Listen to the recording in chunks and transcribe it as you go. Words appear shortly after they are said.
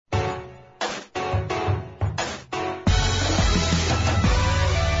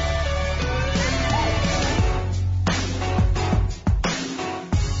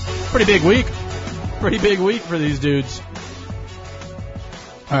Pretty big week. Pretty big week for these dudes.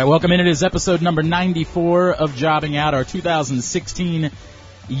 All right, welcome in. It is episode number 94 of Jobbing Out, our 2016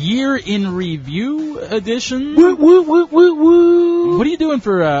 Year in Review edition. Woo, woo, woo, woo, woo. What are you doing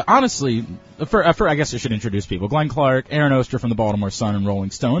for, honestly, for I guess I should introduce people. Glenn Clark, Aaron Oster from the Baltimore Sun and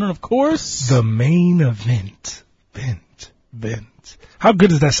Rolling Stone, and of course... The main event. Vent. How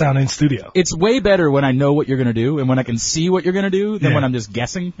good does that sound in studio? It's way better when I know what you're going to do and when I can see what you're going to do than when I'm just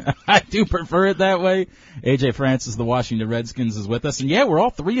guessing. I do prefer it that way. AJ Francis, the Washington Redskins, is with us. And yeah, we're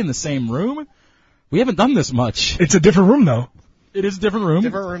all three in the same room. We haven't done this much. It's a different room, though. It is a different room.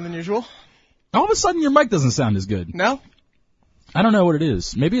 Different room than usual. All of a sudden, your mic doesn't sound as good. No? I don't know what it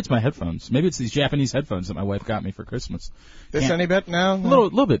is. Maybe it's my headphones. Maybe it's these Japanese headphones that my wife got me for Christmas. This any bit now? A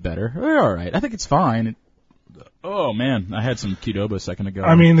little bit better. We're all right. I think it's fine. Oh, man. I had some Qdoba a second ago.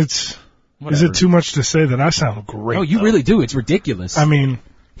 I mean, is Whatever. it too much to say that I sound great? Oh, you though? really do. It's ridiculous. I mean...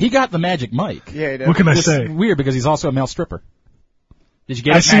 He got the magic mic. Yeah, he did. What can I It's say? weird because he's also a male stripper. Did you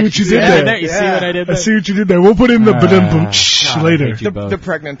get it? I see what you did there. You see what I did there? I see what you did there. We'll put in the ba-dum-bum God, later. I hate you both. The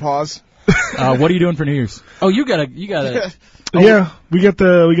pregnant pause. What are you doing for New Year's? Oh, you gotta. Yeah, we got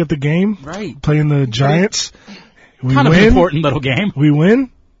the game. Right. Playing the Giants. We Kind win. of an important little game. We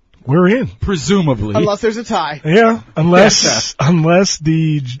win. We're in. Presumably. Unless there's a tie. Yeah, unless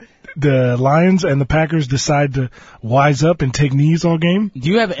the Lions and the Packers decide to wise up and take knees all game. Do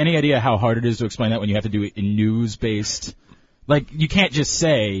you have any idea how hard it is to explain that when you have to do it in news-based? Like, you can't just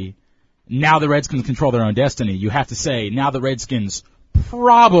say, now the Redskins control their own destiny. You have to say, now the Redskins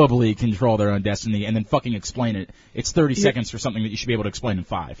probably control their own destiny, and then fucking explain it. It's 30 seconds for something that you should be able to explain in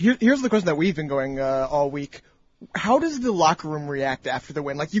 5. Here's the question that we've been going all week. How does the locker room react after the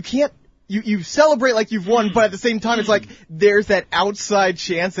win? Like, you can't... You celebrate like you've won, but at the same time, it's like there's that outside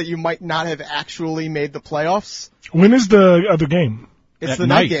chance that you might not have actually made the playoffs. When is the other game? It's At the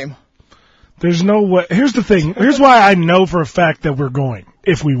night. night game. There's no way. Here's the thing. Here's why I know for a fact that we're going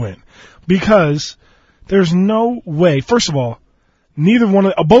if we win. Because there's no way. First of all,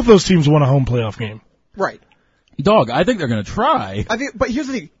 both those teams won a home playoff game. Right. Dog, I think they're going to try. I think, but here's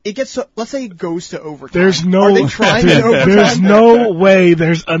the thing. It gets so, let's say it goes to overtime. There's no. Are they trying in overtime? There's no way.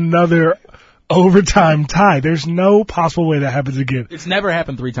 There's another overtime tie. There's no possible way that happens again. It's never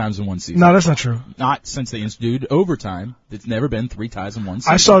happened 3 times in one season. No, that's not true. Not since they instituted overtime. It's never been 3 ties in one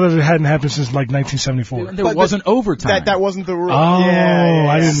season. I saw that it hadn't happened since like 1974. There wasn't overtime. That wasn't the rule. Oh, yeah.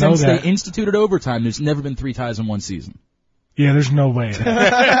 I didn't know Since that. they instituted overtime, there's never been 3 ties in one season. Yeah, there's no way.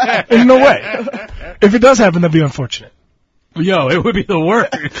 There's no way. If it does happen, that'd be unfortunate. Yo, it would be the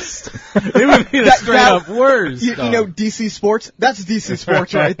worst. It would be the straight up worst. You know, DC Sports? That's DC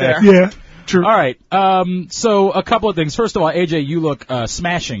Sports right there. Yeah, true. All right. So a couple of things. First of all, AJ, you look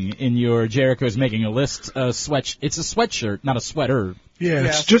smashing in your Jericho's Making a List sweat. It's a sweatshirt, not a sweater. Yeah,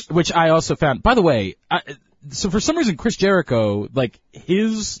 it's just Which I also found. By the way, so for some reason, Chris Jericho, like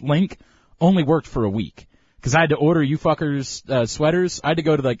his link only worked for a week because I had to order you fuckers sweaters. I had to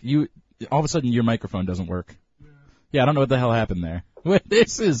go to like you. All of a sudden, your microphone doesn't work. Yeah, I don't know what the hell happened there. What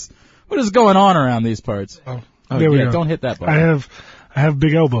is going on around these parts? Oh, there we go. Don't hit that button. I have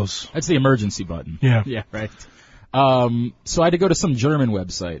big elbows. That's the emergency button. Yeah. Yeah, right. So I had to go to some German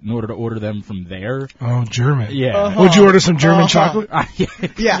website in order to order them from there. Oh, German. Yeah. Would you order some German chocolate?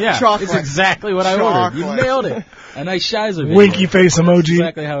 Yeah, chocolate. It's exactly what I ordered. You Chocolate. nailed it. A nice Shizer video. Winky face That's emoji.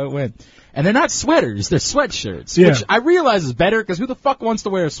 exactly how it went. And they're not sweaters, they're sweatshirts, Yeah. which I realize is better because who the fuck wants to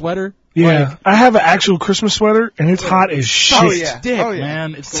wear a sweater? Yeah, Like, I have an actual Christmas sweater, and it's hot as shit. Oh, yeah. dick, Oh, yeah.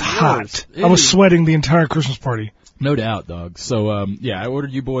 man. It's It's the hot. worst. I was It is. sweating the entire Christmas party. No doubt, dog. So, yeah, I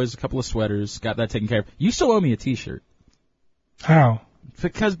ordered you boys a couple of sweaters, got that taken care of. You still owe me a t-shirt. How?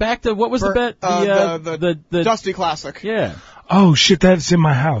 Because back to, what was the bet? The Dusty Classic. Yeah. Oh, shit, that's in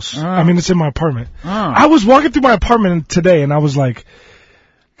my house. I mean, it's in my apartment. Oh. I was walking through my apartment today, and I was like,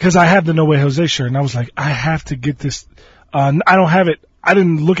 because I have the No Way Jose shirt, and I was like, I have to get this. I don't have it. I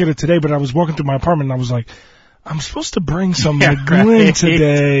didn't look at it today, but I was walking through my apartment, and I was like, I'm supposed to bring some to Glenn right.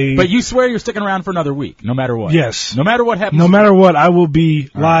 today. But you swear you're sticking around for another week, no matter what. Yes. No matter what happens. No matter what, I will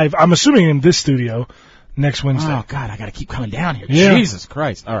be live. I'm assuming in this studio next Wednesday. Oh, God, I got to keep coming down here. Yeah. Jesus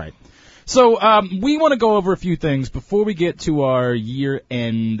Christ. All right. So we want to go over a few things before we get to our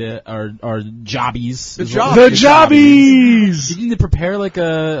year-end, our jobbies. The job. The jobbies! You didn't prepare like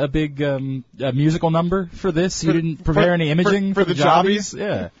a big a musical number for this? You didn't prepare any imaging for the the jobbies?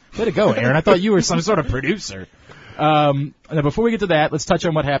 Yeah. Way to go, Aaron. I thought you were some sort of producer. Now before we get to that, let's touch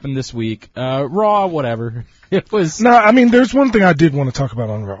on what happened this week. Raw, whatever. It was... No, I mean, there's one thing I did want to talk about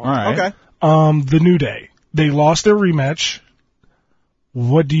on Raw. All right. Okay. The New Day. They lost their rematch.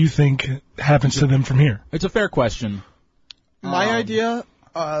 What do you think happens to them from here? It's a fair question. My idea,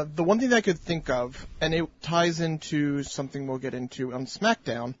 The one thing that I could think of, and it ties into something we'll get into on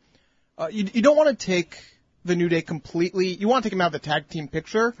SmackDown, you don't want to take the New Day completely. You want to take them out of the tag team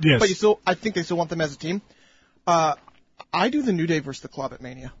picture, Yes. but I think they still want them as a team. I do the New Day versus the Club at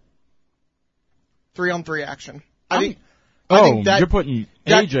Mania. 3-on-3 action. I think that, you're putting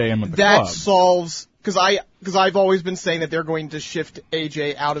AJ in with the that Club. solves because I've always been saying that they're going to shift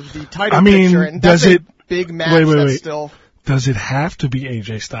AJ out of the title I mean, picture, and does that's it- a big match that's still Does it have to be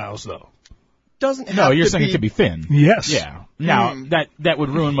AJ Styles though? doesn't have No, you're to saying be, it could be Finn. Yes. Yeah. Now that would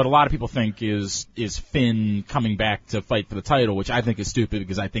ruin what a lot of people think is Finn coming back to fight for the title, which I think is stupid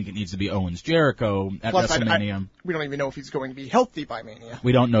because I think it needs to be Owens Jericho at Plus, WrestleMania. we don't even know if he's going to be healthy by Mania.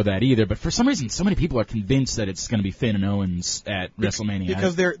 We don't know that either, but for some reason, so many people are convinced that it's going to be Finn and Owens at WrestleMania.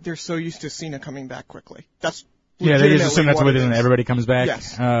 Because they're so used to Cena coming back quickly. That's yeah, they just assume legitimately that's what what it it is, and is. everybody comes back.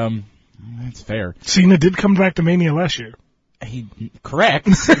 Yes. That's fair. Cena did come back to Mania last year. Correct,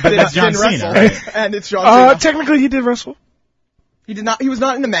 but that's John Didn't Cena. wrestle, Right? and it's John Cena. Technically he did wrestle. He did not. He was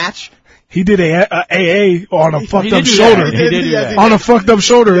not in the match. He did a AA on a fucked did up do shoulder. that. He did do Yes, that. he On a fucked up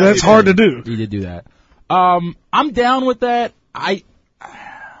shoulder. That's he hard did. to do. He did do that. I'm down with that. I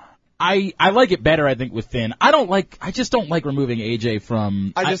like it better, I think, with Finn. I just don't like removing AJ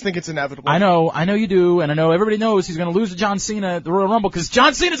from. I just think it's inevitable. I know you do, and I know everybody knows he's going to lose to John Cena at the Royal Rumble because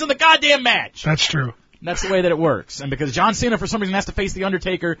John Cena's in the goddamn match. That's true. That's the way that it works. And because John Cena, for some reason, has to face The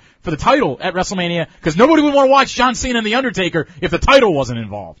Undertaker for the title at WrestleMania, because nobody would want to watch John Cena and The Undertaker if the title wasn't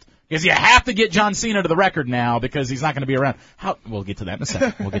involved. Because you have to get John Cena to the record now because he's not going to be around. We'll get to that in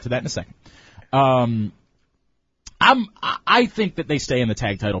a second. I think that they stay in the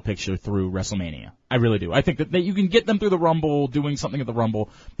tag title picture through WrestleMania. I really do. I think that you can get them through the Rumble, doing something at the Rumble,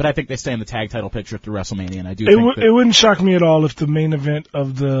 but I think they stay in the tag title picture through WrestleMania, and I do think that It wouldn't shock me at all if the main event of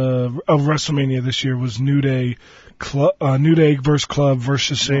WrestleMania this year was New Day versus Club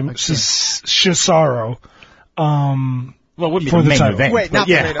versus Cesaro. well, it wouldn't be for the the main title. event. Wait, but not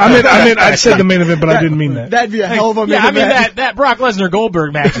yeah. the main event. I meant I said the main event, but I didn't mean that. That'd be a hell of a main Yeah, I mean event. that Brock Lesnar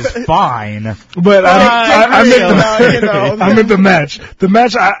Goldberg match is fine. But I meant know. I meant the match. The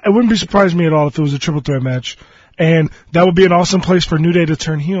match, it wouldn't be surprised me at all if it was a triple threat match. And that would be an awesome place for New Day to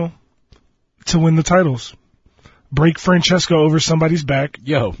turn heel to win the titles. Break Francesco over somebody's back.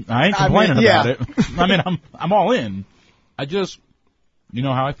 Yo, I ain't I mean, complaining yeah. about it. I mean, I'm all in. You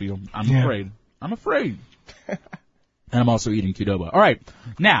know how I feel. I'm afraid. And I'm also eating Qdoba. All right,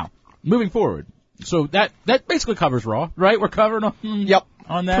 now moving forward. So that basically covers Raw, right? We're covering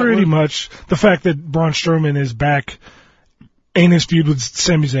on that. Pretty much. The fact that Braun Strowman is back in his feud with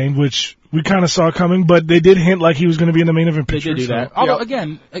Sami Zayn, which we kind of saw coming, but they did hint like he was going to be in the main event They picture. did do so- that. Although,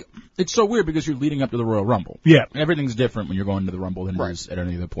 again, it's so weird because you're leading up to the Royal Rumble. Yeah. Everything's different when you're going to the Rumble than it is at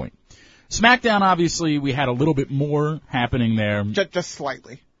any other point. SmackDown, obviously, we had a little bit more happening there. Just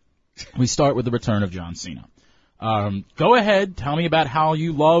slightly. We start with the return of John Cena. Go ahead, tell me about how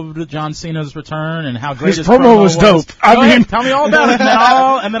you loved John Cena's return and how great His promo was dope. Go ahead, tell me all about it,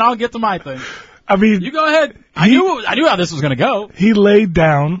 and then I'll get to my thing. I mean, You go ahead. I knew how this was going to go. he laid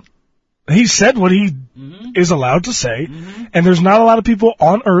down. He said what he is allowed to say, and there's not a lot of people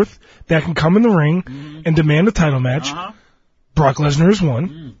on Earth that can come in the ring and demand a title match. Brock Lesnar is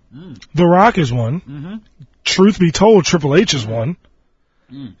one. The Rock is one. Truth be told, Triple H is one.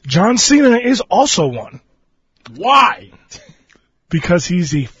 John Cena is also one Why? because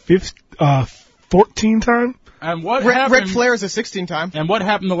he's a 14 time. And what Ric happened? Flair is a 16-time. And what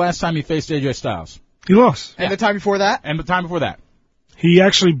happened the last time he faced AJ Styles? He lost. And the time before that, And the time before that? He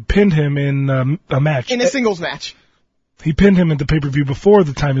actually pinned him in a match. in a singles match. He pinned him at the pay-per-view before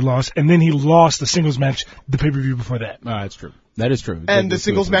the time he lost, and then he lost the singles match the pay-per-view before that. That's true. That is true. And the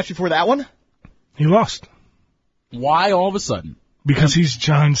singles match before that one? He lost Why all of a sudden? because he's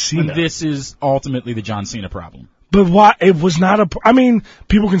John Cena. This is ultimately the John Cena problem. But why? It was not I mean,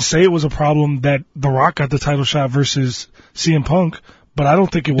 people can say it was a problem that The Rock got the title shot versus CM Punk, but I don't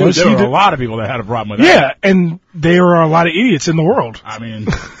think it was. There He were a did- lot of people that had a problem with that. Yeah, and there are a lot of idiots in the world. I mean,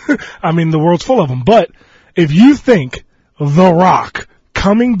 I mean, the world's full of them. But if you think The Rock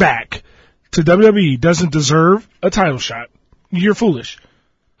coming back to WWE doesn't deserve a title shot, you're foolish.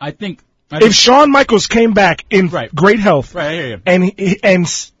 I think If Shawn Michaels came back in Right. great health Right, I hear you.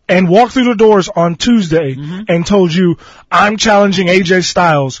 and walked through the doors on Tuesday and told you, I'm challenging AJ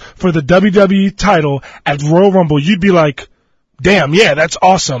Styles for the WWE title at Royal Rumble, you'd be like, damn, yeah, that's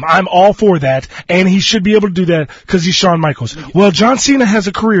awesome. I'm all for that. And he should be able to do that because he's Shawn Michaels. Well, John Cena has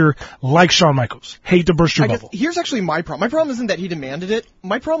a career like Shawn Michaels. Hate to burst your I guess bubble. here's actually my problem. My problem isn't that he demanded it.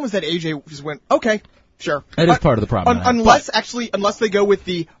 My problem was that AJ just went, okay. Sure. That is part of the problem. Unless they go with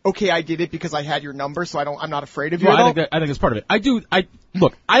the, okay, I did it because I had your number, so I'm not afraid of you. Well, I think it's part of it.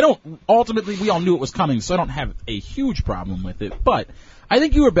 Ultimately, we all knew it was coming, so I don't have a huge problem with it, but I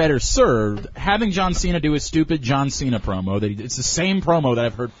think you were better served having John Cena do his stupid John Cena promo. It's the same promo that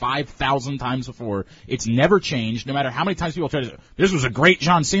I've heard 5,000 times before. It's never changed, no matter how many times people try to say, this was a great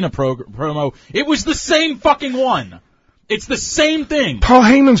John Cena promo. It was the same fucking one. It's the same thing. Paul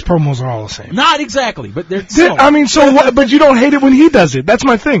Heyman's promos are all the same. Not exactly, but they're still. I mean, so what? But you don't hate it when he does it. That's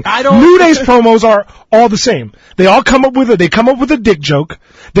my thing. I don't. New Day's promos are all the same. They all come up with a dick joke.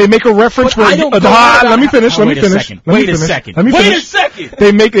 They make a reference but where let me finish. Wait a second.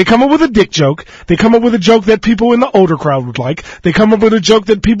 They come up with a dick joke. They come up with a joke that people in the older crowd would like. They come up with a joke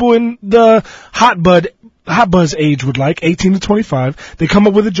that people in the hot buzz age would like, 18 to 25. They come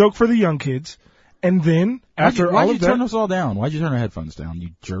up with a joke for the young kids. And then, after all of that... Why'd you turn us all down? Why'd you turn our headphones down, you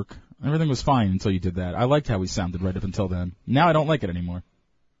jerk? Everything was fine until you did that. I liked how we sounded right up until then. Now I don't like it anymore.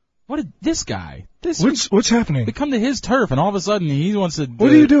 What did this guy... What's happening? We come to his turf, and all of a sudden he wants to...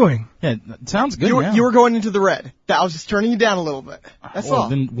 What are you doing? Yeah, it sounds good now. You were going into the red. I was just turning you down a little bit. That's all.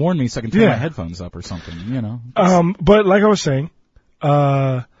 Then warn me so I can turn my headphones up or something, you know. But like I was saying,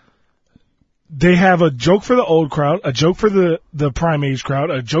 they have a joke for the old crowd, a joke for the prime age crowd,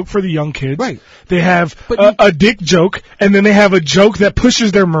 a joke for the young kids. Right. They have a dick joke, and then they have a joke that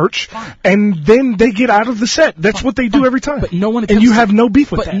pushes their merch, and then they get out of the set. That's what they do every time. But no one and you have no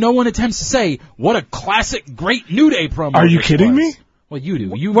beef with that. But no one attempts to say, what a classic, great New Day promo. Are you kidding me? Well, you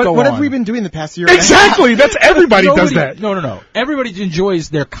do. What have we been doing the past year? Exactly. That's everybody does that. No. Everybody enjoys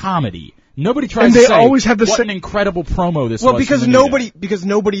their comedy. Nobody tries and to they say always have the what an incredible promo this was. Well, because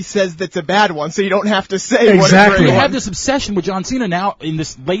nobody says that's a bad one, so you don't have to say exactly. what a great We one. have this obsession with John Cena now in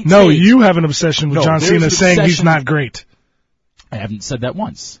this late No, stage. you have an obsession with John Cena saying he's not great. I haven't said that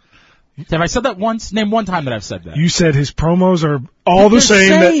once. Have I said that once? Name one time that I've said that. You said his promos are all the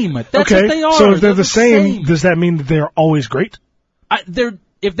same. That's okay, what they are. So if they're the same, does that mean that they're always great?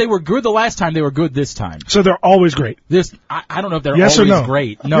 If they were good the last time, they were good this time. So they're always great. I don't know if they're yes always or no?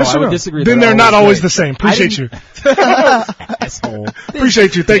 great. No, yes I would no? disagree. Then they're not always the same. Appreciate you. Asshole.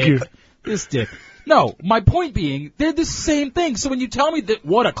 Appreciate you. Thank you. This dick. No, my point being, they're the same thing. So when you tell me that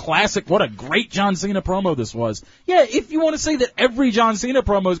what a great John Cena promo this was, yeah, if you want to say that every John Cena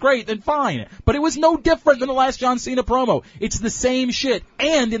promo is great, then fine. But it was no different than the last John Cena promo. It's the same shit.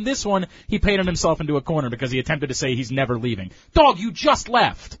 And in this one, he painted himself into a corner because he attempted to say he's never leaving. Dog, you just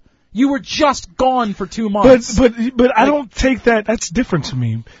left. You were just gone for 2 months. But I don't take that. That's different to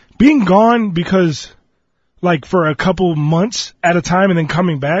me. Being gone because, for a couple months at a time and then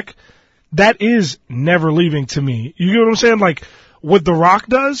coming back, that is never leaving to me. You get what I'm saying? What The Rock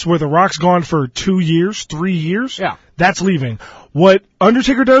does, where The Rock's gone for 2 years, 3 years, yeah, that's leaving. What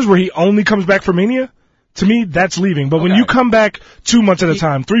Undertaker does, where he only comes back for Mania, to me, that's leaving. But when you come back 2 months at a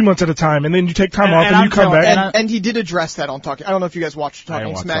time, 3 months at a time, and then you take time off and you come back. And he did address that on Talking. I don't know if you guys watched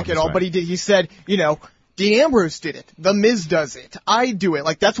Talking Smack at all, but he said, Dean Ambrose did it. The Miz does it. I do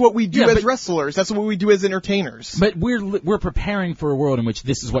it. That's what we do as wrestlers. That's what we do as entertainers. But we're preparing for a world in which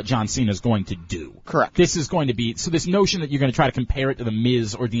this is what John Cena is going to do. Correct. This is going to be, so this notion that you're going to try to compare it to the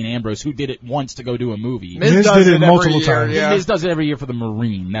Miz or Dean Ambrose, who did it once to go do a movie. Miz did it multiple times. Yeah. Miz does it every year for the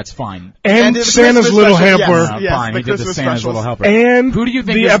Marine. That's fine. And Santa's Little Helper. Fine. He did the Santa's Little Helper. And who do you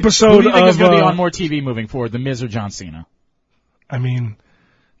think the is, episode who do you think of, is going to be on more TV moving forward, the Miz or John Cena? I mean,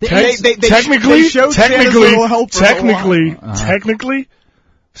 technically,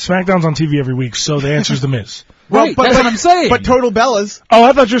 SmackDown's on TV every week, so the answer's the Miz. Right, that's what I'm saying. But Total Bellas. Oh,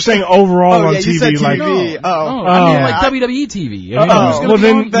 I thought you were saying overall on TV. You said TV. I mean like WWE TV.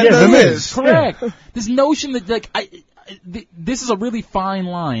 The Miz. Correct. This notion that this is a really fine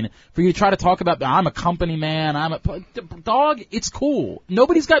line for you to try to talk about. I'm a company man. Dog. It's cool.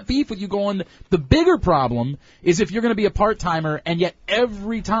 Nobody's got beef with you going. The bigger problem is if you're going to be a part timer, and yet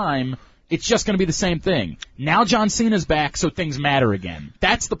every time it's just going to be the same thing. Now John Cena's back, so things matter again.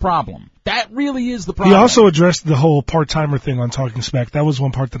 That's the problem. That really is the problem. He also addressed the whole part-timer thing on Talking Smack. That was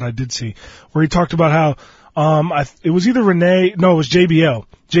one part that I did see, where he talked about how it was either it was JBL.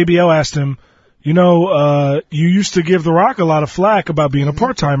 JBL asked him, you used to give The Rock a lot of flack about being a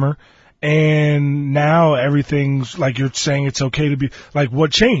part-timer, and now everything's you're saying it's okay to be,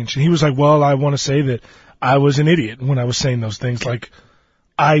 what changed? And he was like, well, I want to say that I was an idiot when I was saying those things.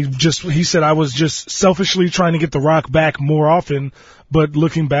 He said I was just selfishly trying to get The Rock back more often, but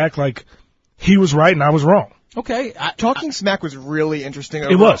looking back, he was right and I was wrong. Okay. Talking Smack was really interesting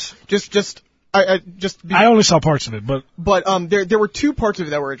overall. It was. I only saw parts of it, but there were 2 parts of it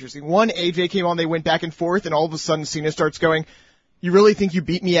that were interesting. One, AJ came on, they went back and forth, and all of a sudden Cena starts going, you really think you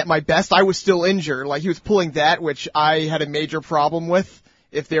beat me at my best? I was still injured. Like, he was pulling that, which I had a major problem with.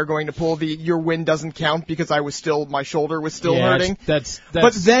 If they're going to pull your win doesn't count because my shoulder was still hurting. That's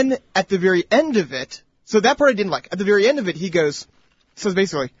But then, at the very end of it, so that part I didn't like. At the very end of it, he says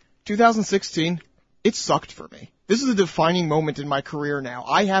basically, 2016, it sucked for me. This is a defining moment in my career now.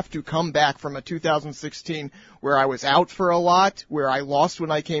 I have to come back from a 2016 where I was out for a lot, where I lost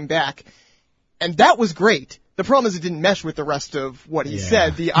when I came back. And that was great. The problem is it didn't mesh with the rest of what he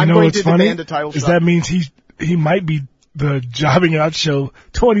said. I'm going to demand a title shot. That means he might be the Jobbing Out Show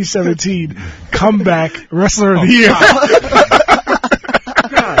 2017 comeback wrestler of the year.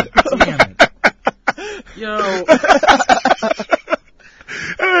 God damn it. Yo.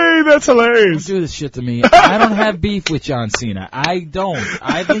 Hey, that's hilarious. Don't do this shit to me. I don't have beef with John Cena. I don't.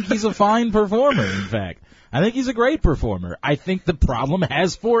 I think he's a fine performer, in fact. I think he's a great performer. I think the problem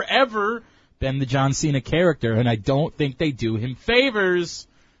has forever been the John Cena character, and I don't think they do him favors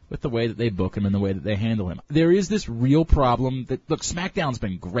with the way that they book him and the way that they handle him. There is this real problem that, look, SmackDown's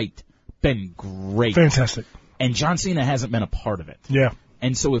been great. Fantastic. And John Cena hasn't been a part of it. Yeah.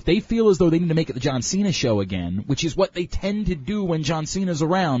 And so if they feel as though they need to make it the John Cena show again, which is what they tend to do when John Cena's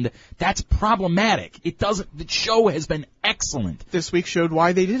around, that's problematic. The show has been excellent. This week showed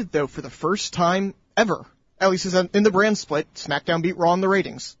why they did it, though, for the first time ever. At least in the brand split, SmackDown beat Raw in the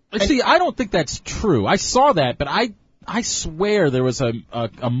ratings. See, I don't think that's true. I saw that, but I swear there was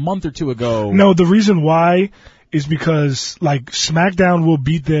a month or two ago. No, the reason why is because, like, SmackDown will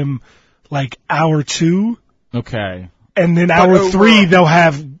beat them, like, hour 2. Okay. And then hour 3, they'll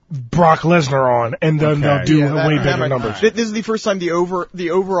have Brock Lesnar on, and then they'll do way better numbers. This is the first time the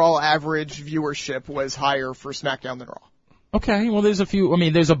overall average viewership was higher for SmackDown than Raw. Okay, well, there's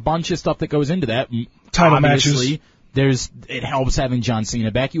a bunch of stuff that goes into that. Title Obviously, matches. It helps having John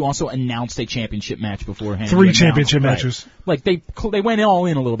Cena back. You also announced a championship match beforehand. 3 championship matches. Like, they went all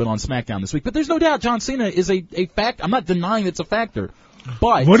in a little bit on SmackDown this week. But there's no doubt John Cena is a fact. I'm not denying it's a factor.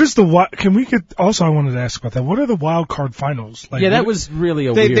 But what is can we get, also I wanted to ask about that. What are the wild card finals? Like, that was really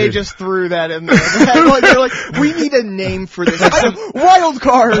weird. They just threw that in there. They're like, we need a name for this. Wild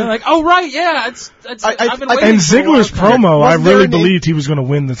card. They're like, oh right, yeah, I've been waiting and for Ziggler's promo, I really name? believed he was going to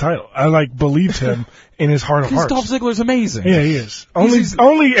win the title. I believed him in his heart of Because hearts. Dolph Ziggler's amazing. Yeah, he is.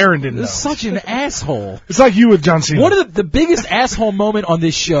 Only Aaron didn't know. Such an asshole. It's like you with John Cena. What are the biggest asshole moment on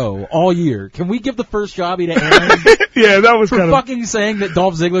this show all year? Can we give the first jobby to Aaron? Yeah, that was for kind of fucking saying that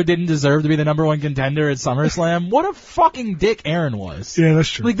Dolph Ziggler didn't deserve to be the number 1 contender at SummerSlam. What a fucking dick Aaron was. Yeah, that's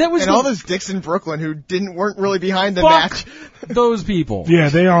true. Like, that was all those dicks in Brooklyn who weren't really behind the fuck match. Those people. Yeah,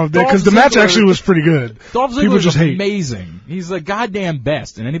 they all, because the match actually was pretty good. Dolph People Ziggler's just hate. amazing. He's the goddamn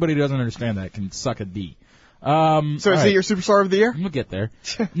best, and anybody who doesn't understand that can suck a D. So is it your superstar of the year? We'll get there.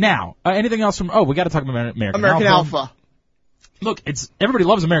 Now, anything else from? Oh, we got to talk about American Alpha. Look, everybody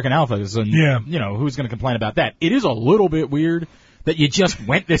loves American Alpha, so yeah. Who's going to complain about that? It is a little bit weird that you just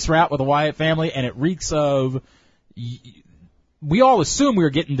went this route with the Wyatt family, and it reeks of. We all assume we were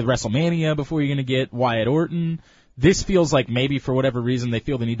getting to WrestleMania before you're going to get Wyatt Orton. This feels like maybe for whatever reason they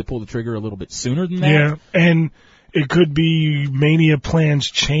feel they need to pull the trigger a little bit sooner than that. Yeah, and it could be Mania plans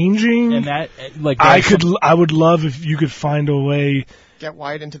changing. And that, like, I would love if you could find a way. Get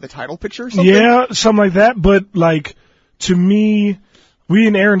Wyatt into the title picture or something? Yeah, something like that. But, like, to me, we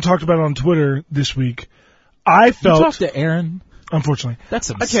and Aaron talked about it on Twitter this week. I felt. You talked to Aaron? Unfortunately. That's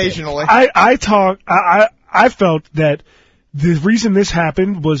a mistake. Occasionally. I felt that the reason this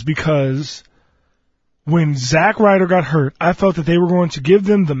happened was because when Zack Ryder got hurt, I felt that they were going to give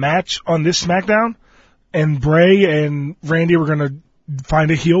them the match on this SmackDown, and Bray and Randy were going to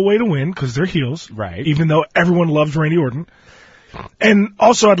find a heel way to win because they're heels. Right. Even though everyone loves Randy Orton. And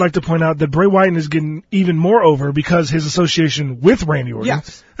also I'd like to point out that Bray Wyatt is getting even more over because his association with Randy Orton.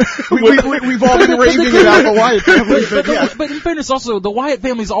 Yes. We've all been raving about the Wyatt family. But in fairness, also, the Wyatt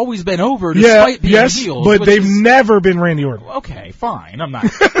family's always been over despite being heels. But they've never been Randy Orton. Okay, fine. I'm not.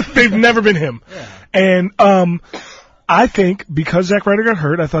 They've never been him. Yeah. And I think because Zack Ryder got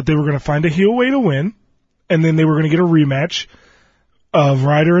hurt, I thought they were going to find a heel way to win, and then they were going to get a rematch of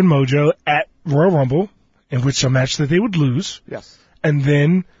Ryder and Mojo at Royal Rumble, in which a match that they would lose. Yes. And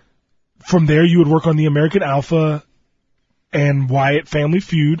then from there you would work on the American Alpha and Wyatt family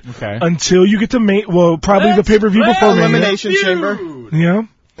feud until you get to probably the pay-per-view before Elimination Chamber. Yeah.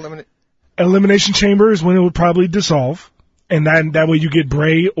 Elimination Chamber is when it would probably dissolve, and that way you get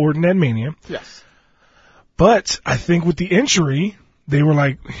Bray, Orton, and Mania. Yes. But I think with the injury, they were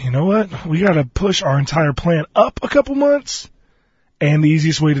like, you know what? We got to push our entire plan up a couple months. And the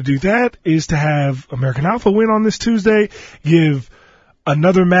easiest way to do that is to have American Alpha win on this Tuesday, give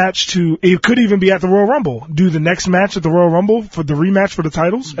another match to, it could even be at the Royal Rumble. Do the next match at the Royal Rumble for the rematch for the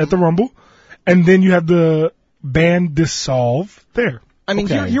titles at the Rumble. And then you have the band dissolve there. I mean,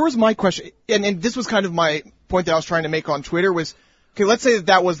 Okay. here was my question, and this was kind of my point that I was trying to make on Twitter was, okay, let's say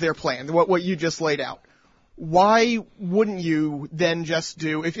that was their plan, what you just laid out. Why wouldn't you then just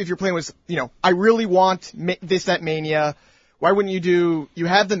do, if your plan was, I really want this at Mania, why wouldn't you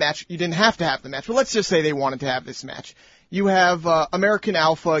have the match, you didn't have to have the match, but let's just say they wanted to have this match. You have American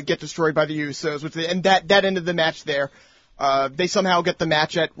Alpha get destroyed by the Usos, and that ended the match there. They somehow get the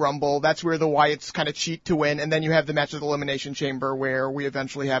match at Rumble. That's where the Wyatts kind of cheat to win, and then you have the match at the Elimination Chamber where we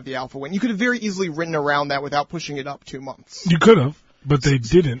eventually have the Alpha win. You could have very easily written around that without pushing it up 2 months. You could have, but they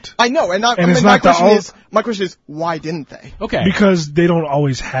didn't. I know, and it's my not the question is, why didn't they? Okay. Because they don't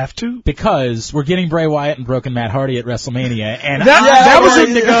always have to. Because we're getting Bray Wyatt and Broken Matt Hardy at WrestleMania, and That was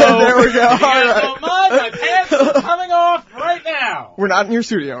ready to go. There we go. All right. Don't mind, my pants are coming off right now. We're not in your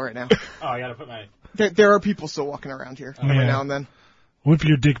studio right now. Oh, I gotta put my. There are people still walking around here every Yeah. now and then. Whip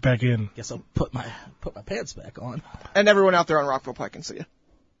your dick back in. Guess I'll put my pants back on. And everyone out there on Rockville Pike can see you.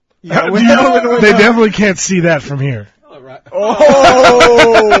 They definitely can't see that from here. All right.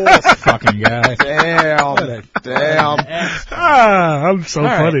 Oh! Fucking guy. Damn. I'm so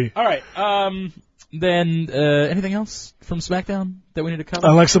funny. All right. Then anything else from SmackDown that we need to cover?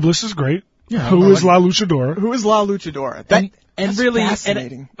 Alexa Bliss is great. Yeah. Who is La Luchadora? Who is La Luchadora? And That's really,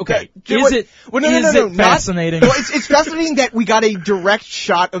 fascinating. okay, Well, is it not- fascinating? Well, it's fascinating that we got a direct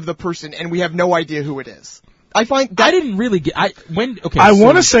shot of the person and we have no idea who it is. I find that I didn't really get. I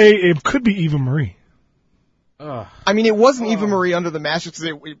want to say it could be Eva Marie. I mean, it wasn't Eva Marie under the mask because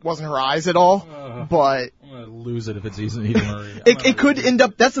it wasn't her eyes at all. But I'm gonna lose it if it's Eva Marie. it could end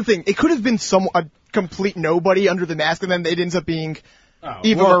up. That's the thing. It could have been a complete nobody under the mask, and then it ends up being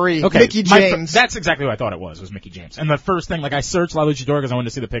Eva Marie, okay. Mickey James. That's exactly what I thought it was Mickey James. And the first thing, I searched La Luchadora because I wanted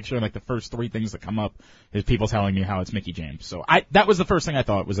to see the picture, and the first three things that come up is people telling me how it's Mickey James. So that was the first thing I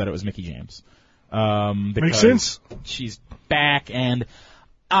thought was that it was Mickey James. Makes sense. She's back, and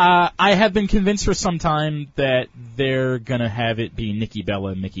I have been convinced for some time that they're gonna have it be Nikki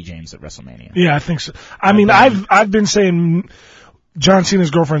Bella and Mickey James at WrestleMania. Yeah, I think so. I mean, I've been saying John Cena's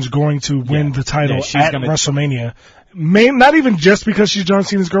girlfriend's going to win the title at WrestleMania. Not even just because she's John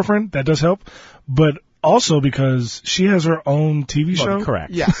Cena's girlfriend, that does help, but also because she has her own TV show.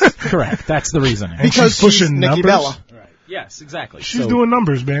 Correct. Yes. Correct. That's the reason. And because she's pushing she's Nikki numbers. Bella. Right. Yes, exactly. She's doing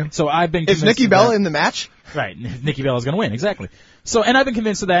numbers, man. So I've been Is convinced Nikki of Bella that. in the match? Right. Nikki Bella's going to win. Exactly. So, and I've been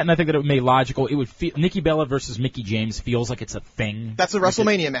convinced of that, and I think that it would be logical. It would feel, Nikki Bella versus Mickey James feels like it's a thing. That's a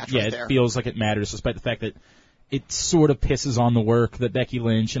WrestleMania match Yeah, right there. it feels like it matters, despite the fact that it sort of pisses on the work that Becky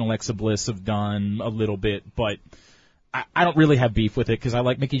Lynch and Alexa Bliss have done a little bit, but I don't really have beef with it because I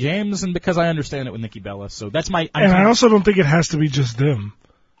like Mickey James and because I understand it with Nikki Bella. So that's my. And I also don't think it has to be just them.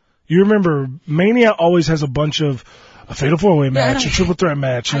 You remember, Mania always has a bunch of a fatal four-way match, a triple threat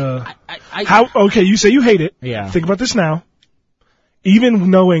match. Okay, you say you hate it. Yeah. Think about this now. Even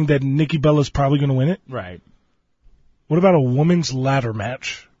knowing that Nikki Bella's probably going to win it, Right. what about a women's ladder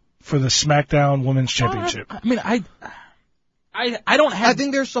match for the SmackDown Women's Championship? I mean, I don't have. I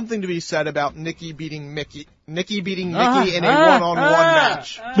think there's something to be said about Nikki beating Mickey in a one-on-one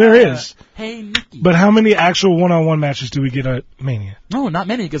match. There is. Hey, Nikki. But how many actual one-on-one matches do we get at Mania? No, not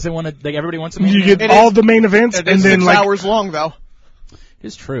many because they want to. Everybody wants to. You get all the main events, It and is then 6 like hours long, though.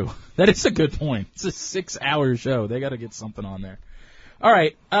 It's true. That is a good point. It's a 6-hour show. They got to get something on there. All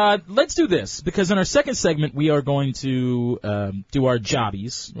right, let's do this because in our second segment we are going to do our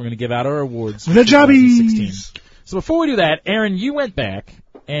jobbies. We're going to give out our awards. For the 2016. jobbies. So before we do that, Aaron, you went back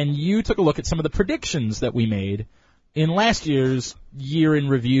and you took a look at some of the predictions that we made in last year's year in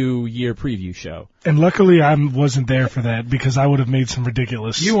review, year preview show. And luckily I wasn't there for that because I would have made some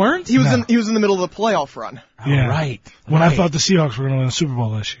ridiculous. You weren't? He was in the middle of the playoff run. Yeah. Right. When I thought the Seahawks were going to win the Super Bowl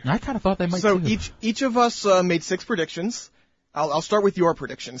last year. I kind of thought they might So too. each of us made 6 predictions. I'll start with your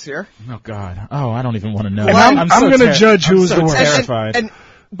predictions here. Oh God. Oh, I don't even want to know. And I'm going to judge who was the worst. Terrified. And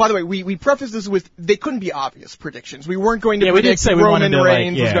by the way, we prefaced this with they couldn't be obvious predictions. We weren't going to Yeah, we did predict say we Roman wanted to,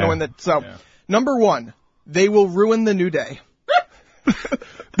 Reigns like, was going to yeah. win the. So, number 1, they will ruin the New Day.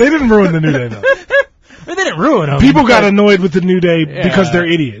 They didn't ruin the New Day though. They didn't ruin them. People got annoyed with the New Day because they're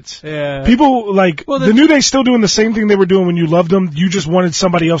idiots. Yeah. People the New Day's still doing the same thing they were doing when you loved them. You just wanted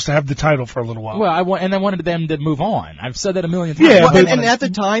somebody else to have the title for a little while. Well, and I wanted them to move on. I've said that a million times. Yeah, Well, and at the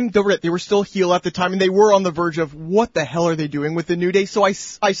time, they were still heel at the time, and they were on the verge of what the hell are they doing with the New Day? So I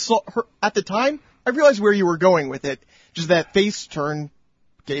saw her at the time. I realized where you were going with it. Just that face turn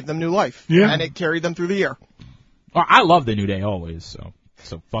gave them new life. Yeah. And it carried them through the year. Well, I love the New Day always, so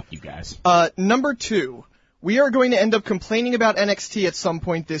fuck you guys. Number 2, we are going to end up complaining about NXT at some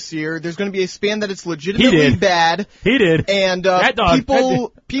point this year. There's going to be a span that it's legitimately bad. He did. And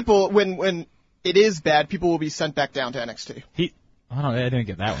people, when it is bad, people will be sent back down to NXT. I didn't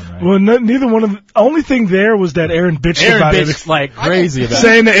get that one right. Well, neither one of the only thing there was that Aaron bitched about it. Like crazy about it.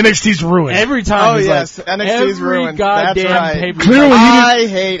 Saying that NXT's ruined. Every time he's NXT's ruined. Goddamn That's right. pay-per-view. Clearly, I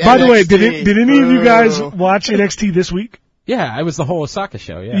hate By NXT. the way, did any of you guys watch NXT this week? Yeah, it was the whole Osaka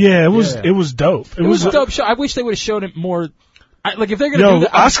show. Yeah. Yeah, it was dope. It was a dope show. I wish they would have showed it more. If they're gonna do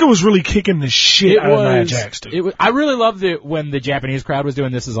that, Asuka was really kicking the shit out of Nia Jax, dude. I really loved it when the Japanese crowd was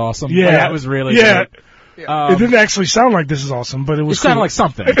doing "This Is Awesome." Yeah, that was really good. It didn't actually sound like "This Is Awesome," but it was. It sounded cool. like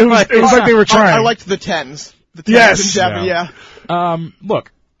something. It was like they were trying. I liked the tens. The tens Yes. in Japan, yeah.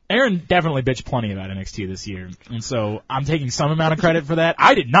 Look, Aaron definitely bitched plenty about NXT this year, and so I'm taking some amount of credit for that.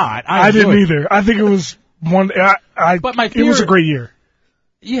 I did not. I didn't either. I think it was one. But my it was a great year.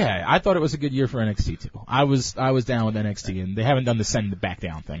 Yeah, I thought it was a good year for NXT too. I was down with NXT, and they haven't done the send back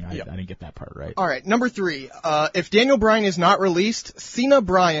down thing. I didn't get that part right. All right, number 3. If Daniel Bryan is not released, Cena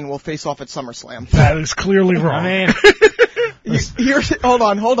Bryan will face off at SummerSlam. That is clearly wrong. I mean,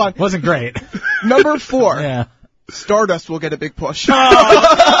 Hold on. wasn't great. Number 4. Yeah. Stardust will get a big push.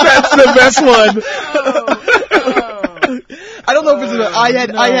 That's the best one. I don't know if it's I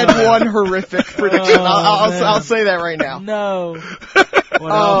had one horrific prediction. I'll say that right now. No.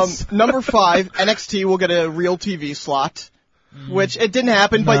 What else? Number 5, NXT will get a real TV slot, which it didn't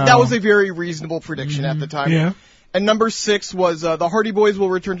happen, but that was a very reasonable prediction at the time. Yeah. And number 6 was the Hardy Boys will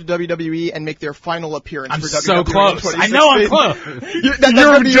return to WWE and make their final appearance for WWE. So close. in 2016. I know I'm close.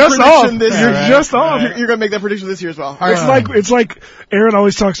 You're just off. This You're year. just off. You're gonna make that prediction this year as well. It's like Aaron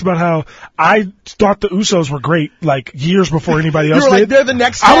always talks about how I thought the Usos were great like years before anybody else You're like, did. they're the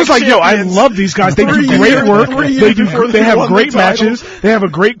next I was like, champions. I love these guys. They do 3 great years- work. 3 years before They have won the great title. matches. They have a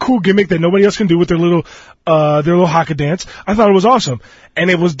great cool gimmick that nobody else can do with their little haka dance. I thought it was awesome. And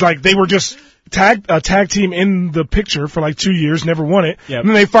it was like they were just a tag team in the picture for like 2 years, never won it. Yep. And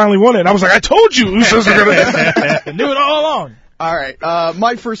then they finally won it. And I was like, I told you Usos were gonna Knew it all along. All right.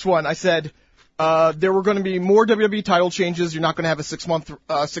 My first one, I said there were going to be more WWE title changes. You're not going to have a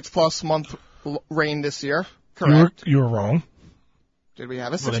 6+ month reign this year. Correct. You were wrong. Did we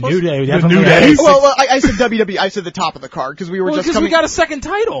have a 6+? The New Day. The New Day. Well, I said WWE. I said the top of the card because we were just because coming. we got a second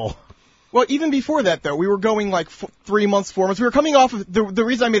title. Well, even before that, though, we were going like 3 months, 4 months. We were coming off of the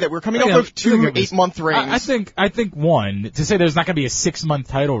reason I made that. We were coming off of 2 8-month reigns. I think one to say there's not going to be a 6-month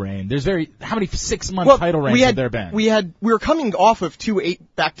title reign. There's how many 6-month title reigns have there been? We were coming off of 2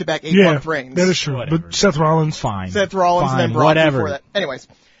 back-to-back 8-month reigns. That is true. Whatever. But Seth Rollins, Fine. Seth Rollins Fine. and then Brock Whatever. before that. Anyways,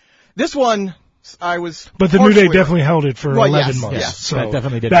 this one I was. but the New Day partially definitely held it for 11 yes, months. yes. So That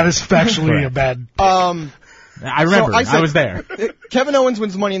definitely did. that is factually a bad. I remember. So I was there. Kevin Owens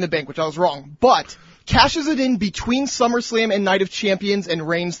wins Money in the Bank, which I was wrong, but cashes it in between SummerSlam and Night of Champions and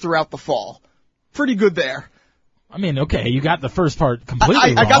reigns throughout the fall. Pretty good there. I mean, okay, you got the first part completely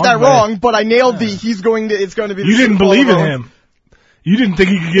wrong. I got that wrong, but I nailed it's going to be. You didn't believe in him. You didn't think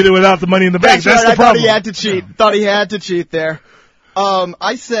he could get it without the Money in the Bank. That's right. the I problem. thought he had to cheat. Thought he had to cheat there.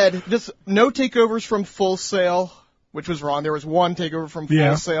 I said no takeovers from Full Sail, which was wrong. There was one takeover from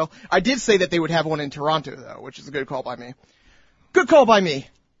Full Sail. I did say that they would have one in Toronto though, which is a good call by me. Good call by me.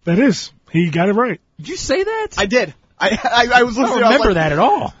 That is. He got it right. Did you say that? I did. I was I listening. don't remember that at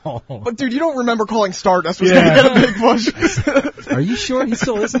all. But dude, you don't remember calling Stardust was going to get a big push. Are you sure he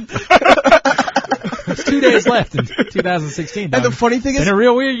still isn't? There's 2 days left in 2016. And the funny thing is, been a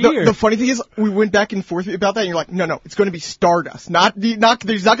real weird year. The funny thing is, we went back and forth about that, and you're like, no, it's going to be Stardust. He's not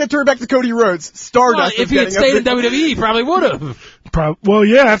going to turn back to Cody Rhodes. Stardust. Well, if he had stayed in WWE, he probably would have. Well,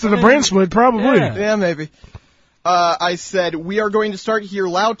 yeah, after the brand split, probably. Yeah, maybe. I said, we are going to start here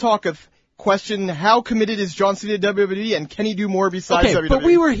loud talk of question how committed is John Cena to WWE and can he do more besides WWE? But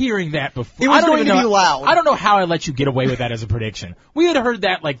we were hearing that before. It was I don't going even to know, be loud. I don't know how I let you get away with that as a prediction. We had heard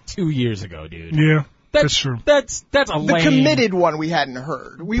that like 2 years ago, dude. Yeah, that's true. That's a lame. The committed one we hadn't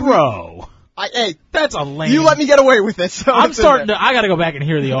heard. Bro. Hey, that's a lame. You let me get away with this. So I'm starting to. I got to go back and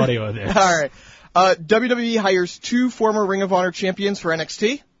hear the audio of this. All right. WWE hires 2 former Ring of Honor champions for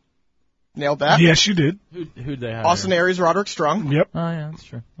NXT. Nailed that. Yes, you did. Who'd they hire? Austin Aries, Roderick Strong. Yep. Oh yeah, that's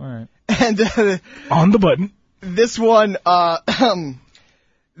true. All right. And on the button. This one,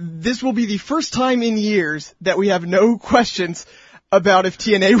 this will be the first time in years that we have no questions about if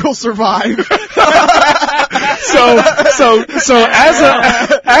TNA will survive. So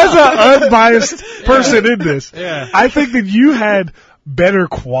as a unbiased person in this, I think that you had better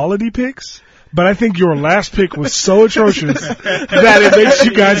quality picks. But I think your last pick was so atrocious that it makes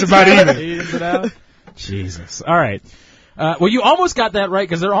you guys about even. Jesus. All right. Well, you almost got that right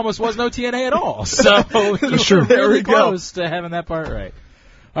because there almost was no TNA at all. So you were There really we go. close to having that part right.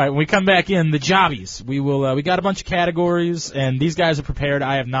 All right, when we come back in, the jobbies. We got a bunch of categories, and these guys are prepared.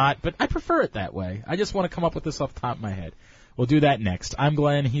 I have not, but I prefer it that way. I just want to come up with this off the top of my head. We'll do that next. I'm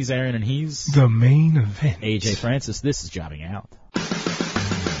Glenn, he's Aaron, and he's The main event. AJ Francis. This is Jobbing Out.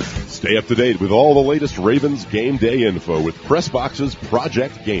 Stay up to date with all the latest Ravens game day info with Pressbox's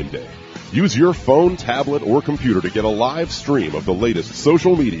Project Game Day. Use your phone, tablet, or computer to get a live stream of the latest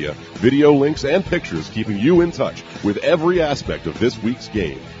social media, video links, and pictures keeping you in touch with every aspect of this week's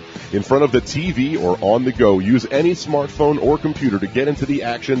game. In front of the TV or on the go, use any smartphone or computer to get into the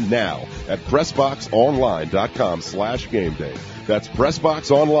action now at PressBoxOnline.com/GameDay. That's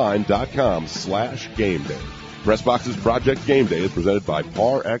PressBoxOnline.com/GameDay. Pressbox's Project Game Day is presented by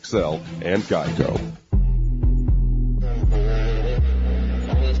Par XL and Geico.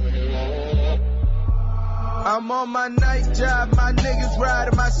 I'm on my night job, my niggas ride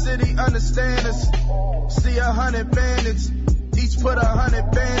in my city, understand us. See 100 bandits, each put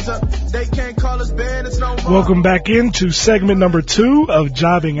 100 bands up. They can't call us bandits no more. Welcome back into segment number 2 of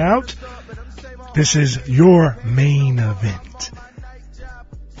Jobbing Out. This is your main event.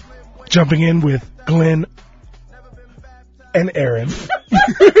 Jumping in with Glenn and Aaron.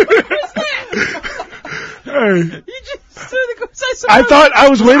 Hey. I thought I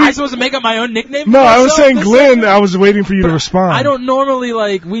was waiting. I supposed to make up my own nickname? No, for I was myself? saying This Glenn. is- I was waiting for you to respond. I don't normally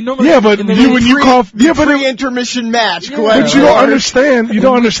we normally. Yeah, but in the when you call, yeah, but Pre-intermission match, Yeah. Glenn. but you don't understand. You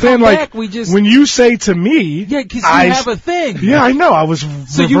don't When we understand. come Like back, we just- when you say to me, Yeah, because you I- have a thing. Yeah, I know. I was So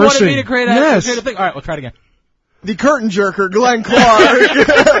reversing. you wanted me to create a yes. thing. All right, we'll try it again. The curtain jerker, Glenn Clark.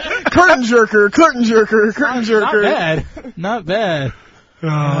 Curtain jerker, curtain jerker, curtain jerker. Not bad. Not bad. Oh,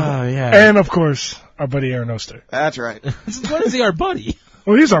 yeah. And of course, our buddy Aaron Oster. That's right. What is he, our buddy?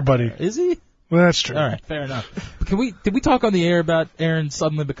 Well, he's our buddy. Is he? Well, that's true. All right, fair enough. Did we talk on the air about Aaron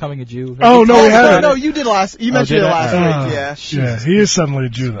suddenly becoming a Jew? Oh, no, we haven't. No, you did you mentioned did it I? last week, yeah. Yeah, he is suddenly a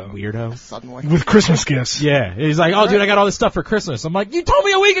Jew though, Weirdo. Suddenly. with Christmas gifts. Yeah, he's like, oh, dude, I got all this stuff for Christmas. I'm like, you told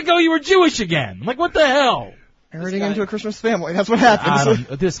me a week ago you were Jewish again. I'm like, what the hell? Everything into a Christmas family. That's what happens.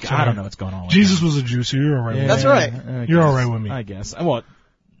 I don't know what's going on with Jesus him. was a Jew, so you're all right. Yeah, with That's me. right. I You're guess. all right with me. I guess. Well,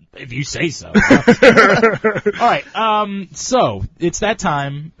 if you say so. All right. So it's that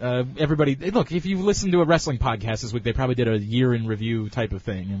time. Everybody, look, if you've listened to a wrestling podcast this week, they probably did a year in review type of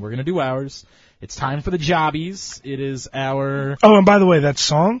thing, and we're gonna do ours. It's time for the jobbies. It is our. Oh, and by the way, that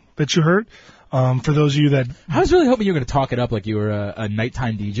song that you heard, for those of you that, I was really hoping you were gonna talk it up like you were a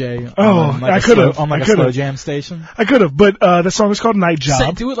nighttime DJ. Oh, on like I a could've. slow- on like I a slow could've. jam station. I could have, but that song is called Night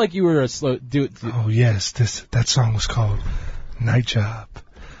Job. Do it like you were a slow. Do it. Oh yes, that song was called Night Job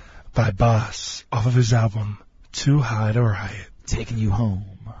by Boss off of his album Too High to Riot. Taking you home.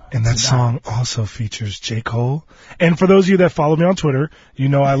 And that song also features J. Cole. And for those of you that follow me on Twitter, you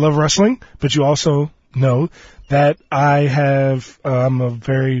know I love wrestling, but you also know that I'm a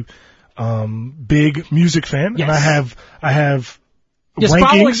very big music fan, Yes. and I have Just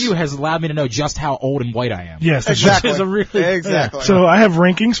following rankings. you has allowed me to know just how old and white I am. Yes, that's Exactly. Which is a really Exactly. So I have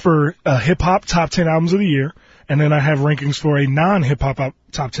rankings for hip hop top 10 albums of the year, and then I have rankings for a non-hip hop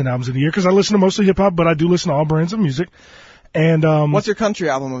top 10 albums of the year because I listen to mostly hip hop, but I do listen to all brands of music. And What's your country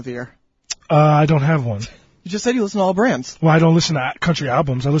album of the year? I don't have one. You just said you listen to all brands. Well, I don't listen to country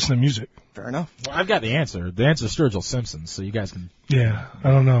albums. I listen to music. Fair enough. Well, I've got the answer. The answer is Sturgill Simpson, so you guys can. Yeah,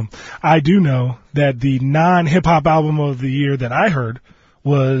 I don't know. I do know that the non-hip hop album of the year that I heard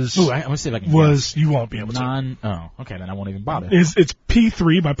was Ooh, I'm gonna see if I can. you won't be able guess. to. Oh, okay, then I won't even bother. It's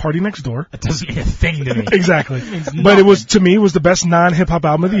P3 by Party Next Door. That doesn't mean a thing to me. Exactly. means But it was, to me, was the best non-hip hop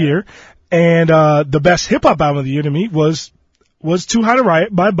album of the year. And the best hip hop album of the year to me was Too High to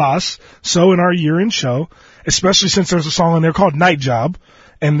Riot by Boss. So in our year-end show, especially since there's a song in there called Night Job,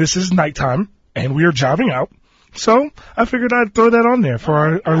 and this is nighttime, and we are jobbing out. So I figured I'd throw that on there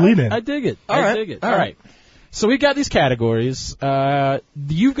for our lead-in. I dig it. All I right. dig it. All All right. right. So we've got these categories.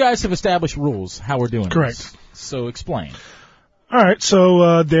 You guys have established rules how we're doing Correct. this. So explain. All right,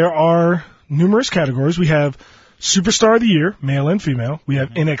 so there are numerous categories. We have Superstar of the Year, male and female. We have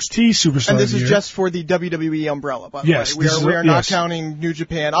NXT Superstar And of this the is Year. just for the WWE umbrella, by the Yes, way. this is We are not yes. counting New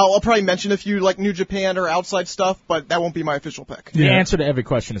Japan. I'll probably mention a few like New Japan or outside stuff, but that won't be my official pick. The Yeah. answer to every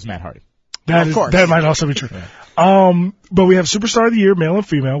question is Matt Hardy. Of course. That might also be true. But we have Superstar of the Year, male and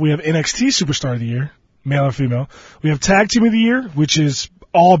female. We have NXT Superstar of the Year, male and female. We have Tag Team of the Year, which is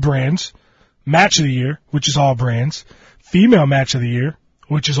all brands. Match of the Year, which is all brands. Female Match of the Year,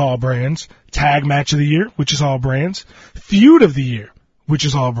 which is all brands. Tag Match of the Year, which is all brands. Feud of the Year, which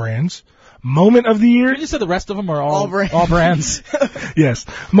is all brands. Moment of the Year, You said the rest of them are all All brands. All brands. yes.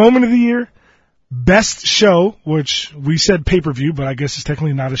 Moment of the Year, Best show, which we said pay-per-view, but I guess it's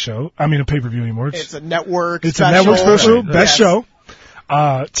technically not a show. I mean, a pay-per-view anymore. It's a network It's special. a network special. Right. Best show.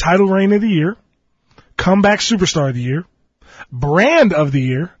 Title reign of the year. Comeback superstar of the year. Brand of the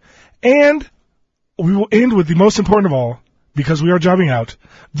year. And we will end with the most important of all, because we are jobbing out,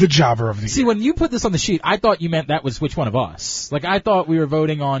 the jobber of the See, year. when you put this on the sheet, I thought you meant that was which one of us. Like, I thought we were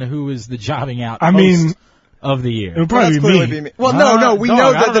voting on who is the jobbing out host of the year. It would Well, probably that's be clearly me. be me. Well, no, we dog, know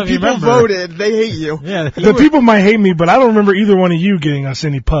I that don't the know if you people remember. voted. They hate you. Yeah, The people might hate me, but I don't remember either one of you getting us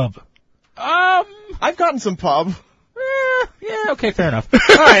any pub. I've gotten some pub. Yeah, okay, fair enough.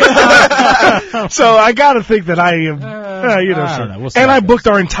 So I gotta think that I am, I don't know. We'll see and how I it booked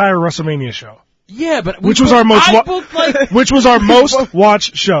our entire WrestleMania show. Yeah, but Which was our most which was our We most both-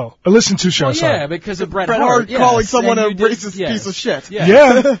 watched show, listened to show. Well, sorry. yeah, because of Bret Bret Hart. Hart yes. calling someone And a you did- racist yes. piece of shit. Yeah.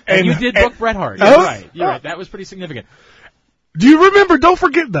 Yeah. And you did book Bret Hart. You're Oh. right. You're right. That was pretty significant. Do you remember? Don't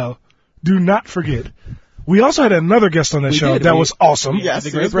forget though. Do not forget. We also had another guest on that We show did. that We- was awesome. Yes, The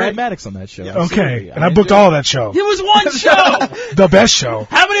it great was Brad great. Maddox on that show. Yeah. Okay, Absolutely. and I booked all that show. It was one show. The best show.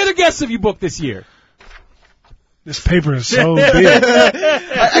 How many other guests have you booked this year? This paper is so big.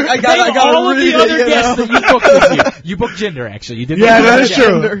 I Name gotta all of read the other it, you guests know? that you booked this year. You booked Jinder, actually. You did. Yeah, book that is Jinder.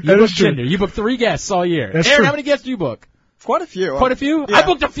 true. You That booked is true. Jinder. You booked 3 guests all year. That's Aaron, true. how many guests do you book? Quite a few. Quite a few. Yeah. I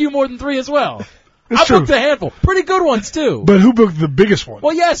booked a few more than 3 as well. It's I true. booked a handful. Pretty good ones too. But who booked the biggest one?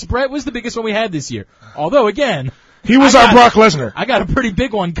 Well, yes, Brett was the biggest one we had this year. Although, again, He was I our got- Brock Lesnar. I got a pretty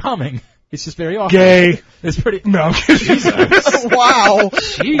big one coming. It's just very awkward. Gay. It's pretty. No, I'm kidding. Wow.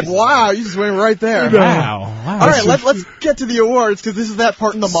 Jesus. Wow, you just went right there. No. Wow. All right, let's get to the awards because this is that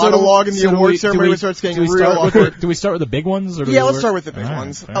part in the monologue in the awards ceremony where it starts getting real awkward. Do we start with the big ones? Or do Yeah, we let's work- start with the big All right,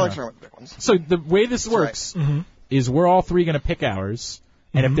 ones. fair I like enough. starting with the big ones. So the way this works is we're all 3 going to pick ours,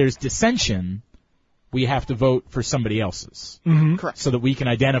 and if there's dissension, we have to vote for somebody else's, Correct. so that we can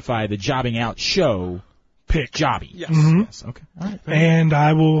identify the jobbing out show Pick. jobby. Yes. Yes. Okay. All right. fair enough. And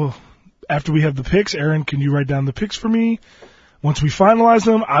I will, after we have the picks, Aaron, can you write down the picks for me? Once we finalize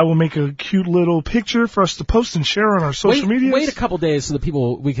them, I will make a cute little picture for us to post and share on our social media. Wait a couple days so that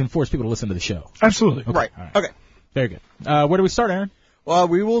we can force people to listen to the show. Absolutely. Right. all right. Okay. Very good. Where do we start, Aaron? Well,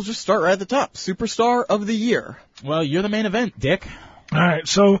 we will just start right at the top. Superstar of the year. Well, you're the main event, Dick. All right,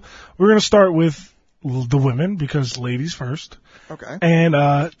 so we're going to start with the women because ladies first. Okay. And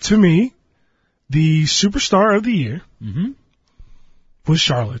to me, the superstar of the year was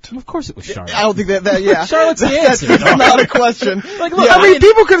Charlotte. Of course it was Charlotte. I don't think that yeah. Charlotte's the That's answer. not a question. Like, look, Yeah. I mean,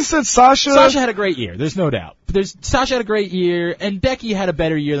 people could have said Sasha. Sasha had a great year. There's no doubt. Sasha had a great year, and Becky had a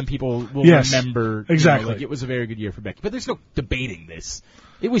better year than people will Yes, remember. exactly. Like, it was a very good year for Becky. But there's no debating this.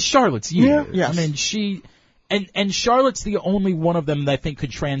 It was Charlotte's year. Yeah. Yes. I mean, and Charlotte's the only one of them that I think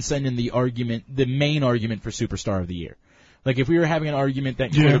could transcend in the argument, the main argument for Superstar of the Year. Like, if we were having an argument that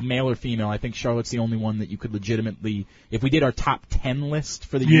included male or female, I think Charlotte's the only one that you could legitimately, if we did our top 10 list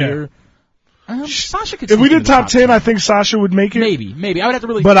for the year, Sasha could If we sneak did into the top 10, I think Sasha would make it. Maybe. I would have to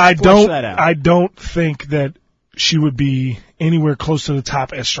really But I flesh that out. don't think that she would be anywhere close to the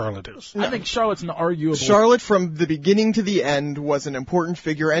top as Charlotte is. I think Charlotte's an arguable. Charlotte, from the beginning to the end, was an important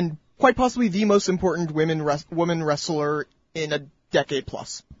figure and quite possibly the most important woman wrestler in a decade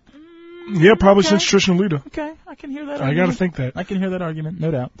plus. Yeah, probably Okay. since Trish and Lita. Okay, I can hear that. I argument. gotta think that. I can hear that argument, no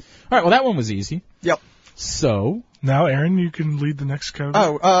doubt. All right, well that one was easy. Yep. So Now, Aaron, you can lead the next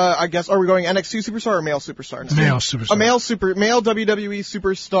category. I guess, are we going NXT superstar or male superstar now? Male superstar. A male WWE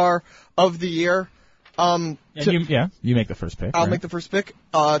superstar of the year. you make the first pick. I'll right? make the first pick.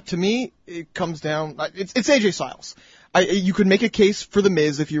 To me, it comes down. It's AJ Styles. You could make a case for The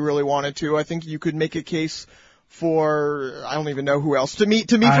Miz if you really wanted to. I think you could make a case for I don't even know who else. To me,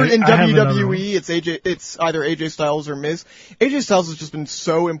 for in I have another one. WWE, it's either AJ Styles or Miz. AJ Styles has just been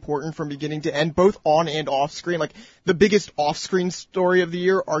so important from beginning to end, both on and off screen. Like the biggest off-screen story of the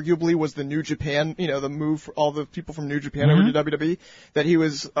year, arguably, was the New Japan. The move for all the people from New Japan over to WWE that he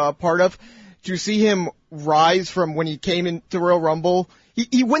was part of. To see him rise from when he came into Royal Rumble,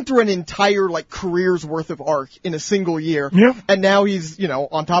 he went through an entire career's worth of arc in a single year. Yeah. And now he's,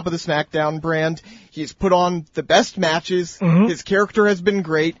 on top of the SmackDown brand. He's put on the best matches. His character has been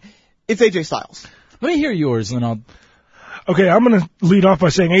great. It's AJ Styles. Let me hear yours, and then I'll. Okay, I'm going to lead off by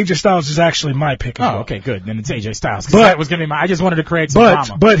saying AJ Styles is actually my pick as Oh, well. okay, good. Then it's AJ Styles. 'Cause But- that was gonna be I just wanted to create some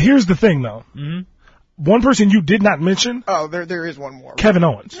drama. But here's the thing, though. One person you did not mention, Oh, there is one more. Kevin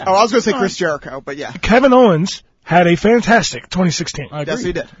Owens. Oh, I was going to say Chris Jericho, but yeah. Kevin Owens had a fantastic 2016. I agree. Yes,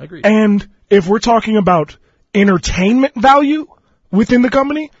 he did. Agreed. And if we're talking about entertainment value within the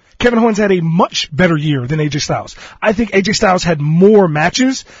company, Kevin Owens had a much better year than AJ Styles. I think AJ Styles had more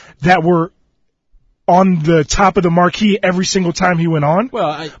matches that were on the top of the marquee every single time he went on.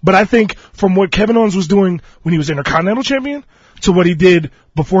 But I think from what Kevin Owens was doing when he was Intercontinental Champion to what he did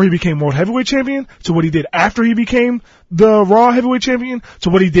before he became World Heavyweight Champion to what he did after he became the Raw Heavyweight Champion to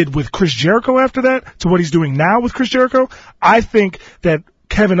what he did with Chris Jericho after that to what he's doing now with Chris Jericho, I think that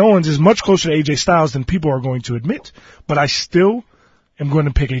Kevin Owens is much closer to AJ Styles than people are going to admit. But I still am going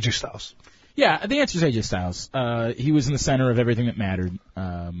to pick AJ Styles. Yeah, the answer is AJ Styles. He was in the center of everything that mattered.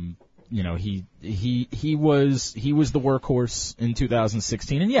 He was the workhorse in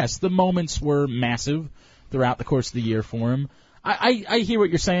 2016, and yes, the moments were massive throughout the course of the year for him. I hear what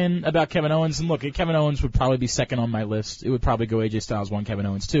you're saying about Kevin Owens, and look, Kevin Owens would probably be second on my list. It would probably go AJ Styles 1, Kevin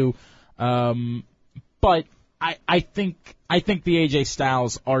Owens 2. But I think the AJ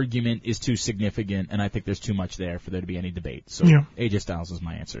Styles argument is too significant, and I think there's too much there for there to be any debate. So AJ Styles is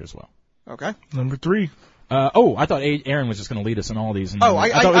my answer as well. Okay. Number 3. I thought Aaron was just going to lead us in all these. And I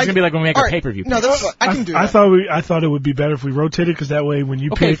thought it was going to be like when we make a pay-per-view. No, I can do that. I thought it would be better if we rotated because that way when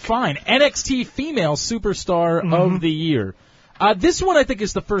you pick. Okay, fine. NXT Female Superstar of the Year. This one I think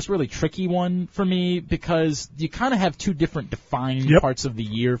is the first really tricky one for me because you kind of have two different defined parts of the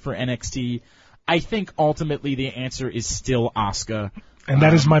year for NXT. I think ultimately the answer is still Asuka. And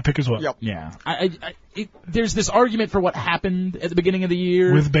that is my pick as well. Yep. Yeah. There's this argument for what happened at the beginning of the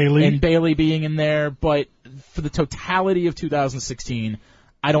year. With Bayley. And Bayley being in there, but for the totality of 2016,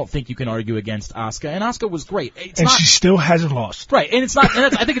 I don't think you can argue against Asuka. And Asuka was great. She still hasn't lost. Right. And it's not,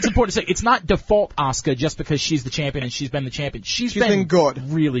 I think it's important to say, it's not default Asuka just because she's the champion and she's been the champion. She's been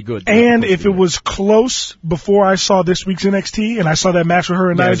good. Really good. And if it was close before I saw this week's NXT and I saw that match with her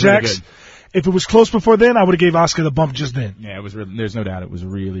and Nia Jax, really if it was close before then, I would have gave Asuka the bump just then. Yeah, it was. There's no doubt it was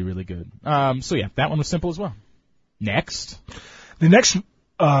really, really good. So yeah, that one was simple as well. Next, the next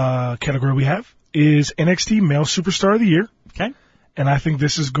category we have is NXT Male Superstar of the Year. Okay, and I think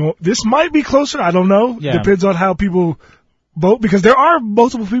this might be closer. I don't know. Yeah. Depends on how people vote because there are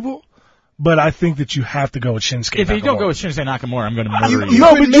multiple people. But I think that you have to go with Shinsuke Nakamura. If you don't go with Shinsuke Nakamura, I'm going to murder you.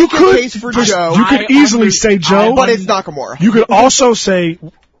 No, but you could case for Joe. You could easily say Joe, but it's Nakamura. You could also say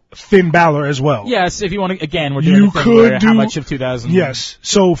Finn Balor as well. Yes, if you want to, again, we're doing how much of 2000. Yes.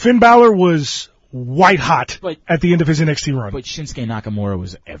 So Finn Balor was white hot at the end of his NXT run. But Shinsuke Nakamura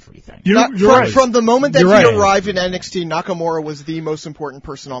was everything. You're right. From the moment that he arrived in NXT, Nakamura was the most important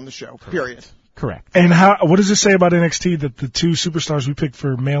person on the show, period. Correct. And what does it say about NXT that the two superstars we picked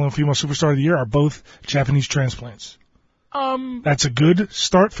for male and female superstar of the year are both Japanese transplants? That's a good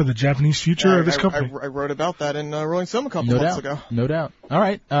start for the Japanese future of this company. I wrote about that in Rolling Stone a couple months ago. No doubt. All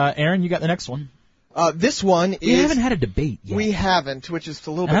right, Aaron, you got the next one. This one We haven't had a debate yet. We haven't, which is a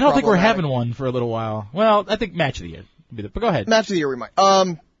little bit I don't think we're problematic. having one for a little while. Well, I think Match of the Year. But go ahead. Match of the Year we might.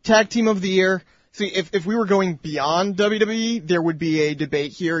 Tag Team of the Year. See, if we were going beyond WWE, there would be a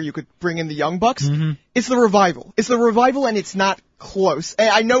debate here. You could bring in the Young Bucks. Mm-hmm. It's the Revival. It's the Revival, and it's not close.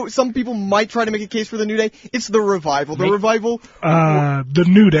 I know some people might try to make a case for the New Day. It's the Revival. The Revival. The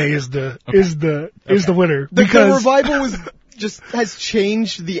New Day is the winner The Revival has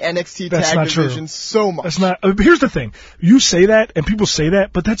changed the NXT tag division so much. That's not. Here's the thing. You say that, and people say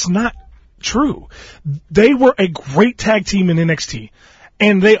that, but that's not true. They were a great tag team in NXT.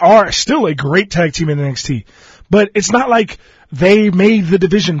 And they are still a great tag team in NXT. But it's not like they made the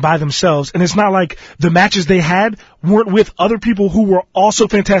division by themselves. And it's not like the matches they had weren't with other people who were also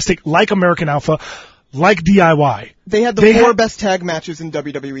fantastic, like American Alpha, like DIY. They had the four best tag matches in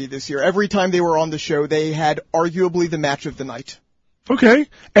WWE this year. Every time they were on the show, they had arguably the match of the night. Okay.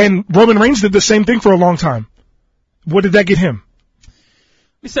 And Roman Reigns did the same thing for a long time. What did that get him? Let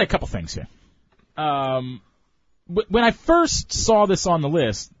me say a couple things here. When I first saw this on the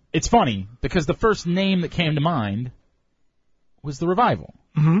list, it's funny because the first name that came to mind was the Revival.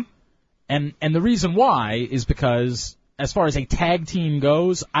 Mm-hmm. And the reason why is because as far as a tag team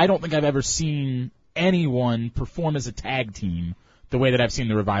goes, I don't think I've ever seen anyone perform as a tag team the way that I've seen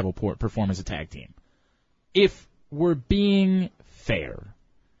the Revival perform as a tag team. If we're being fair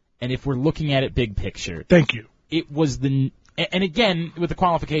and if we're looking at it big picture. Thank you. It was and again, with the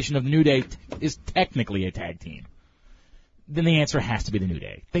qualification of the New Day is technically a tag team. Then the answer has to be the New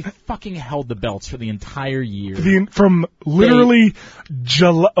Day. They fucking held the belts for the entire year. From literally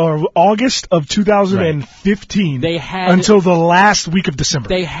August of 2015 until the last week of December.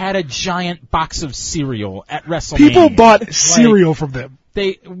 They had a giant box of cereal at WrestleMania. People bought cereal from them.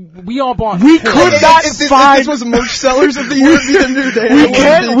 We all bought. We could not find. If this was merch sellers of the year, it'd be the New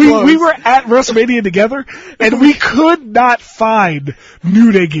Day. We were at WrestleMania together, and we could not find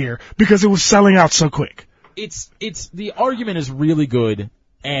New Day gear because it was selling out so quick. It's the argument is really good,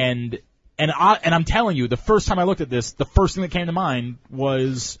 and And I'm telling you, the first time I looked at this, the first thing that came to mind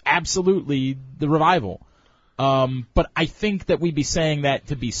was absolutely the Revival. But I think that we'd be saying that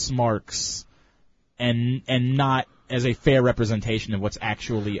to be smarks and not as a fair representation of what's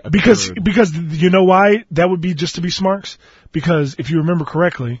actually occurred. Because you know why that would be just to be smarks? Because if you remember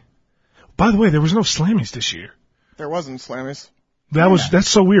correctly, by the way, there was no Slammies this year. There wasn't Slammies. That's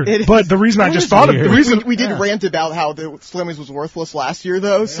so weird. But the reason I just thought of we did rant about how the Slammies was worthless last year,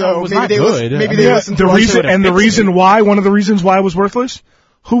 though. So maybe they listened to one of the reasons why it was worthless.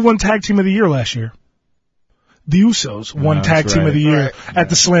 Who won Tag Team of the Year last year? The Usos won Tag Team of the Year at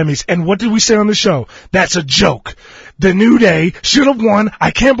the Slammies. And what did we say on the show? That's a joke. The New Day should have won.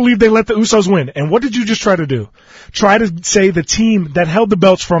 I can't believe they let the Usos win. And what did you just try to do? Try to say the team that held the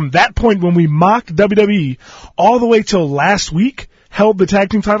belts from that point when we mocked WWE all the way till last week held the tag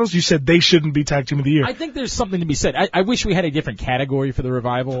team titles. You said they shouldn't be Tag Team of the Year. I think there's something to be said. I wish we had a different category for the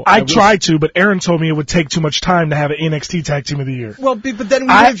Revival. I tried to, but Aaron told me it would take too much time to have an NXT Tag Team of the Year. Well, but then we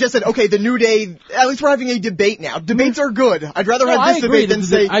would have just said, okay, the New Day, at least we're having a debate now. Debates are good. I'd rather have this debate than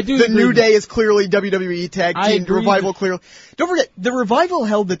say the New Day is clearly WWE Tag Team, the Revival clearly. Don't forget, the Revival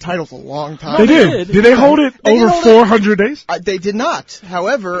held the titles a long time. They did. Did they hold it over 400 days? They did not.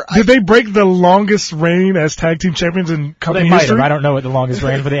 However, did they break the longest reign as Tag Team Champions in company history? I don't know what the longest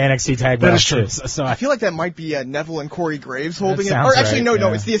reign for the NXT Tag That is true. So I feel like that might be Neville and Corey Graves holding it. Or actually,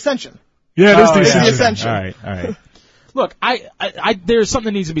 no, it's the Ascension. Yeah, it is the It's Ascension. the Ascension. All right. Look, there's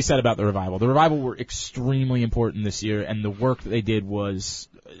something that needs to be said about the Revival. The Revival were extremely important this year, and the work that they did was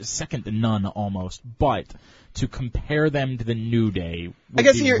second to none almost. But to compare them to the New Day would I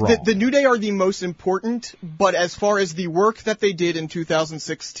guess be here, wrong. the New Day are the most important, but as far as the work that they did in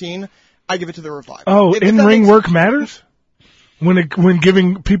 2016, I give it to the Revival. Oh, in-ring work matters? When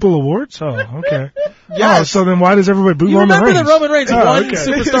giving people awards? Oh, okay. Yes. Oh, so then why does everybody boo You Roman remember Reigns? that Roman Reigns won okay.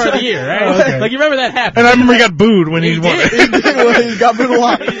 Superstar of the Year, right? Oh, okay. Like, you remember that happened. And I remember he got booed when he won. He got booed a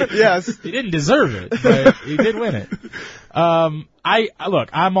lot. Yes. He didn't deserve it, but he did win it. Look,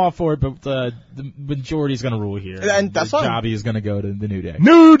 I'm all for it, but the majority's going to rule here. And that's fine. Jobby is going to go to the New Day.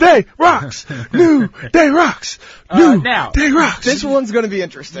 New Day rocks! New Day rocks! New Day rocks! This one's going to be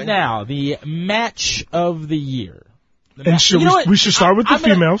interesting. Now, the match of the year. And we should start with the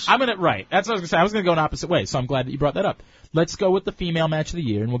females. That's what I was going to say. I was going to go an opposite way, so I'm glad that you brought that up. Let's go with the female match of the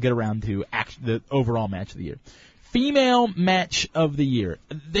year, and we'll get around to the overall match of the year. Female match of the year.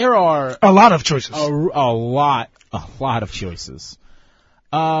 There are a lot of choices. A lot of choices.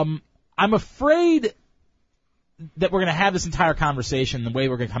 I'm afraid that we're going to have this entire conversation. The way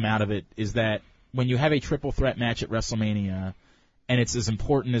we're going to come out of it is that when you have a triple threat match at WrestleMania, and it's as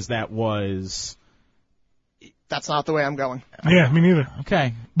important as that was. That's not the way I'm going. Yeah, me neither.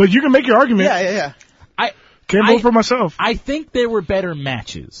 Okay. But you can make your argument. Yeah. Can't vote for myself. I think there were better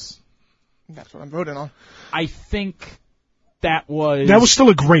matches. That's what I'm voting on. I think that was still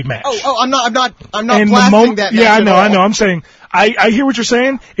a great match. I'm not and blasting that match. Yeah, I know. I'm saying, I hear what you're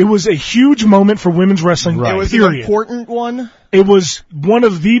saying. It was a huge moment for women's wrestling. Right. It was period. an important one. It was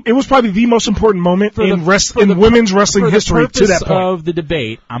probably the most important moment in women's wrestling history to that point. For the purpose of the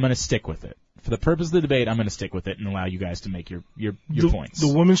debate, I'm going to stick with it. For the purpose of the debate, I'm going to stick with it and allow you guys to make your points. The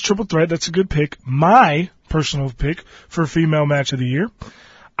women's triple threat, that's a good pick. My personal pick for female match of the year.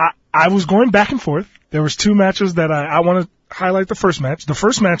 I was going back and forth. There was two matches that I want to highlight. The first match. The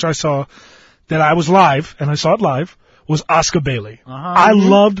first match I saw that I was live, and I saw it live, was Asuka Bayley. I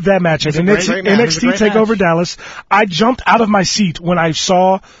loved that match. At NXT TakeOver Dallas, I jumped out of my seat when I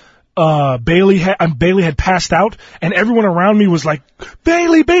saw Bayley had passed out, and everyone around me was like,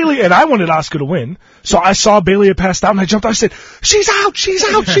 Bayley, and I wanted Asuka to win. So I saw Bayley had passed out, and I jumped out. I said, she's out.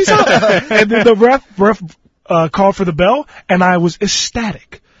 And then the ref called for the bell, and I was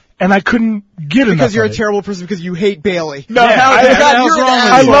ecstatic. And I couldn't get enough. Because you're a terrible person because you hate Bayley. No,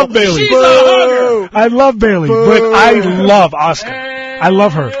 I love Bayley. I love Bayley, but I love Asuka. I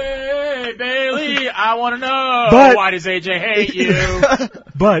love her. Hey, Bayley, I want to know, why does AJ hate you?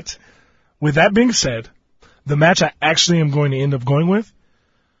 But with that being said, the match I actually am going to end up going with,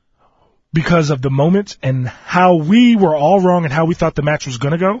 because of the moment and how we were all wrong and how we thought the match was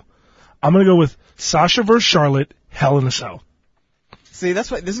going to go, I'm going to go with Sasha versus Charlotte, Hell in a Cell. See,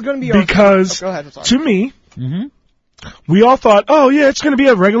 that's why this is going to be because go ahead, to me, we all thought, it's going to be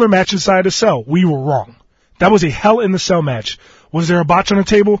a regular match inside a cell. We were wrong. That was a Hell in the Cell match. Was there a botch on the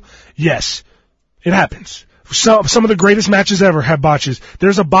table? Yes, it happens. Some of the greatest matches ever have botches.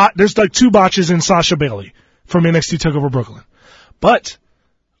 There's like two botches in Sasha Bayley from NXT TakeOver Brooklyn. But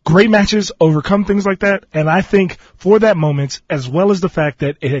great matches overcome things like that. And I think for that moment, as well as the fact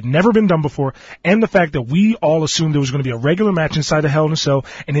that it had never been done before, and the fact that we all assumed there was going to be a regular match inside of Hell in a Cell,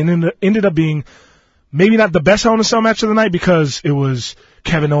 and it ended up being maybe not the best Hell in a Cell match of the night because it was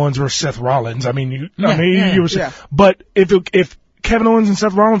Kevin Owens versus Seth Rollins. But if Kevin Owens and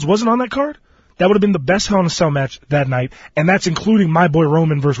Seth Rollins wasn't on that card, that would have been the best Hell in a Cell match that night, and that's including my boy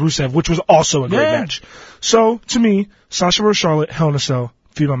Roman versus Rusev, which was also a great match. So, to me, Sasha versus Charlotte, Hell in a Cell,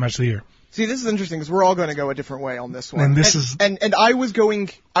 female match of the year. See, this is interesting because we're all going to go a different way on this one. And I was going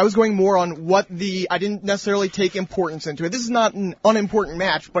more on I didn't necessarily take importance into it. This is not an unimportant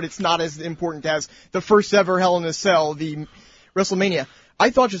match, but it's not as important as the first ever Hell in a Cell, the WrestleMania.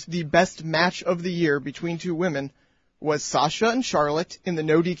 I thought just the best match of the year between two women was Sasha and Charlotte in the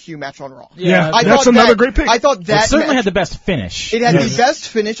no DQ match on Raw. Yeah, that's another great pick. I thought that it certainly had the best finish. It had the best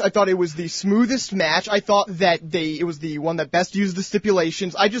finish. I thought it was the smoothest match. I thought that it was the one that best used the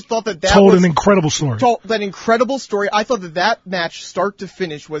stipulations. I just thought that told an incredible story. Told that incredible story. I thought that match, start to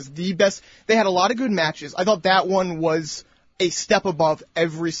finish, was the best. They had a lot of good matches. I thought that one was a step above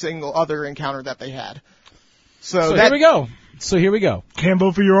every single other encounter that they had. So here we go. Can't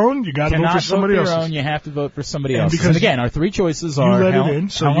vote for your own. You got to vote for somebody else. You have to vote for somebody else. And again, our three choices are Hell in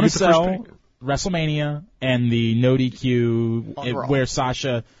a Cell, WrestleMania, and the no DQ where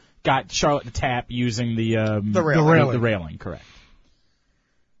Sasha got Charlotte to tap using the railing. Correct.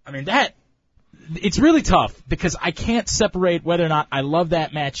 I mean it's really tough because I can't separate whether or not I love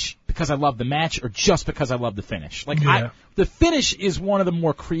that match because I love the match or just because I love the finish. The finish is one of the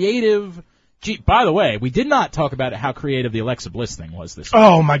more creative. By the way, we did not talk about how creative the Alexa Bliss thing was this week.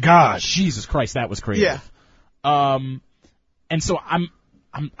 Oh my gosh. Jesus Christ, that was creative. Yeah. And so I'm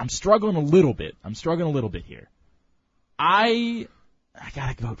struggling a little bit. Here. I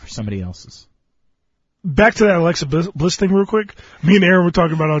gotta vote for somebody else's. Back to that Alexa Bliss thing real quick. Me and Aaron were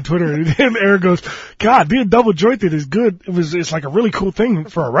talking about it on Twitter, and Aaron goes, God, being double jointed is good. It's like a really cool thing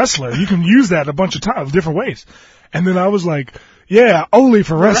for a wrestler. You can use that a bunch of times, different ways. And then I was like, yeah, only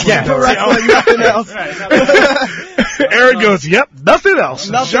for wrestling. Yeah, for wrestling, nothing else. Aaron goes, yep, nothing else.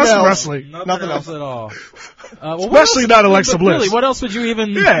 Just wrestling. Nothing else at all. Especially not Alexa Bliss. Really, what else would you even...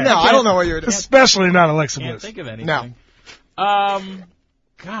 Yeah, no, I don't know what you're doing. Especially not Alexa Bliss. Can't think of anything. No.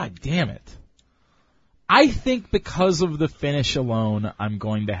 God damn it. I think because of the finish alone, I'm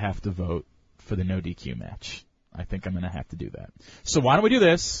going to have to vote for the no DQ match. I think I'm going to have to do that. So why don't we do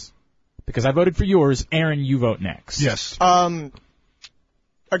this? Because I voted for yours. Aaron, you vote next. Yes.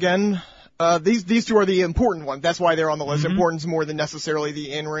 Again, these two are the important ones. That's why they're on the list. Importance more than necessarily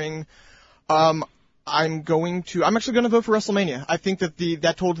the in-ring. I'm actually going to vote for WrestleMania. I think that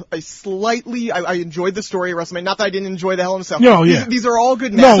that told a slightly, I enjoyed the story of WrestleMania. Not that I didn't enjoy the Hell in a Cell. No, yeah. These are all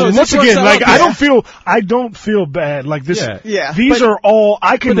good matches. No, once again, I don't feel bad. Like this, yeah. These are all,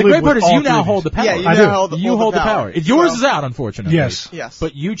 I can live with. But the great part is you now three hold the power. Yeah, you hold the power. Yours is out, unfortunately. Yes.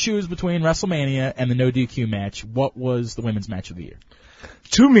 But you choose between WrestleMania and the no DQ match. What was the women's match of the year?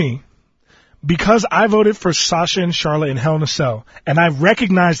 To me, because I voted for Sasha and Charlotte in Hell in a Cell, and I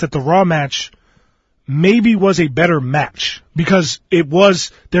recognize that the Raw match maybe was a better match because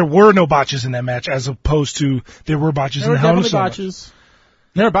there were no botches in that match as opposed to there were botches in the Hell in a Cell.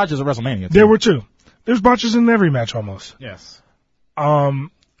 There were botches at WrestleMania. There were too. There's botches in every match almost. Yes.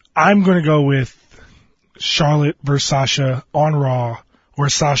 I'm going to go with Charlotte versus Sasha on Raw where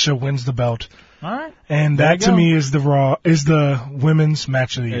Sasha wins the belt. All right. And that to me is the women's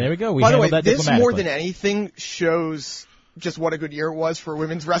match of the year. There we go. By the way, this more than anything shows just what a good year it was for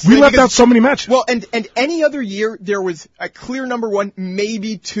women's wrestling. We left out so many matches. Well, and any other year there was a clear number one,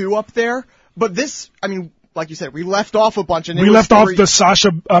 maybe two up there. But this, I mean, like you said, we left off a bunch. And we left off the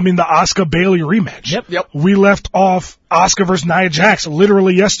Asuka Bayley rematch. Yep. We left off Asuka versus Nia Jax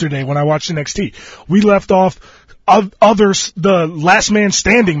literally yesterday when I watched NXT. We left off the last man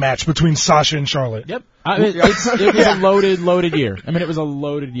standing match between Sasha and Charlotte. Yep. It was a loaded year. I mean, it was a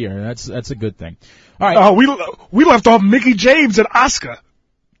loaded year. That's a good thing. All right. We left off Mickie James and Asuka.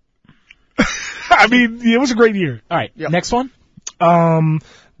 I mean, it was a great year. All right. Yep. Next one.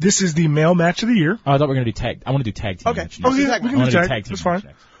 This is the male match of the year. Oh, I thought we were going to do tag. I want to do tag team. Okay. Match next. We can do tag. That's fine.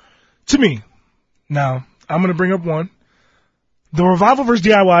 To me, now I'm going to bring up one: the Revival versus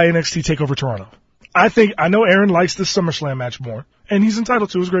DIY NXT Takeover Toronto. I know Aaron likes this SummerSlam match more, and he's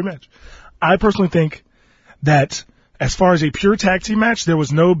entitled to. It was a great match. I personally think that as far as a pure tag team match, there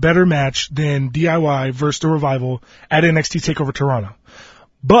was no better match than DIY versus the Revival at NXT Takeover Toronto.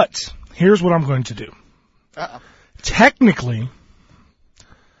 But here's what I'm going to do. Technically,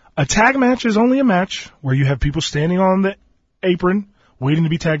 a tag match is only a match where you have people standing on the apron waiting to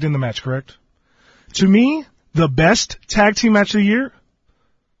be tagged in the match, correct? To me, the best tag team match of the year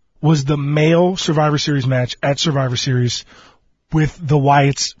was the male Survivor Series match at Survivor Series with the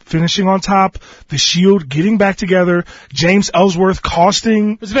Wyatts finishing on top, the Shield getting back together, James Ellsworth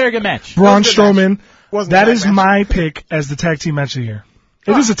costing It was a very good match. Braun It was a good match. Strowman. Wasn't a That bad is match. my pick as the tag team match of the year.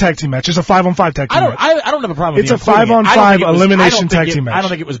 It is a tag team match. It's a 5-on-5 tag team match. I don't have a problem with It's you a including it. 5-on-5 I don't think it was- elimination I don't think tag it- team match. I don't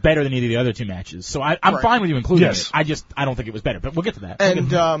think it was better than either of the other two matches. So I'm Right. fine with you including Yes. it. I don't think it was better, but we'll get to that.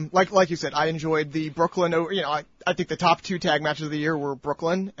 And like you said, I enjoyed the Brooklyn. I think the top 2 tag matches of the year were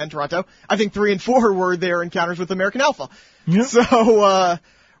Brooklyn and Toronto. I think 3 and 4 were their encounters with American Alpha. Yeah. So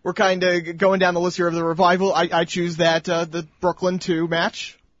we're kind of going down the list here of the revival. I choose that the Brooklyn 2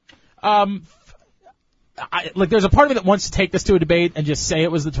 match. There's a part of me that wants to take this to a debate and just say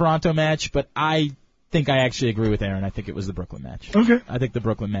it was the Toronto match, but I think I actually agree with Aaron. I think it was the Brooklyn match. Okay. I think the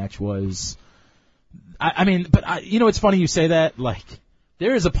Brooklyn match was. It's funny you say that. Like,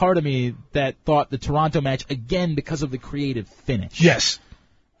 there is a part of me that thought the Toronto match again because of the creative finish. Yes.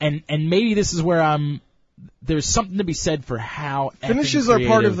 And maybe this is where there's something to be said for how Finishes effing are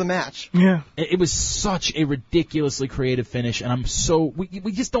part creative- of the match. Yeah. It was such a ridiculously creative finish, and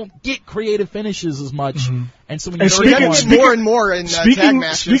we just don't get creative finishes as much. And so when you And go We're to getting one- it more and more in tag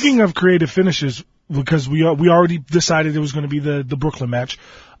matches. Speaking of creative finishes, because we already decided it was going to be the Brooklyn match.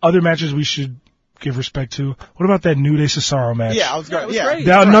 Other matches we should give respect to. What about that New Day Cesaro match? Yeah, I was Yeah, it going. was Yeah, great.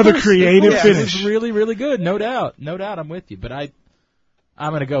 That another Of course, creative It finish. was really, really good. No doubt. I'm with you. But I'm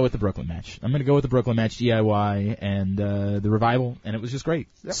going to go with the Brooklyn match. I'm going to go with the Brooklyn match, DIY, and the Revival, and it was just great.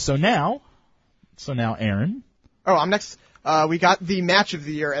 Yep. So now, Aaron. Oh, I'm next. We got the match of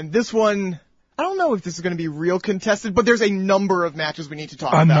the year, and this one, I don't know if this is going to be real contested, but there's a number of matches we need to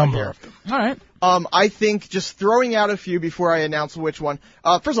talk A about number here. of them. All right. I think just throwing out a few before I announce which one.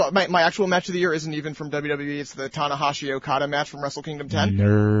 First of all, my actual match of the year isn't even from WWE. It's the Tanahashi Okada match from Wrestle Kingdom 10.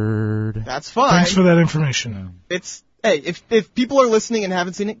 Nerd. That's fine. Thanks for that information. If people are listening and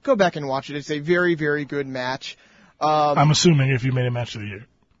haven't seen it, go back and watch it. It's a very, very good match. I'm assuming if you made a match of the year.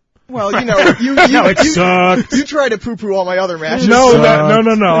 Well, you sucked. you try to poo-poo all my other matches. No.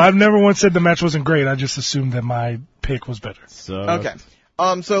 I've never once said the match wasn't great. I just assumed that my pick was better. Okay.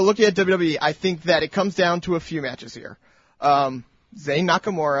 So looking at WWE, I think that it comes down to a few matches here. Zayn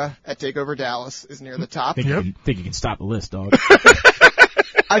Nakamura at TakeOver Dallas is near the top. Think you can stop the list, dog.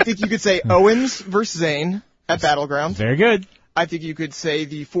 I think you could say Owens versus Zayn at Battleground. Very good. I think you could say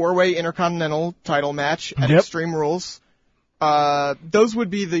the 4-way Intercontinental title match at Yep. Extreme Rules. Those would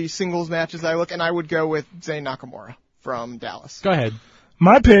be the singles matches I look, and I would go with Zayn Nakamura from Dallas. Go ahead.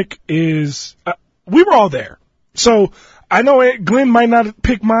 My pick is, we were all there. So I know Glenn might not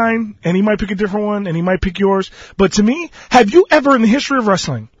pick mine, and he might pick a different one, and he might pick yours. But to me, have you ever in the history of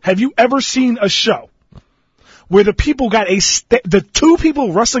wrestling, have you ever seen a show where the people got the 2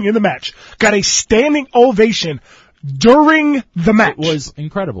 people wrestling in the match got a standing ovation during the match? It was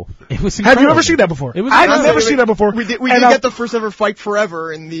incredible. Have you ever seen that before? It was I've incredible. never seen that before. We did And get the first ever Fight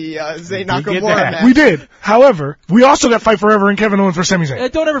Forever in the Zayn get Nakamura that. match. We did. However, we also got Fight Forever in Kevin Owens for Sami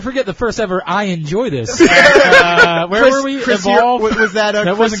Zayn. Don't ever forget the first ever I enjoy this. Where were we? Chris Evolve? Hero, was that That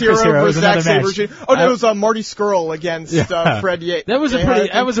Chris wasn't Chris Hero Hero, it was versus Zack another match. Sabre? Oh, no, it was Marty Skrull against Fred Yates. That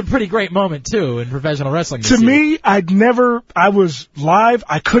was a pretty great moment too in professional wrestling. To this year. me, I was live.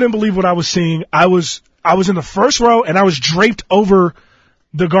 I couldn't believe what I was seeing. I was in the first row and I was draped over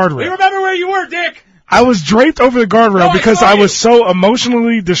the guardrail. You remember where you were, Dick? I was draped over the guardrail No, I because saw I you. was so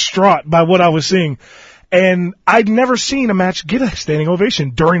emotionally distraught by what I was seeing. And I'd never seen a match get a standing ovation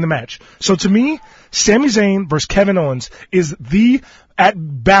during the match. So to me, Sami Zayn versus Kevin Owens at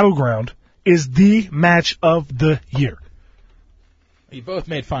Battleground is the match of the year. You both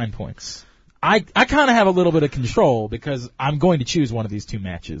made fine points. I kind of have a little bit of control because I'm going to choose one of these 2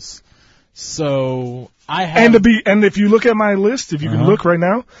 matches. So I have. And if you look at my list, if you can look right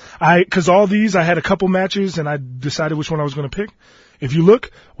now, cause all these, I had a couple matches and I decided which one I was going to pick. If you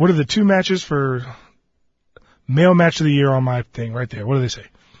look, what are the 2 matches for male match of the year on my thing right there? What do they say?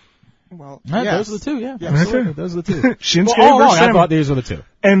 Well, Yeah, yes. those are the 2. Yeah, Yeah, absolutely. right there. Those are the 2. Shinsuke Well, all versus along, I Sami. thought these were the 2.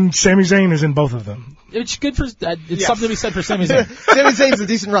 And Sami Zayn is in both of them. It's good for. It's Yes. something to be said for Sami Zayn. Sami Zayn's a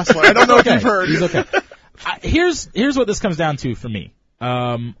decent wrestler. I don't know if Okay, you've heard. he's okay. Here's what this comes down to for me.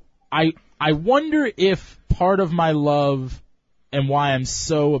 I wonder if part of my love and why I'm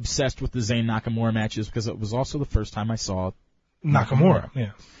so obsessed with the Zayn Nakamura matches because it was also the first time I saw Nakamura.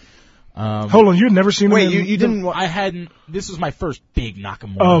 Yeah. Hold on, you'd never seen him? Wait, in- you didn't. I hadn't. This was my first big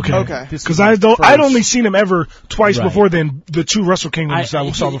Nakamura. Oh, okay. match. Okay. This Because was my I'd first- only seen him ever twice Right. before then. The 2 Wrestle Kingdoms I saw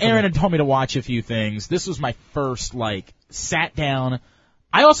before. Aaron had told me to watch a few things. This was my first sat down.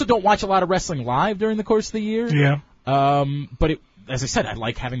 I also don't watch a lot of wrestling live during the course of the year. Yeah. But as I said, I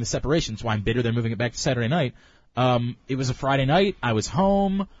like having the separation, so I'm bitter they're moving it back to Saturday night. It was a Friday night. I was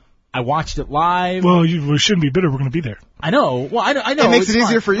home. I watched it live. Well, we shouldn't be bitter. We're going to be there. I know. Well, I know. It makes it's it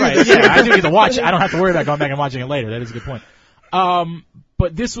easier fine. for you. Right. Yeah, I do get to watch it. I don't have to worry about going back and watching it later. That is a good point.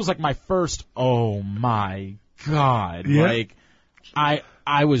 But this was like my first, oh my God. Yeah. Like,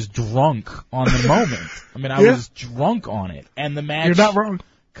 I was drunk on the moment. I mean, I was drunk on it. And the match You're not wrong.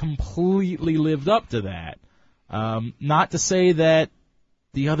 completely lived up to that. Not to say that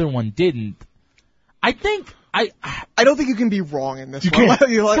the other one didn't. I think, I don't think you can be wrong in this You one.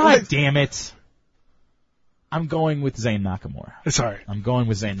 can't. God damn it. I'm going with Zayn Nakamura. It's all right. I'm going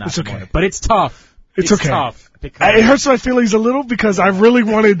with Zayn Nakamura. It's okay. But it's tough. It's okay. Tough because It hurts my feelings a little because I really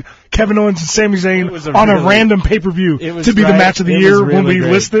wanted Kevin Owens and Sami Zayn It was a on a really- random pay-per-view it was to be the right. match of the It was year when really we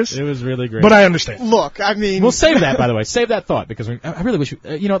great. list this. It was really great. But I understand. Look, I mean, We'll save that, by the way. Save that thought because I really wish.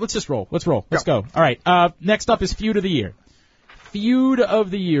 You know what? Let's just roll. Let's roll. Let's go. All right. Next up is Feud of the Year. Feud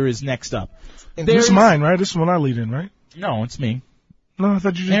of the Year is next up. This is mine, right? This is one I lead in, right? No, it's me. No, I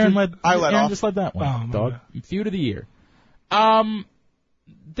thought you just Aaron did. led. I led Aaron off. just led that one. Oh, my dog. Feud of the Year.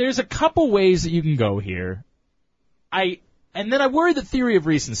 There's a couple ways that you can go here. And then I worry that theory of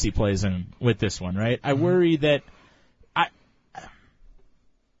recency plays in with this one, right? I worry that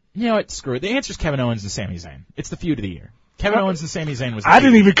you know what? Screw it. The answer's Kevin Owens and Sami Zayn. It's the Feud of the Year. Kevin Owens and Sami Zayn was. I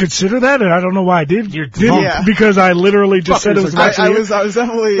didn't even consider that, and I don't know why I did. You're Didn't, drunk. because I literally just said it was the match of I the year. was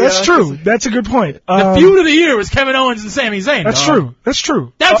definitely. That's true. That's a good point. The Feud of the Year was Kevin Owens and Sami Zayn. That's dog. true. That's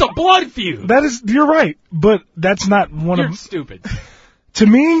true. That's a blood feud. That is. You're right, but that's not one You're of. stupid. To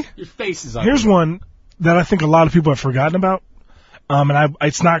me, Your face is up. here's one that I think a lot of people have forgotten about. And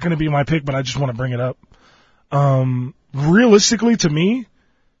it's not going to be my pick, but I just want to bring it up. Realistically, to me,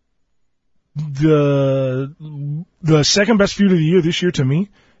 the second best feud of the year this year to me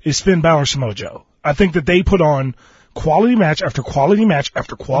is Finn Balor Samoa Joe. I think that they put on quality match after quality match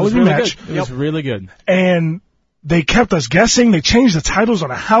after quality match, It was really good. and they kept us guessing. They changed the titles on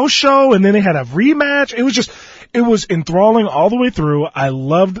a house show, and then they had a rematch. It was enthralling all the way through. I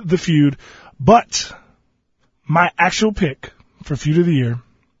loved the feud, but my actual pick for Feud of the Year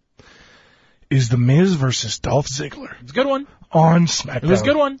is The Miz versus Dolph Ziggler It's a good one. on SmackDown. It was a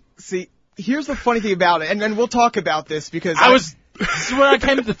good one. See, here's the funny thing about it, and we'll talk about this because This is where I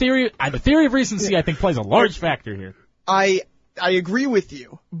came to the theory. The theory of recency, I think, plays a large factor here. I agree with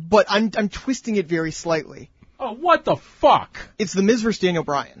you, but I'm twisting it very slightly. Oh, what the fuck? It's the Miz versus Daniel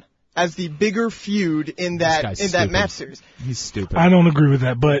Bryan as the bigger feud in that guy's that stupid. match series. He's stupid. I don't agree with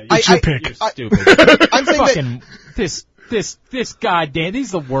that, but it's your pick. You're stupid. I'm saying that Fucking this goddamn.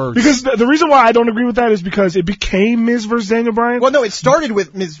 He's the worst. Because the reason why I don't agree with that is because it became Miz versus Daniel Bryan. well, no, it started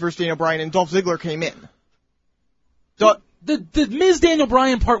with Miz versus Daniel Bryan, and Dolph Ziggler came in. the Miz Daniel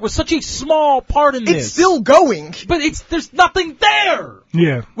Bryan part was such a small part in this. It's still going. but there's nothing there.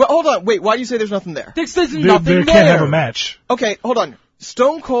 Yeah. Well, hold on. Wait, why do you say there's nothing there? There's nothing They there. can't have a match. Okay, hold on.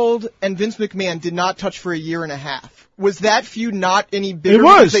 Stone Cold and Vince McMahon did not touch for a year and a half. Was that feud not any bigger? It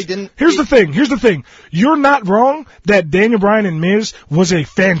was. because They didn't. Here's the thing. You're not wrong that Daniel Bryan and Miz was a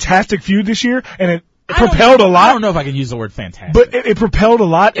fantastic feud this year, and it propelled a lot. I don't know if I can use the word fantastic. But it propelled a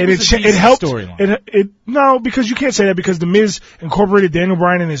lot, and was a it decent helped. storyline. No, because you can't say that because the Miz incorporated Daniel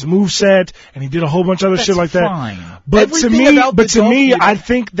Bryan in his moveset, and he did a whole bunch of other That's shit like that. fine. But Everything to me, about the Dolph feud- I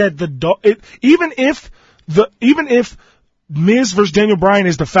think that even if Miz versus Daniel Bryan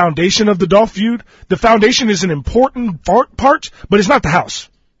is the foundation of the Dolph feud, the foundation is an important part, but it's not the house.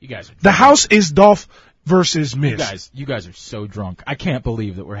 You guys are The house is Dolph versus Miz. You guys are so drunk. I can't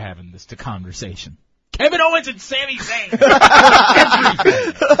believe that we're having this conversation. Kevin Owens and Sami Zayn.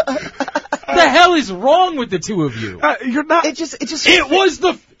 The hell is wrong with the two of you? You're not. It just. It was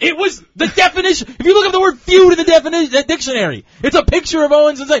the definition. If you look up the word feud in the dictionary, it's a picture of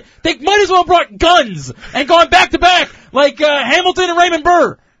Owens and Zayn. They might as well have brought guns and gone back to back like Hamilton and Raymond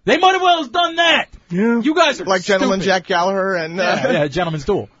Burr. They might as well have done that. Yeah. You guys are like Gentleman stupid. Jack Gallagher and. Yeah, gentleman's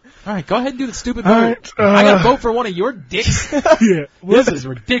duel. All right, go ahead and do the stupid vote. All right, I gotta vote for one of your dicks. Yeah. This is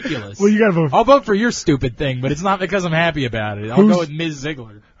ridiculous. Well, you gotta vote. I'll vote for your stupid thing, but it's not because I'm happy about it. I'll go with Ms.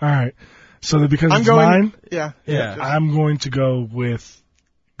 Ziggler. All right. So that because I'm it's going. mine, Yeah. I'm going to go with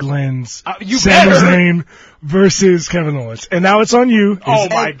Glenn's You Sami better. Zayn versus Kevin Owens. And now it's on you. Oh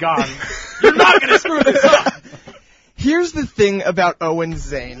my God! You're not gonna screw this up. Here's the thing about Owen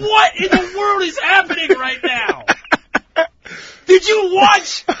Zayn. What in the world is happening right now? Did you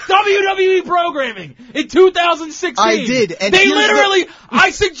watch WWE programming in 2016? I did, and they here's literally,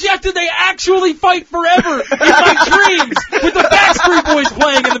 I suggested they actually fight forever in my dreams with the Backstreet Boys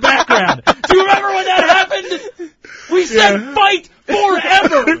playing in the background. Do you remember when that happened? We said fight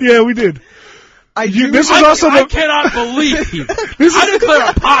forever. Yeah, we did. This was also I the. cannot believe you. I declare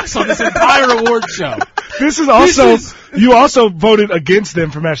a pox on this entire award show. This is you also voted against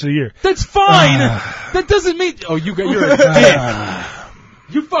them for match of the year. That's fine. That doesn't mean. Oh, you're a dick.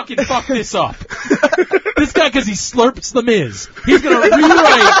 You fucking fucked this up. This guy, because he slurps the Miz. He's gonna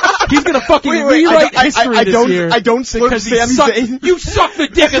rewrite. He's gonna fucking rewrite history this year. I don't slurp Sami Zayn. You suck the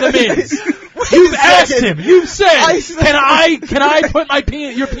dick of the Miz. You've asked him. You've said, can I put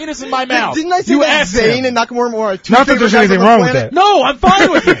your penis in my mouth? Didn't I say that Zayn and Nakamura were two Not that there's anything wrong with that. No, I'm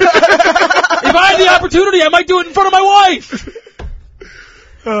fine with it. If I had the opportunity, I might do it in front of my wife.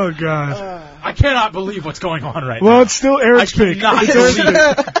 Oh, God. I cannot believe what's going on right now. Well, it's still Eric's pick. Cannot believe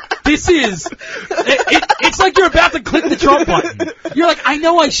it. This is, it's like you're about to click the Trump button. You're like, I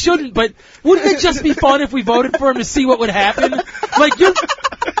know I shouldn't, but wouldn't it just be fun if we voted for him to see what would happen? Like,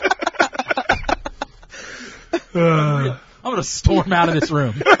 I'm gonna storm out of this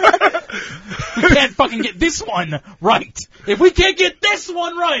room. We can't fucking get this one right. If we can't get this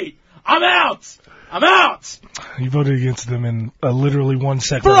one right, I'm out. I'm out. You voted against them in literally 1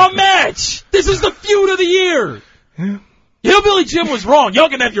 second. For a match! This is the feud of the year! Yeah. Hillbilly Jim was wrong. Y'all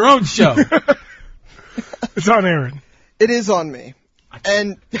can have your own show. It's on Aaron. It is on me.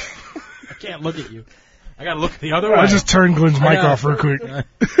 And I can't look at you. I gotta look the other way. I just turned Glenn's mic off real quick.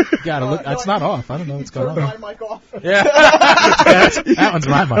 Gotta look. That's not off. I don't know what's going on. Turn my mic off. Yeah. That one's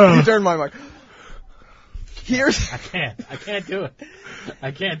my mic. You turned my mic. I can't do it.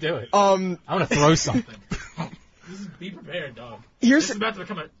 I can't do it. I'm gonna throw something. Be prepared, dog. This is about to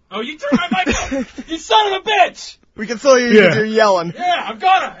become oh, you turned my mic off! You son of a bitch! We can still hear you because you're yelling. Yeah, I'm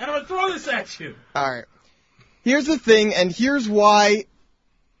gonna throw this at you. Alright. Here's the thing, and here's why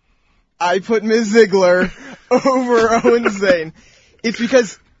I put Ms. Ziggler over Owen Zayn. It's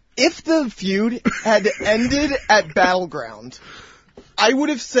because if the feud had ended at Battleground, I would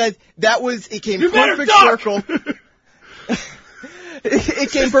have said it came perfect circle.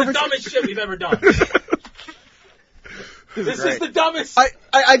 It came perfect. The dumbest shit we've ever done. This is the dumbest.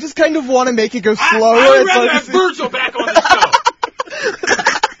 I just kind of want to make it go slower. I would rather have Virgil back on the show.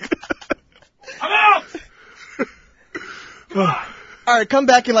 I'm out. Alright, come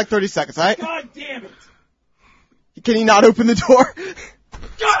back in like 30 seconds, alright? God damn it. Can he not open the door?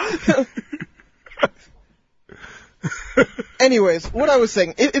 Anyways, what I was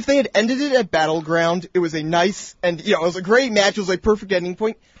saying, if they had ended it at Battleground, it was a nice, and it was a great match, it was a perfect ending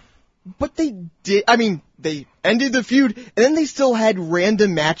point. But they ended the feud, and then they still had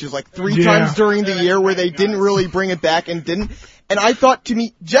random matches, like 3 times during the year where they didn't really bring it back and didn't. And I thought, to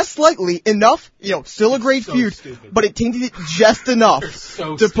me, just slightly enough, still a great feud, but it tainted it just enough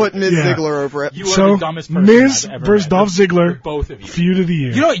to put Ms. Ziggler over it. You are the dumbest person Miz I've ever versus Dolph Ziggler, both of you. Feud of the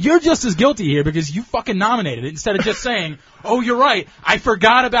year. You know, you're just as guilty here because you fucking nominated it instead of just saying, "Oh, you're right. I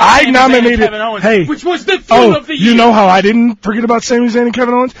forgot about Sami Zayn and Kevin Owens, which was the feud of the year." You know how I didn't forget about Sami Zayn and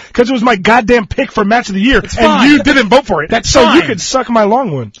Kevin Owens? Because it was my goddamn pick for match of the year, and you didn't vote for it. That's so fine. You could suck my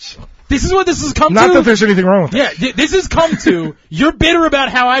long one. This is what this has come to. Not that there's anything wrong with that. Yeah, this has come to. You're bitter about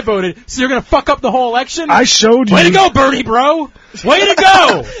how I voted, so you're gonna fuck up the whole election? I showed you. Way to go, Bernie, bro! Way to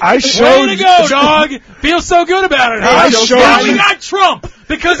go! I showed Way to go, dog! Feel so good about it, huh? I showed you. We got Trump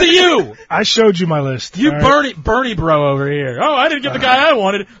because of you! I showed you my list. You Bernie bro over here. Oh, I didn't get the guy I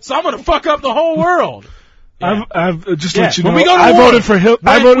wanted, so I'm gonna fuck up the whole world. Yeah. I've just let you know. When we go to I war, voted for Hillary.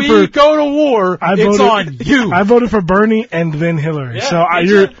 When we go to war, it's on you. I voted for Bernie and then Hillary. Yeah,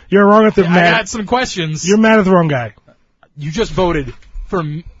 so you're wrong at the I had some questions. You're mad at the wrong guy. You just voted for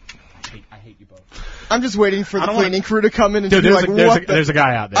me. I hate you both. I'm just waiting for the cleaning crew to come in and Dude, be like, what there's a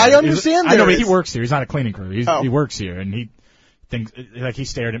guy out there. I understand I know, but he works here. He's not a cleaning crew. He works here, and he thinks, like, he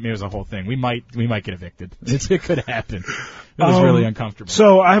stared at me as a whole thing. We might get evicted. It could happen. It was really uncomfortable.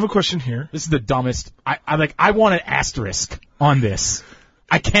 So I have a question here. This is the dumbest. I want an asterisk on this.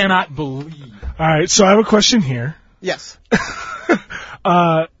 I cannot believe. All right, so I have a question here. Yes.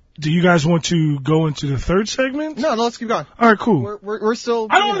 Do you guys want to go into the third segment? No, let's keep going. All right, cool. We're still.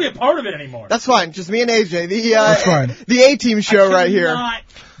 I don't want to be a part of it anymore. That's fine. Just me and AJ. That's fine. The A-Team show right here. I cannot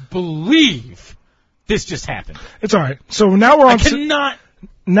believe this just happened. It's all right. So now we're on.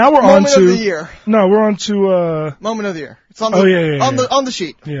 Now we're on to Moment of the year. No, we're on to Moment of the year. It's on the on the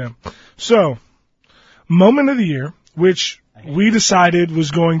sheet. Yeah. So, Moment of the year, which we decided was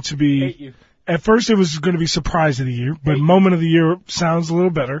going to be. At first, it was going to be Surprise of the Year, but Moment of the Year sounds a little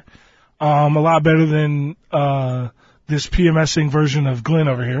better. A lot better than this PMSing version of Glenn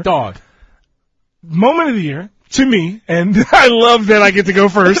over here. Dog. Moment of the Year, to me, and I love that I get to go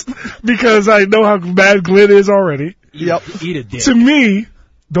first because I know how bad Glenn is already. Yep. Eat a dick. To me,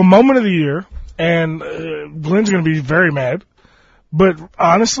 the Moment of the Year, and Glenn's going to be very mad, but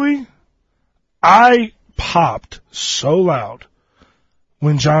honestly, I popped so loud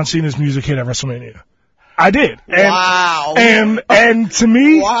when John Cena's music hit at WrestleMania. I did. Wow. And to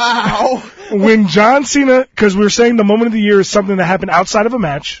me, Wow. when John Cena, because we were saying the moment of the year is something that happened outside of a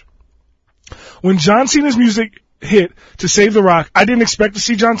match. When John Cena's music hit to save The Rock, I didn't expect to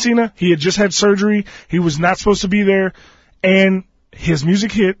see John Cena. He had just had surgery. He was not supposed to be there. And his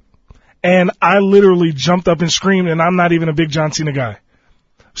music hit. And I literally jumped up and screamed, and I'm not even a big John Cena guy.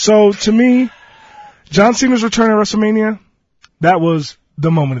 So to me, John Cena's return at WrestleMania, that was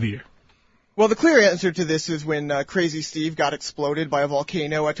the moment of the year. Well, the clear answer to this is when Crazy Steve got exploded by a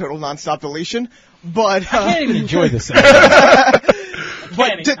volcano at Total Nonstop Deletion. But I can't even enjoy this.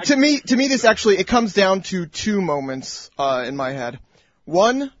 But to me, this actually, it comes down to two moments in my head.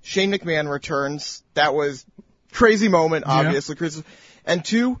 One, Shane McMahon returns. That was crazy moment, obviously. Yeah. And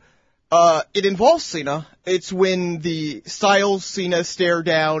two, it involves Cena. It's when the Styles-Cena stare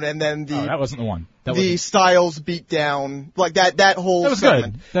down and then the... Oh, that wasn't the one. Styles beat down. Like that whole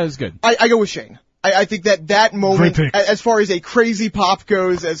segment. That was good. I go with Shane. I think that moment, as far as a crazy pop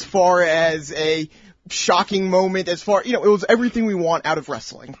goes, as far as a shocking moment, as far, it was everything we want out of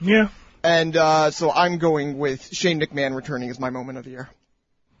wrestling. Yeah. And so I'm going with Shane McMahon returning as my moment of the year.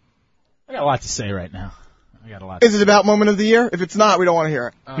 I got a lot to say right now. Is it about moment of the year? If it's not, we don't want to hear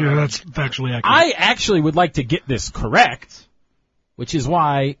it. Yeah, that's factually accurate. I actually would like to get this correct, which is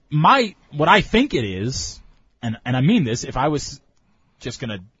why what I think it is, and I mean this, if I was just going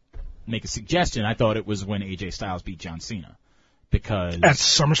to make a suggestion, I thought it was when AJ Styles beat John Cena. Because at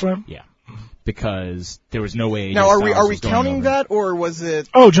SummerSlam? Yeah. Because there was no way AJ Now, Styles are we was going counting over. that, or was it...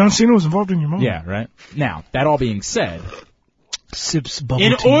 Oh, John Cena was involved in your moment. Yeah, right. Now, that all being said... Sips bubble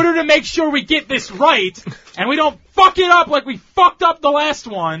in tea. order to make sure we get this right, and we don't fuck it up like we fucked up the last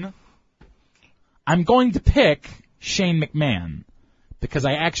one, I'm going to pick Shane McMahon. Because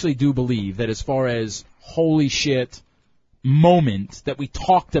I actually do believe that as far as holy shit moment that we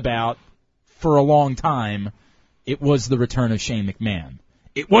talked about for a long time, it was the return of Shane McMahon.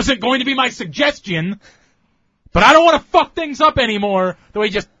 It wasn't going to be my suggestion, but I don't want to fuck things up anymore, the way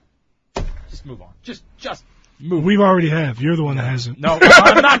just move on. Just move. We've already have. You're the one that hasn't. No,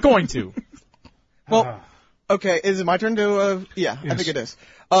 I'm not going to. Well, okay, is it my turn to, yes. I think it is.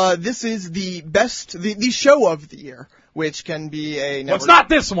 This is the best, the show of the year, which can be a... Well, it's not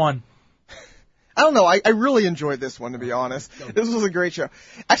this one. I don't know, I really enjoyed this one, to be honest. This was a great show.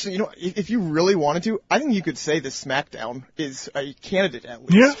 Actually, if you really wanted to, I think you could say the SmackDown is a candidate, at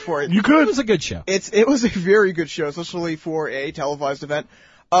least, for it. You could. It was a good show. It was a very good show, especially for a televised event.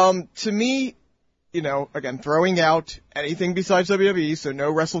 To me... again, throwing out anything besides WWE, so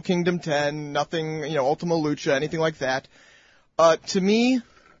no Wrestle Kingdom 10, nothing, Ultima Lucha, anything like that. To me,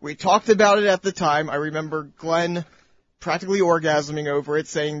 we talked about it at the time. I remember Glenn practically orgasming over it,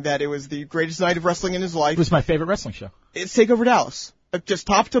 saying that it was the greatest night of wrestling in his life. It was my favorite wrestling show. It's TakeOver Dallas. Just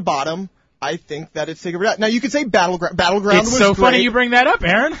top to bottom, I think that it's TakeOver Dallas. Now, you could say Battleground was great. It's so funny you bring that up,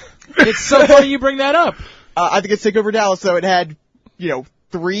 Aaron. It's so funny you bring that up. I think it's TakeOver Dallas, so it had,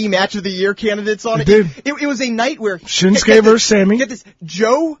 3 Match of the Year candidates on it. It was a night where... Shinsuke versus Sammy. Get this.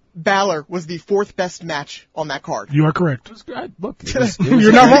 Joe Balor was the 4th best match on that card. You are correct. It was good. Look,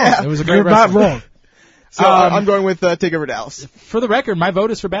 you're not wrong. It was a great You're not wrong. So I'm going with TakeOver Dallas. For the record, my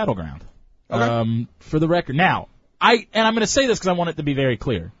vote is for Battleground. Okay. For the record. Now, I'm going to say this because I want it to be very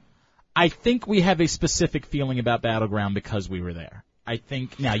clear. I think we have a specific feeling about Battleground because we were there. I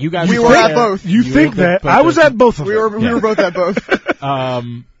think now you guys. We were at both. You think that? I was at both of them. We were both at both.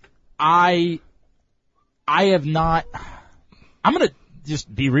 I have not. I'm gonna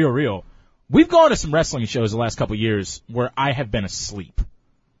just be real. We've gone to some wrestling shows the last couple of years where I have been asleep.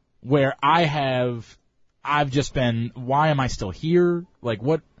 Where I've just been. Why am I still here? Like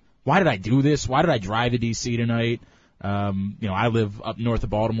what? Why did I do this? Why did I drive to DC tonight? I live up north of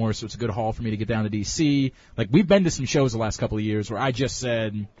Baltimore, so it's a good haul for me to get down to DC. Like, we've been to some shows the last couple of years where I just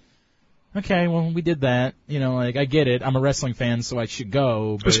said, okay, well, we did that. I get it. I'm a wrestling fan, so I should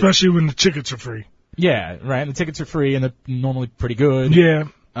go. But especially when the tickets are free. Yeah, right. The tickets are free, and they're normally pretty good. Yeah.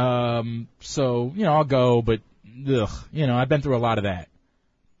 So, I'll go, but, I've been through a lot of that.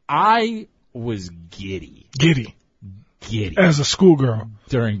 I was giddy. As a schoolgirl.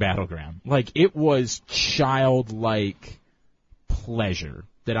 During Battleground. Like, it was childlike pleasure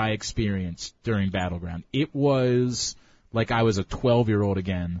that I experienced during Battleground. It was like I was a 12-year-old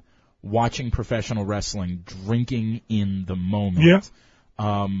again, watching professional wrestling, drinking in the moment.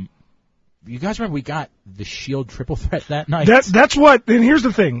 Yeah. You guys remember we got the Shield triple threat that night? That's what, and here's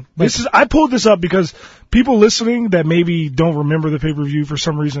the thing. I pulled this up because people listening that maybe don't remember the pay-per-view for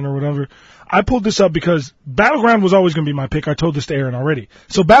some reason or whatever, I pulled this up because Battleground was always going to be my pick. I told this to Aaron already.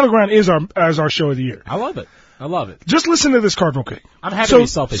 So Battleground is our show of the year. I love it. Just listen to this card real quick. I'm happy to be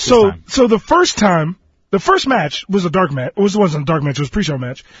selfish this time. So the first time the first match was a dark match. It wasn't a dark match. It was a pre-show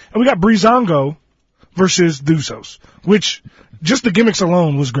match. And we got Breezango versus the Usos, which just the gimmicks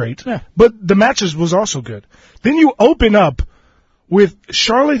alone was great. Yeah. But the matches was also good. Then you open up with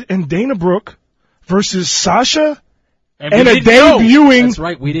Charlotte and Dana Brooke versus Sasha and a debuting That's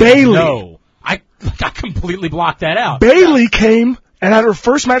right, we didn't Bayley. know. I completely blocked that out. Bayley came and had her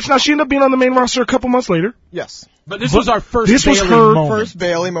first match. Now she ended up being on the main roster a couple months later. Yes. But this was our first This was Bayley her moment. First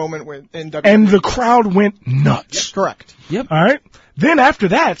Bailey moment in WWE. And the crowd went nuts. Correct. Yep. All right. Then after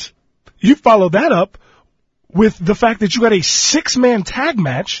that, you follow that up with the fact that you got a 6-man tag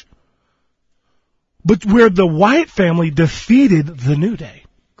match, but where the Wyatt family defeated the New Day,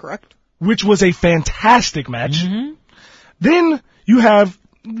 Correct. which was a fantastic match. Mm-hmm. Then you have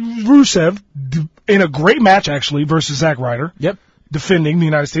Rusev in a great match, actually, versus Zack Ryder, Yep. defending the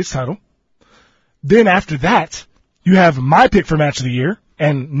United States title. Then after that, you have my pick for match of the year,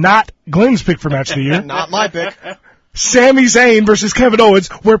 and not Glenn's pick for match of the year. Not my pick. Sami Zayn versus Kevin Owens,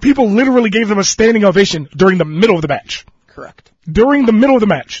 where people literally gave them a standing ovation during the middle of the match. Correct. During the middle of the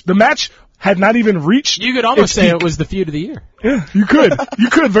match. The match had not even reached. You could almost its say peak. it was the feud of the year. Yeah, you could. You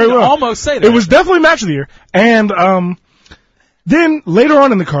could very well. Almost say that. It was definitely match of the year. And then later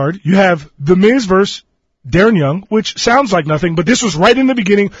on in the card, you have The Miz versus Darren Young, which sounds like nothing, but this was right in the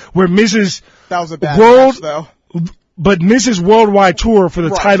beginning where Miz's That was a bad World- match, though. but Miz's worldwide tour for the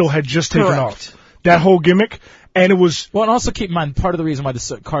Right. title had just taken Correct. off. That whole gimmick. And it was Well, and also keep in mind, part of the reason why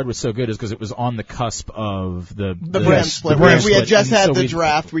this card was so good is because it was on the cusp of the brand split. the brand We had just And had so the we-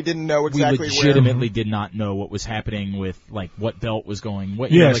 draft. We didn't know exactly we where. legitimately did not know what was happening with, like, what belt was going.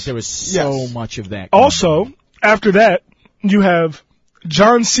 What, you know, Yes. like, there was so Yes. much of that. going on. also, after that, you have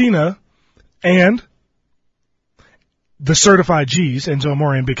John Cena and the Certified G's, Enzo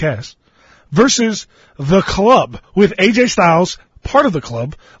Amore and Big Cass, versus The Club with AJ Styles, part of The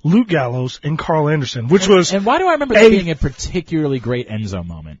Club, Luke Gallows, and Carl Anderson, which was And why do I remember that being a particularly great Enzo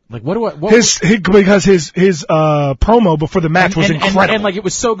moment? Like, because his promo before the match was incredible. And like, it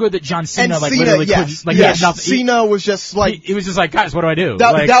was so good that John Cena, And like, Cena, literally yes. couldn't, like, Yes. he had nothing. Cena was just like, He was just like, guys, what do I do?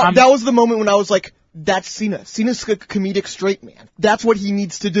 that, Like, that was the moment when I was like, that's Cena. Cena's a comedic straight man. That's what he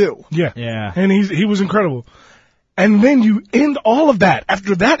needs to do. yeah. Yeah. And he was incredible. And then you end all of that.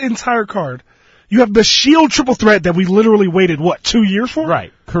 After that entire card, you have the Shield triple threat that we literally waited, 2 years for?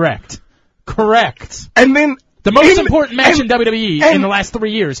 Right. Correct. And then The most important match in WWE in the last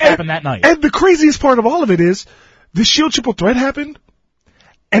 3 years happened that night. And the craziest part of all of it is the Shield triple threat happened,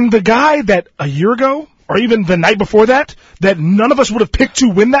 and the guy that a year ago, or even the night before that none of us would have picked to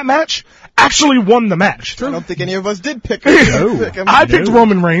win that match, actually won the match. I don't think any of us did pick him. I picked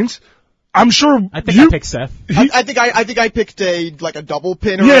Roman Reigns. I'm sure I think I picked Seth. I think I picked a double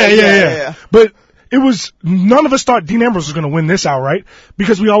pin. Or Yeah. But it was, none of us thought Dean Ambrose was going to win this outright,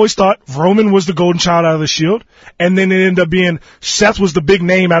 because we always thought Roman was the golden child out of the Shield, and then it ended up being Seth was the big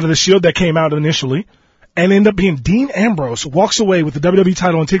name out of the Shield that came out initially, and ended up being Dean Ambrose walks away with the WWE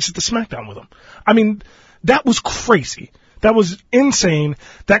title and takes it to SmackDown with him. I mean, that was crazy. That was insane.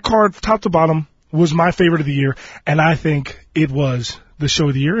 That card, top to bottom, was my favorite of the year, and I think it was the show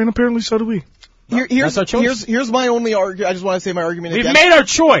of the year, and apparently so do we. Here's That's our choice. here's my only argument. I just want to say my argument We've against. made our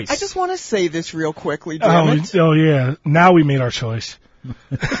choice. I just want to say this real quickly, damn it. Oh yeah, now we made our choice.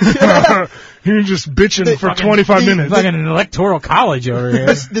 You're just bitching for 25 minutes. like an electoral college over here.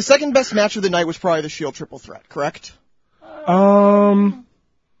 The second best match of the night was probably the Shield triple threat, correct?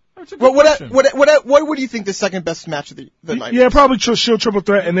 That's a good question. What would you think the second best match of the night? Yeah, was? probably Shield triple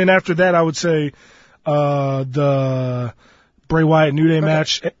threat, and then after that, I would say the Bray Wyatt New Day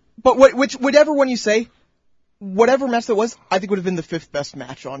match. But whatever one you say, whatever match that was, I think would have been the fifth best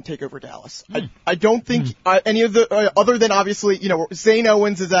match on TakeOver Dallas. I don't think any of the other than obviously Zayn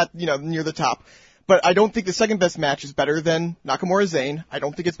Owens is at near the top. But I don't think the second best match is better than Nakamura Zayn. I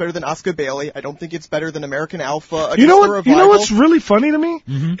don't think it's better than Asuka Bayley. I don't think it's better than American Alpha against You know the what? Revival. You know what's really funny to me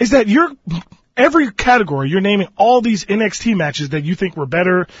is that every category you're naming all these NXT matches that you think were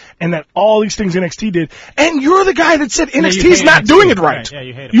better, and that all these things NXT did, and you're the guy that said NXT's hate not NXT. doing it right. Right, yeah,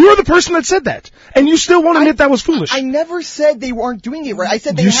 you hate 'em. You're the person that said that, and you still want to admit that was foolish. I never said they weren't doing it right. I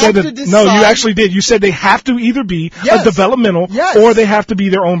said they You have said to that. decide. No, you actually did. You said they have to either be Yes. a developmental Yes. or they have to be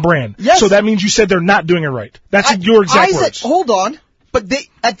their own brand. Yes. So that means you said they're not doing it right. That's your exact I words. said, hold on. But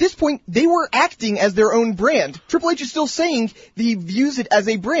at this point, they were acting as their own brand. Triple H is still saying that he views it as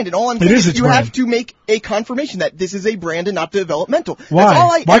a brand, and all I'm saying is is its you brand. have to make a confirmation that this is a brand and not developmental. Why? That's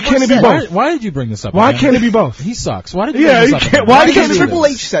all I Why ever can't it be said. both? Why did you bring this up? Why again? can't it be both? He sucks. Why did you Yeah, bring he this up? can't- again? why Because can't it be Triple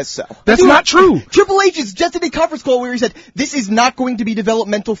both? H says so. That's not true. Triple H is just in a conference call where he said, this is not going to be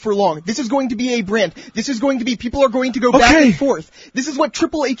developmental for long. This is going to be a brand. This is going to be, people are going to go back Okay. and forth. This is what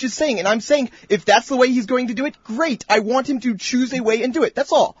Triple H is saying. And I'm saying, if that's the way he's going to do it, great. I want him to choose a way and do it.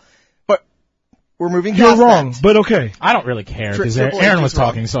 That's all. But we're moving You're past wrong, that. but okay. I don't really care because Triple H Aaron is was wrong.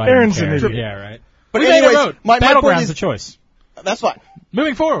 talking, so I Aaron's didn't an care. idiot. Yeah, right. But We made anyways, a vote. my point Battleground's is, the choice. that's fine.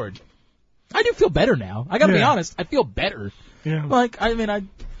 Moving forward, I do feel better now. I gotta be Yeah. honest. I feel better. Yeah. Like, I mean, I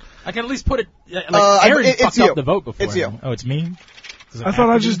can at least put it. Like, Aaron it's fucked you. up the vote before. It's you. Oh, it's me. Does it I thought have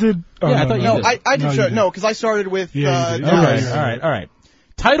I to just be? did. Oh, Yeah, I thought you No, did. I did No, show, you no, because I started with, Yeah, you did. All Okay. right, all right.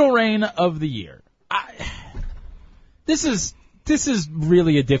 Title reign of the year. This is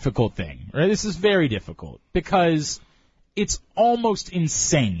really a difficult thing, right? This is very difficult because it's almost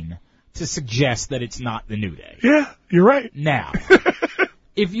insane to suggest that it's not the New Day. Yeah, you're right. Now,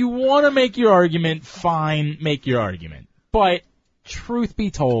 if you want to make your argument, fine, make your argument. But truth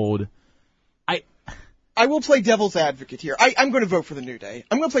be told, I will play devil's advocate here. I'm going to vote for the New Day.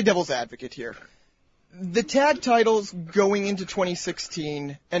 I'm going to play devil's advocate here. The tag titles going into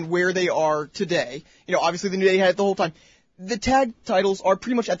 2016 and where they are today, obviously the New Day had it the whole time. The tag titles are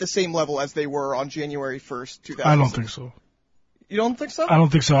pretty much at the same level as they were on January 1st, 2000. I don't think so. You don't think so? I don't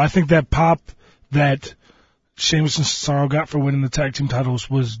think so. I think that pop that Sheamus and Cesaro got for winning the tag team titles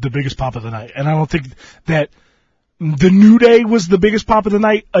was the biggest pop of the night. And I don't think that the New Day was the biggest pop of the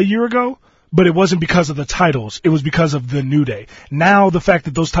night a year ago, but it wasn't because of the titles. It was because of the New Day. Now the fact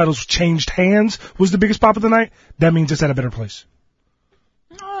that those titles changed hands was the biggest pop of the night, that means it's at a better place.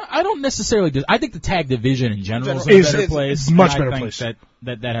 I don't necessarily. I think the tag division in general is Is a better a place. much and better I think place.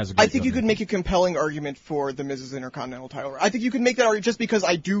 That has a great I think you could building. make a compelling argument for the Miz's Intercontinental title. I think you could make that argument just because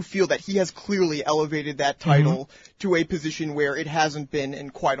I do feel that he has clearly elevated that title to a position where it hasn't been in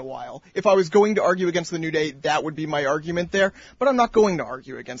quite a while. If I was going to argue against the New Day, that would be my argument there. But I'm not going to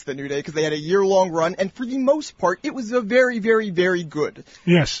argue against the New Day because they had a year-long run, and for the most part, it was a very, very, very good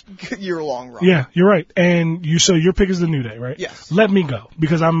Yes. year-long run. Yeah, you're right. And so your pick is the New Day, right? Yes. Let me go,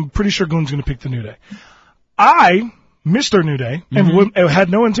 because I'm pretty sure Goon's going to pick the New Day. I, Mr. New Day, and had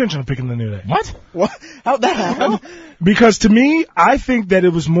no intention of picking the New Day. What? What? How'd that happen? Because to me, I think that it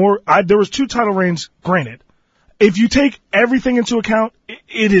was more, there was 2 title reigns, granted. If you take everything into account,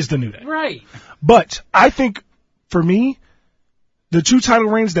 it is the New Day. Right. But I think, for me, the 2 title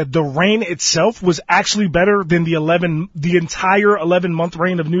reigns, that the reign itself was actually better than the entire 11-month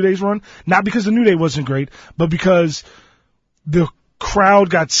reign of New Day's run. Not because the New Day wasn't great, but because the crowd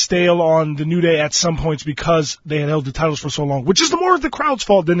got stale on the New Day at some points because they had held the titles for so long, which is more of the crowd's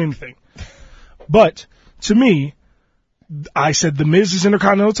fault than anything. But, to me, I said the Miz's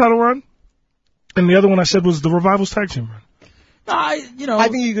Intercontinental title run, and the other one I said was the Revival's tag team run. I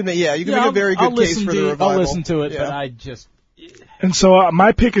think you could make, you could make a very good case for the Revival. I'll listen to it, Yeah. but I just... And so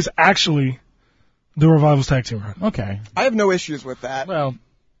my pick is actually the Revival's tag team run. Okay. I have no issues with that. Well,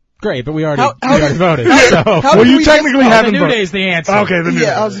 great, but we already, How voted. how So. did You we technically just- The haven't New voted. Day's the answer. Okay, the New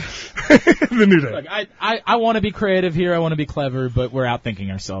Yeah, I Day. was, The New Day. Look, I want to be creative here. I want to be clever, but we're outthinking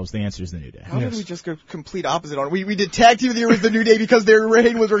ourselves. The answer is the New Day. how Yes. did we just go complete opposite on it? We did tag team of the year with the New Day because their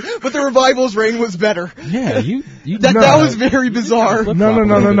reign was, but the Revival's reign was better. Yeah, you That No. that was very bizarre. Flip-flop No. a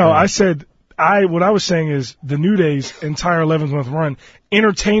little bit there. I said, what I was saying is the New Day's entire 11th month run,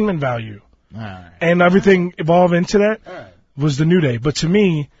 entertainment value, All right. and everything evolved into that All right. was the New Day. But to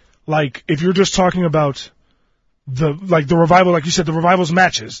me, like, if you're just talking about the Revival, like you said, the Revival's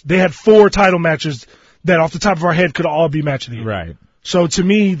matches, they had 4 title matches that off the top of our head could all be match of the year. Right. So to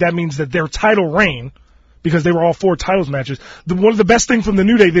me, that means that their title reign, because they were all 4 titles matches, one of the best thing from the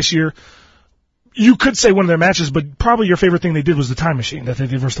New Day this year, you could say one of their matches, but probably your favorite thing they did was the Time Machine that they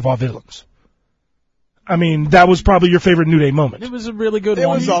did versus the Vaudevillains. I mean, that was probably your favorite New Day moment. It was a really good It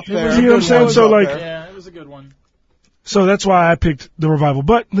one. was up there. a You know what I'm good saying? one. So, like- Yeah, it was a good one. So that's why I picked the Revival.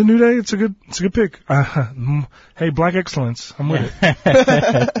 But the New Day, it's a good pick. Hey, Black Excellence, I'm with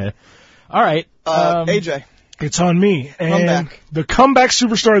it. All right. AJ. It's on me. And Comeback. the comeback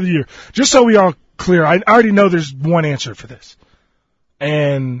superstar of the year. Just so we all clear, I already know there's one answer for this.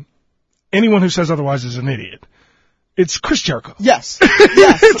 And anyone who says otherwise is an idiot. It's Chris Jericho. Yes.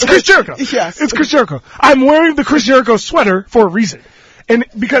 Yes. It's Chris Jericho. Yes. It's Chris Jericho. I'm wearing the Chris Jericho sweater for a reason. And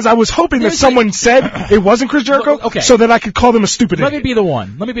because I was hoping that someone said it wasn't Chris Jericho, Okay. so that I could call them a stupid Let me idiot. be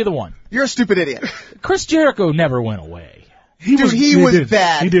the one. You're a stupid idiot. Chris Jericho never went away. He Dude, he did. was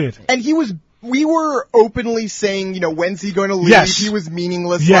bad. He did. And we were openly saying, when's he going to leave? Yes. He was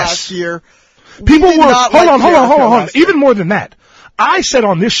meaningless Yes. last year. People did were, not hold like on. Jericho last year. Even more than that. I said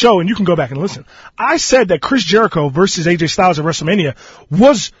on this show, and you can go back and listen, I said that Chris Jericho versus AJ Styles at WrestleMania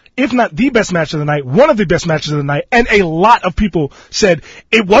was, if not the best match of the night, one of the best matches of the night, and a lot of people said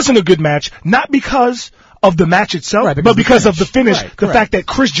it wasn't a good match, not because of the match itself, Right, but because of the finish, Right, the correct. fact that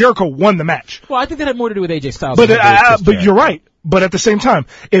Chris Jericho won the match. Well, I think that had more to do with AJ Styles. But than it did with Chris but you're Jericho. right. But at the same time,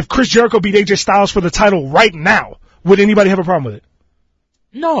 if Chris Jericho beat AJ Styles for the title right now, would anybody have a problem with it?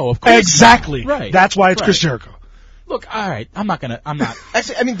 No, of course Exactly. not. Right. That's why it's Chris Right. Jericho. Look, all right, I'm not.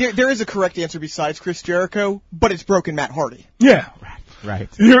 Actually, I mean, there is a correct answer besides Chris Jericho, but it's broken Matt Hardy. Yeah. Right.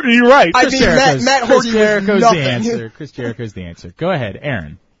 You're right. I mean, Matt Hardy was Jericho's nothing. the answer. Chris Jericho's the answer. Go ahead,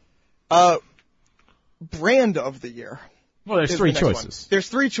 Aaron. Brand of the year. Well, there's is three the next one. choices. There's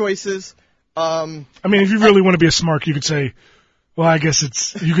three choices. I mean, if you really want to be a smart, you could say, well, I guess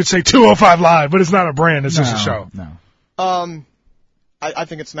you could say 205 Live, but it's not a brand, it's just a show. No. I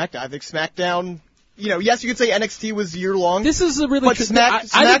think it's SmackDown. I think SmackDown, yes, you could say NXT was year long. This is a really but I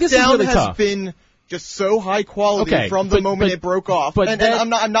think this is SmackDown really has tough. been just so high quality Okay, from the but- moment but- it broke off. But and that- I'm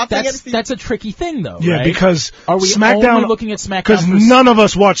not saying that's, NXT. that's a tricky thing, though. Yeah, right? because are we SmackDown, only looking at SmackDown? because none of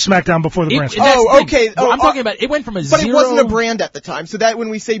us watched SmackDown before the brand. that's the thing. okay. I'm talking about it went from a but zero. it wasn't a brand at the time, so that when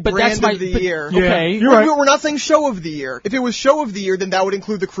we say But brand that's my of the but- year, Okay, You're right. we're not saying show of the year. If it was show of the year, then that would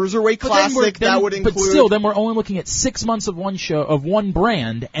include the Cruiserweight But then Classic. That would include. But still, then we're only looking at 6 months of one show of one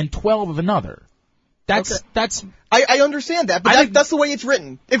brand and 12 of another. That's. I understand that, but I think- that's the way it's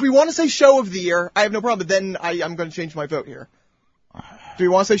written. If we want to say show of the year, I have no problem. But then I'm going to change my vote here. Do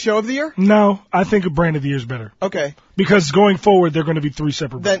you want to say show of the year? No, I think a brand of the year is better. Okay. Because going forward, they're going to be three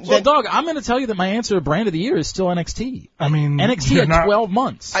separate brands. Well, dog, I'm going to tell you that my answer of brand of the year is still NXT. I mean, NXT you're had not- 12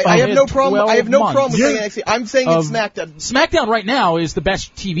 months. I have It no had problem. I have 12 no problem with months. saying NXT. I'm saying it's SmackDown. SmackDown right now is the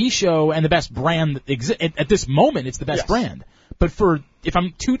best TV show and the best brand that exists. At this moment, it's the best Yes. brand. But if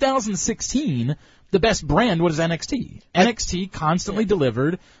I'm 2016, the best brand was NXT. NXT constantly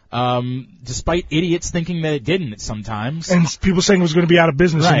delivered, despite idiots thinking that it didn't sometimes. And people saying it was going to be out of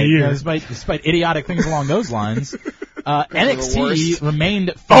business in a year. Yeah, despite idiotic things along those lines. NXT worst. remained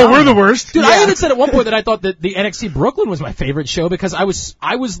Oh, phenomenal. we're the worst. Dude, Yeah. I even said at one point that I thought that the NXT Brooklyn was my favorite show because I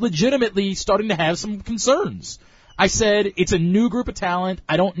was legitimately starting to have some concerns. I said, it's a new group of talent,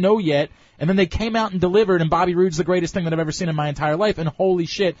 I don't know yet, and then they came out and delivered, and Bobby Roode's the greatest thing that I've ever seen in my entire life, and holy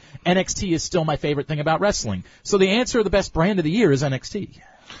shit, NXT is still my favorite thing about wrestling. So the answer of the best brand of the year is NXT.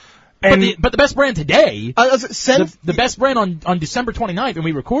 And But the best brand today, Since the best brand on December 29th, when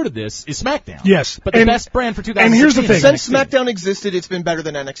we recorded this, is SmackDown. Yes. But the And- best brand for 2016 and here's the thing. is since NXT. SmackDown existed, it's been better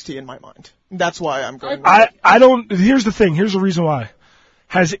than NXT in my mind. That's why I'm going. with I it. don't. Here's the thing. Here's the reason why.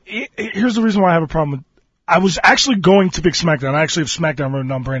 Here's the reason why I have a problem with. I was actually going to pick SmackDown. I actually have SmackDown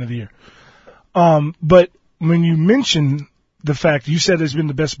written on brand of the year. But when you mention the fact you said it's been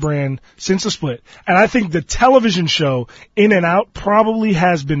the best brand since the split, and I think the television show In and Out probably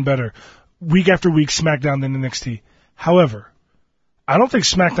has been better week after week SmackDown than NXT. However, I don't think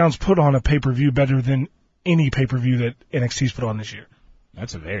SmackDown's put on a pay-per-view better than any pay-per-view that NXT's put on this year.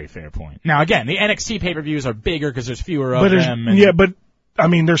 That's a very fair point. Now, again, the NXT pay-per-views are bigger because there's fewer of But there's, them. And yeah, but I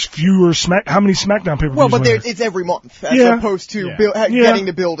mean, there's fewer how many SmackDown pay-per-views? Well, but were there? it's every month as Yeah. opposed to Yeah. getting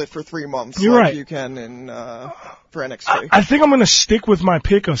to build it for 3 months. You're like right. You can for NXT. I think I'm going to stick with my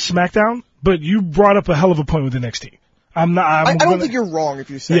pick of SmackDown, but you brought up a hell of a point with NXT. I'm not. I don't think you're wrong if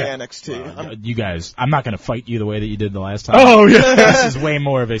you say Yeah. NXT. you guys, I'm not going to fight you the way that you did the last time. Oh yeah. This is way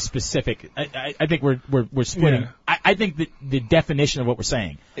more of a specific. I think we're splitting. Yeah. I think that the definition of what we're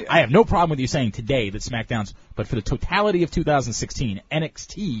saying. I have no problem with you saying today that SmackDown's, but for the totality of 2016,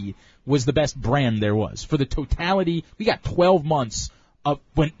 NXT was the best brand there was. For the totality, we got 12 months of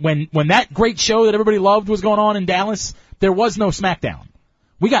when that great show that everybody loved was going on in Dallas. There was no SmackDown.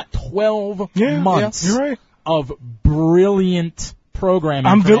 We got 12 months. You're right. Of brilliant programming.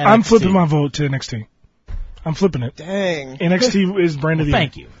 I'm from I'm NXT. flipping my vote to NXT. I'm flipping it. Dang. NXT is brand of the year.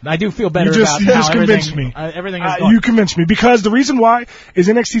 Thank you. I do feel better You about just how convinced everything, me. Everything is going. You convinced me because the reason why is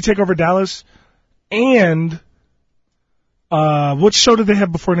NXT Takeover Dallas, and what show did they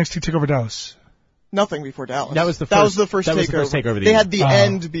have before NXT Takeover Dallas? Nothing before Dallas. That was the That was first- the first that takeover. was the first takeover of the They year. had the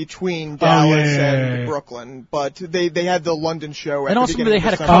end between Dallas and yeah. Brooklyn, but they had the London show. At And the also beginning they of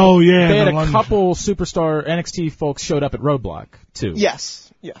had a December. couple. Oh, yeah, they had the a London couple superstar NXT folks showed up at Roadblock too. Yes.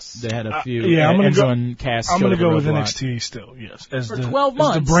 They had a few. yeah, I'm gonna Enzo go- and Cass. I'm going going to to go with NXT still. Yes, as for the 12 as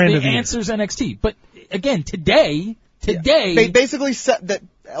months. the brand of the year. answer's NXT, but again, today, They basically set that.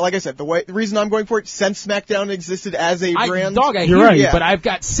 Like I said, the reason I'm going for it, since SmackDown existed as a brand, I You're hear right. you, Yeah. but I've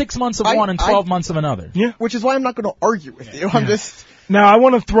got 6 months of one and 12 months of another. Yeah. which is why I'm not going to argue with you. I'm just. Now I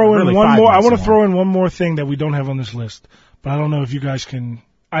want to throw Really in one 5 more. I months want to of throw in one more thing that we don't have on this list, but I don't know if you guys can.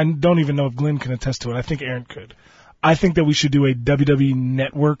 I don't even know if Glenn can attest to it. I think Aaron could. I think that we should do a WWE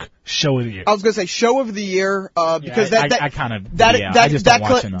Network show of the year. I was gonna say show of the year, because I just don't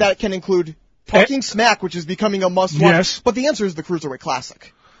watch enough. that can include Talking Smack, which is becoming a must-watch. Yes. But the answer is the Cruiserweight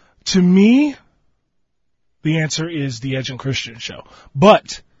Classic. To me, the answer is the Edge and Christian show.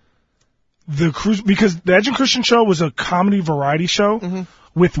 But because the Edge and Christian show was a comedy variety show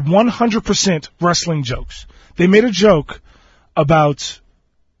with 100% wrestling jokes. They made a joke about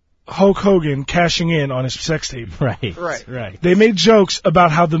Hulk Hogan cashing in on his sex tape. Right. They made jokes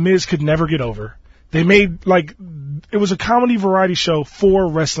about how The Miz could never get over. They made, it was a comedy variety show for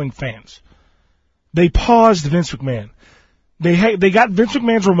wrestling fans. They paused Vince McMahon. They got Vince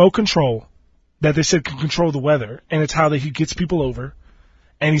McMahon's remote control that they said can control the weather, and it's how that he gets people over.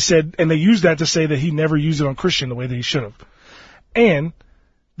 And they used that to say that he never used it on Christian the way that he should have. And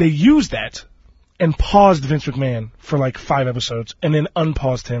they used that and paused Vince McMahon for 5 episodes, and then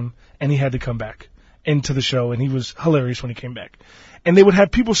unpaused him, and he had to come back into the show, and he was hilarious when he came back. And they would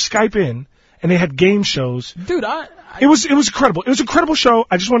have people Skype in, and they had game shows. Dude, it was incredible. It was an incredible show.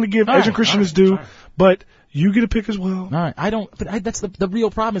 I just wanted to give Edge and Christian his due, but you get a pick as well. All right, that's the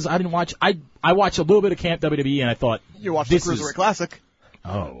real problem is I didn't watch. I watched a little bit of Camp WWE, and I thought you watched the Cruiserweight Classic.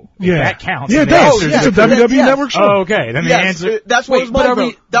 Oh, yeah, that counts. Yeah, it does. It's a WWE Network show. Oh, okay, then the answer. That was my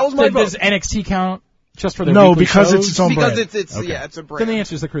vote. Does NXT count just for the no? weekly Because shows? it's its own brand. Because it's a brand. Then the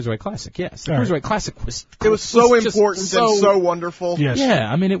answer is the Cruiserweight Classic. Yes, the Cruiserweight Classic was. It was so important and so wonderful. Yes. Yeah,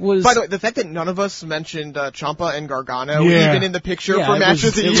 I mean it was. By the way, the fact that none of us mentioned Ciampa and Gargano even in the picture for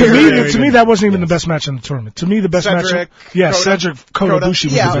matches of the year. To me, that wasn't even the best match in the tournament. To me, the best match. Cedric Kota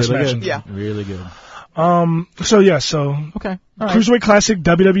Ibushi was the best match. Yeah, really good. So okay. All right. Cruiserweight Classic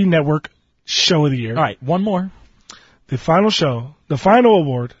WWE Network show of the year. All right, one more. The final show, the final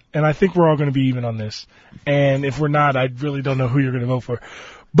award, and I think we're all going to be even on this. And if we're not, I really don't know who you're going to vote for.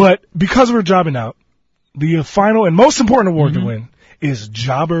 But because we're jobbing out, the final and most important award to win is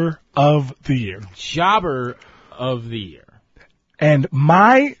Jobber of the Year. Jobber of the Year. And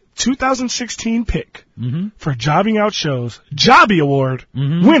my 2016 pick for Jobbing Out Shows Jobby Award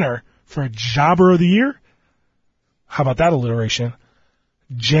winner for Jobber of the Year, how about that alliteration?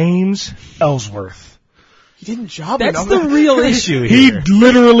 James Ellsworth. He didn't job That's enough. the real issue here. He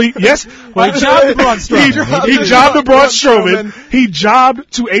literally, yes. Well, he jobbed Braun Strowman. He jobbed to Braun Strowman. He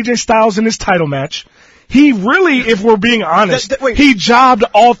jobbed to AJ Styles in his title match. He really, if we're being honest, he jobbed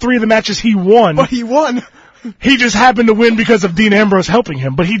all 3 of the matches he won. But he won. He just happened to win because of Dean Ambrose helping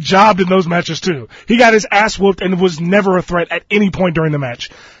him, but he jobbed in those matches too. He got his ass whooped and was never a threat at any point during the match.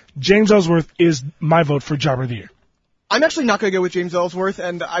 James Ellsworth is my vote for Jobber of the Year. I'm actually not going to go with James Ellsworth,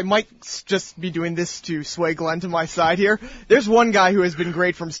 and I might just be doing this to sway Glenn to my side here. There's one guy who has been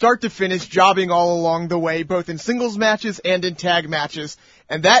great from start to finish, jobbing all along the way, both in singles matches and in tag matches,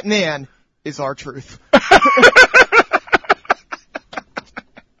 and that man is R-Truth.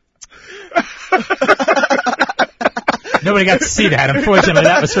 Nobody got to see that. Unfortunately,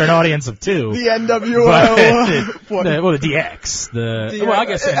 that was for an audience of 2. The NWO. The DX. I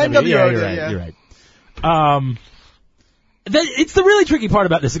guess NWO. Yeah, you're right. It's the really tricky part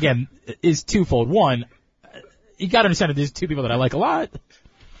about this, again, is twofold. One, you gotta understand that there's 2 people that I like a lot.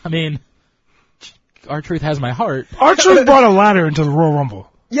 I mean, R-Truth has my heart. R-Truth brought a ladder into the Royal Rumble.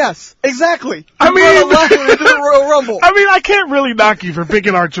 Yes, exactly. I mean, into the Royal Rumble. I mean, I can't really knock you for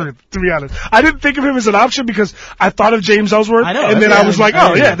picking R-Truth, to be honest. I didn't think of him as an option because I thought of James Ellsworth, and then I was like,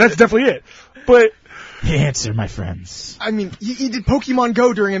 oh yeah, that's definitely it. But the answer, my friends. I mean, he did Pokemon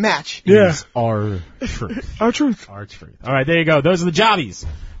Go during a match. Yeah. R-Truth. R-Truth. R-Truth. All right, there you go. Those are the jobbies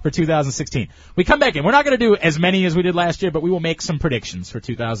for 2016. We come back in. We're not going to do as many as we did last year, but we will make some predictions for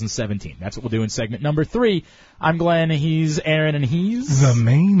 2017. That's what we'll do in segment number 3. I'm Glenn, he's Aaron, and he's the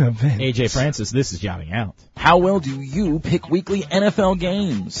main event. AJ Francis. This is Jobbing Out. How well do you pick weekly NFL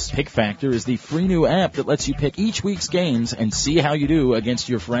games? Pick Factor is the free new app that lets you pick each week's games and see how you do against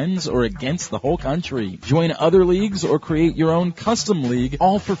your friends or against the whole country. Join other leagues or create your own custom league,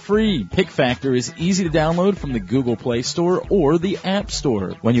 all for free. Pick Factor is easy to download from the Google Play Store or the App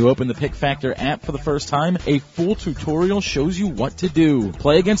Store. When you open the Pick Factor app for the first time, a full tutorial shows you what to do.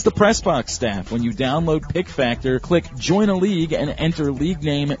 Play against the Pressbox staff. When you download Pick Factor, click Join a League and enter league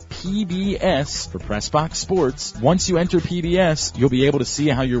name PBS for Pressbox Sports. Once you enter PBS, you'll be able to see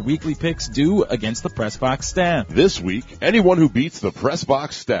how your weekly picks do against the Pressbox staff. This week, anyone who beats the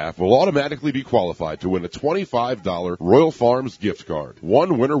Pressbox staff will automatically be qualified to win a $25 Royal Farms gift card.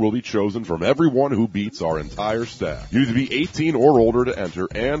 One winner will be chosen from everyone who beats our entire staff. You need to be 18 or older to enter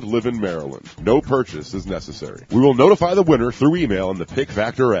and live in Maryland. No purchase is necessary. We will notify the winner through email in the Pick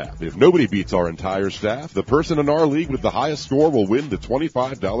Factor app. If nobody beats our entire staff, the person in our league with the highest score will win the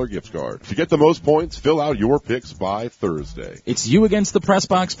 $25 gift card. To get the most points, fill out your picks by Thursday. It's you against the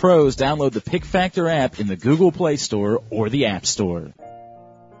PressBox Pros. Download the Pick Factor app in the Google Play Store or the App Store.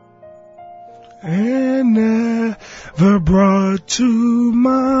 And never brought to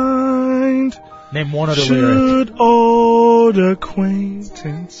mind. Name one other lyric. Should old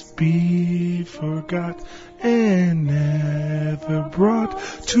acquaintance be forgot and never brought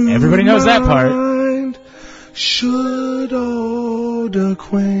to Everybody knows that part. mind? Should old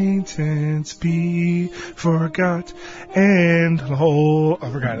acquaintance be forgot and whole...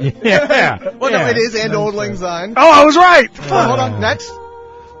 I forgot it. Yeah. Well, no, it is and Old Lang Syne. Oh, I was right! Hold on, next.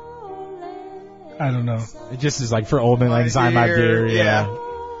 I don't know. It just is like for Old Lang Syne, my dear. Yeah.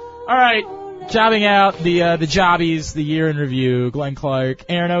 All right. Jobbing out the jobbies, the year in review. Glenn Clark,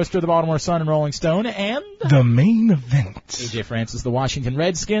 Aaron Oster, the Baltimore Sun and Rolling Stone, and The main event. AJ Francis, the Washington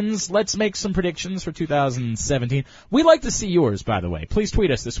Redskins. Let's make some predictions for 2017. We'd like to see yours, by the way. Please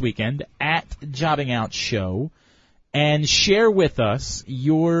tweet us this weekend at Jobbing Out Show and share with us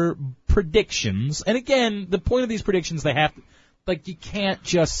your predictions. And again, the point of these predictions, they have to, like, you can't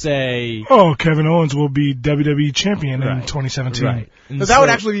just say, Oh, Kevin Owens will be WWE champion in Right. 2017. right. And But that would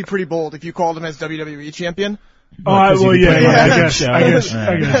actually be pretty bold if you called him as WWE champion. Well, yeah, putting him on I the guess, show. I guess,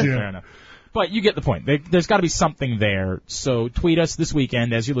 Fair yeah. enough. But you get the point. There's got to be something there. So tweet us this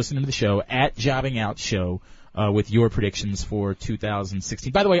weekend as you're listening to the show at Jobbing Out Show with your predictions for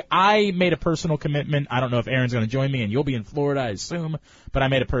 2016. By the way, I made a personal commitment. I don't know if Aaron's going to join me, and you'll be in Florida, I assume. But I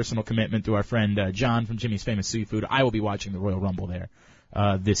made a personal commitment to our friend John from Jimmy's Famous Seafood. I will be watching the Royal Rumble there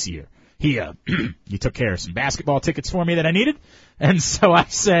this year. He took care of some basketball tickets for me that I needed, and so I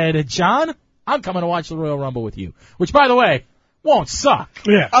said, John, I'm coming to watch the Royal Rumble with you. Which, by the way, won't suck.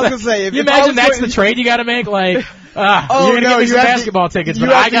 Yeah. I was gonna say, if You if I imagine was that's going- the trade you got to make? Like, Oh, you're going to no, get me you some have to- basketball tickets, you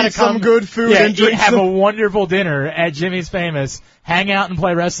but have I to got to eat some come. good food yeah, and drink have some- a wonderful dinner at Jimmy's Famous, hang out and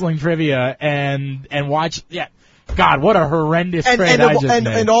play wrestling trivia, and watch. Yeah, God, what a horrendous trade I just made.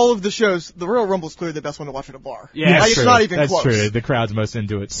 and all of the shows, the Royal Rumble is clearly the best one to watch at a bar. Yeah, like, that's it's true. not even That's close. true. The crowd's most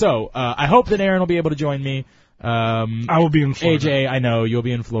into it. So I hope that Aaron will be able to join me. I will be in Florida. AJ, I know you'll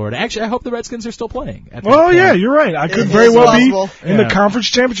be in Florida. Actually, I hope the Redskins are still playing. At that Well, point. yeah, you're right. I could It very is well possible. be in the conference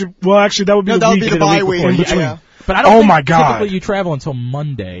championship. Well, actually, that would be No, the that would week. be the bye week. in between. Yeah. But I don't Oh think my God. typically you travel until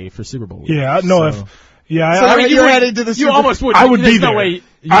Monday for Super Bowl week. Yeah, no, So- yeah, So I, you're heading to the You Super almost would. I would There's be no there. way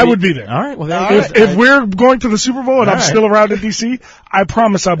I would be there. All right. Well, there All you right. go. if we're going to the Super Bowl and I'm All right. still around in DC, I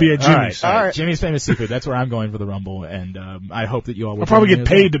promise I'll be at All Jimmy's. right. All right. Jimmy's Famous Seafood. That's where I'm going for the Rumble, and I hope that you all will. I'll probably join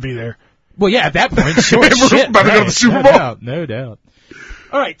get me as paid to be there. Well, yeah, at that point, sure. If we're shit, about to go to right. the Super No Bowl. doubt, no doubt.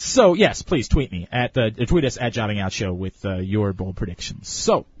 All right, so yes, please tweet me tweet us at Jobbing Out Show with your bold predictions.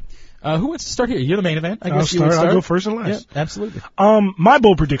 So, who wants to start here? You're the main event. I guess you would start. I'll go first and last. Yeah, absolutely. My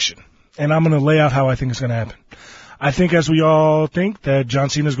bold prediction, and I'm going to lay out how I think it's going to happen. I think, as we all think, that John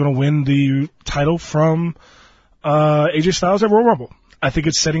Cena is going to win the title from AJ Styles at Royal Rumble. I think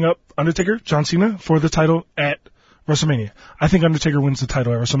it's setting up Undertaker, John Cena, for the title at WrestleMania. I think Undertaker wins the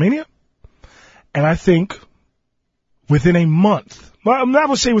title at WrestleMania, and I think within a month, well, I'm not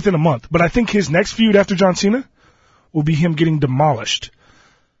going to say within a month, but I think his next feud after John Cena will be him getting demolished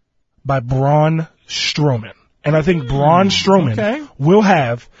by Braun Strowman. And I think Braun Strowman okay. will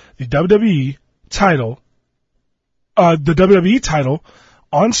have the WWE title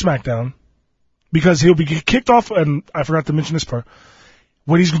on SmackDown, because he'll be kicked off, and I forgot to mention this part.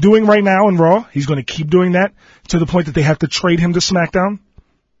 What he's doing right now in Raw, he's going to keep doing that to the point that they have to trade him to SmackDown.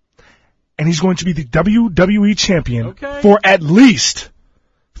 And he's going to be the WWE champion for at least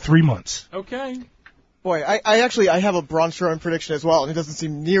 3 months. Okay. Boy, I have a Braun Strowman prediction as well, and it doesn't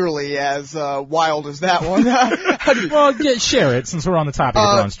seem nearly as wild as that one. How do you, Well, share it since we're on the topic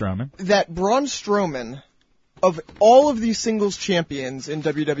of Braun Strowman. that Braun Strowman, of all of these singles champions in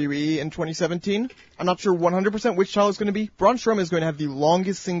WWE in 2017, I'm not sure 100% which title it's going to be. Braun Strowman is going to have the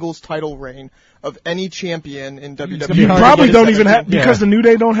longest singles title reign of any champion in WWE. You hard to probably get don't it. even have, because Yeah. the New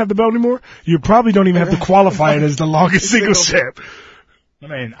Day don't have the belt anymore, you probably don't even have to qualify it as the longest singles champ. I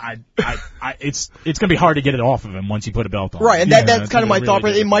mean, it's going to be hard to get it off of him once you put a belt on. Right, and Yeah, that's kind of my really thought. It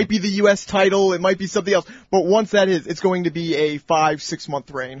difficult. might be the U.S. title, it might be something else, but once that is, it's going to be a 5-6 month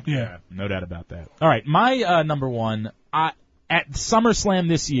reign. Yeah. No doubt about that. All right, my number one, at SummerSlam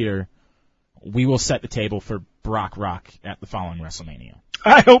this year, we will set the table for Brock Rock at the following WrestleMania.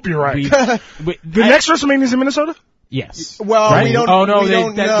 I hope you're right. The The next WrestleMania is in Minnesota? Yes. Well, Right? we don't. Oh, no, we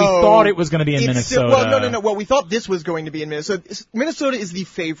don't know. we thought it was going to be in It's Minnesota. Still, well, no. Well, we thought this was going to be in Minnesota. Minnesota is the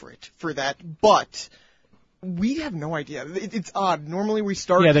favorite for that, but We have no idea. It's odd. Normally we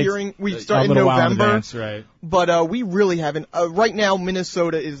start Yeah, we start in a little while in November, advance, right? but we really haven't. Right now,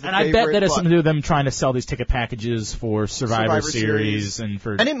 Minnesota is the And favorite. I bet that has but- something to do with them trying to sell these ticket packages for Survivor Series and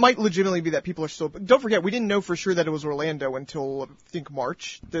for. And it might legitimately be that people are still. Don't forget, we didn't know for sure that it was Orlando until I think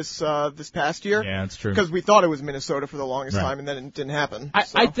March this past year. Yeah, that's true. Because we thought it was Minnesota for the longest Right. time, and then it didn't happen.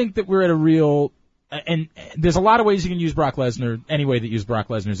 I think that we're at a real. And there's a lot of ways you can use Brock Lesnar. Any way that you use Brock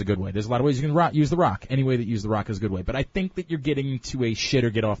Lesnar is a good way. There's a lot of ways you can use The Rock. Any way that you use The Rock is a good way. But I think that you're getting to a shit or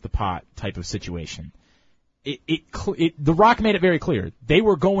get off the pot type of situation. The Rock made it very clear. They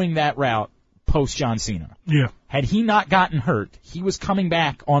were going that route post John Cena. Yeah. Had he not gotten hurt, he was coming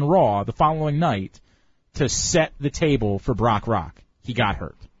back on Raw the following night to set the table for Brock Rock. He got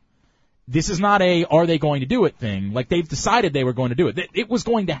hurt. This is not a are they going to do it thing. Like, they've decided they were going to do it. It was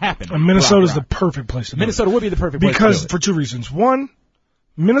going to happen. And Minnesota's the perfect place to do it. Minnesota would be the perfect place to Because do it. for two reasons. One,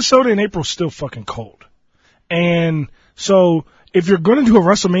 Minnesota in April is still fucking cold. And so if you're going to do a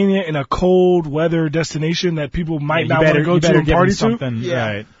WrestleMania in a cold weather destination that people might not want to go to and party to, Yeah.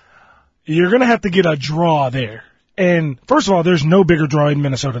 Right. you're going to have to get a draw there. And first of all, there's no bigger draw in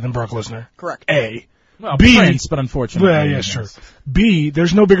Minnesota than Brock Lesnar. Correct. A. Well, B, Prince, but unfortunately. Well, yeah, sure. B,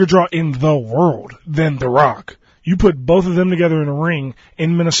 there's no bigger draw in the world than The Rock. You put both of them together in a ring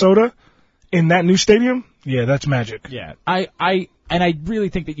in Minnesota, in that new stadium, yeah, that's magic. Yeah. I really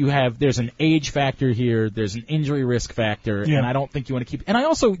think that there's an age factor here, there's an injury risk factor, Yeah. and I don't think you want to keep, and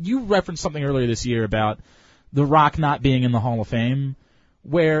you referenced something earlier this year about The Rock not being in the Hall of Fame,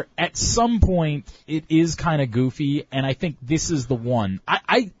 where at some point it is kind of goofy, and I think this is the one.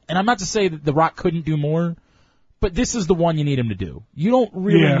 And I'm not to say that The Rock couldn't do more, but this is the one you need him to do. You don't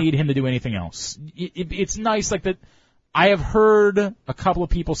really need him to do anything else. It's nice, like that. I have heard a couple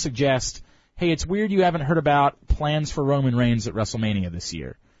of people suggest, hey, it's weird you haven't heard about plans for Roman Reigns at WrestleMania this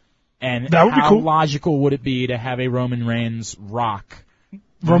year. And That would be how cool. logical would it be to have a Roman Reigns Rock?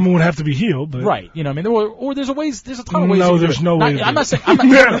 Roman would have to be healed, but Right, you know, I mean, or there's a ton of ways. No, you can do there's it. no way to do I'm not it.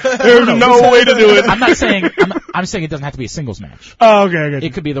 saying. There's no way to do it. I'm not saying. I'm saying it doesn't have to be a singles match. Oh, okay, I got you.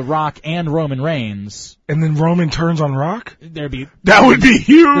 It could be The Rock and Roman Reigns. And then Roman turns on Rock? That would be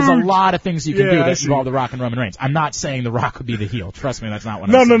huge. There's a lot of things you can Yeah, do I that see. involve The Rock and Roman Reigns. I'm not saying The Rock would be the heel. Trust me, that's not what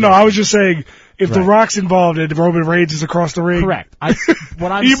No, I'm no, saying. no. I was just saying, if The Right. Rock's involved and Roman Reigns is across the ring. Correct.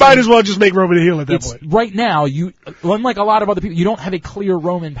 What I'm you saying, might as well just make Roman a heel at that it's point. right now. Unlike a lot of other people, you don't have a clear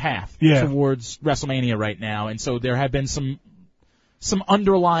Roman path Yeah. towards WrestleMania right now, and so there have been some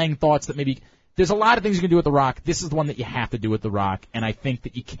underlying thoughts that maybe there's a lot of things you can do with The Rock. This is the one that you have to do with The Rock, and I think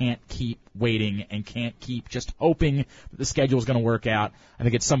that you can't keep waiting and can't keep just hoping that the schedule is going to work out. I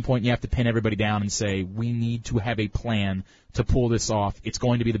think at some point you have to pin everybody down and say, we need to have a plan to pull this off. It's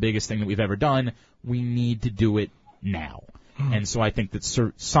going to be the biggest thing that we've ever done. We need to do it now. And so I think that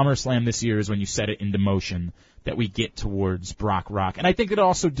SummerSlam this year is when you set it into motion that we get towards Brock Rock. And I think it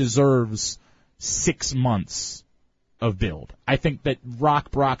also deserves 6 months of build. I think that Rock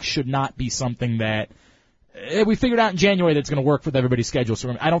Brock should not be something that we figured out in January that's going to work with everybody's schedule.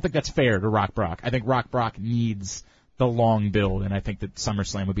 So I don't think that's fair to Rock Brock. I think Rock Brock needs the long build, and I think that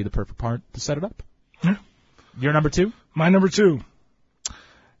SummerSlam would be the perfect part to set it up. Yeah. Your number 2? My number 2.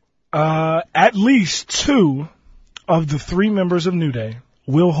 At least 2 of the 3 members of New Day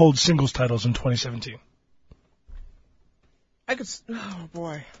will hold singles titles in 2017. Oh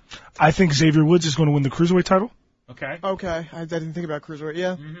boy. I think Xavier Woods is going to win the Cruiserweight title. Okay. I didn't think about Cruiserweight.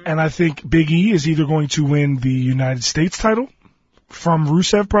 Yeah. And I think Big E is either going to win the United States title from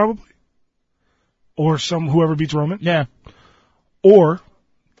Rusev probably, or whoever beats Roman. Yeah. Or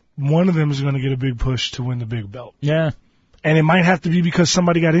one of them is going to get a big push to win the big belt. Yeah. And it might have to be because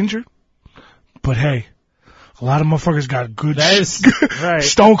somebody got injured. But hey, a lot of motherfuckers got good Right.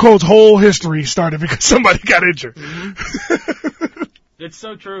 Stone Cold's whole history started because somebody got injured. It's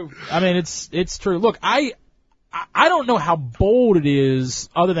so true. I mean, it's true. Look, I don't know how bold it is,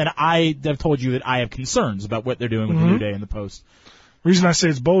 other than I have told you that I have concerns about what they're doing with the New Day in the post. Reason I say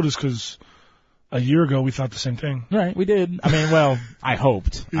it's bold is because a year ago we thought the same thing. Right, we did. I mean, well, I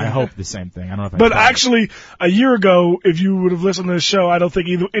hoped. I hoped the same thing. I don't know if I But thought. actually, a year ago, if you would have listened to the show, I don't think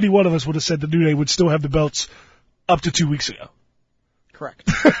any one of us would have said the New Day would still have the belts up to 2 weeks ago. Correct.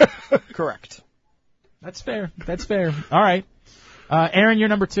 Correct. That's fair. That's fair. All right. Aaron, you're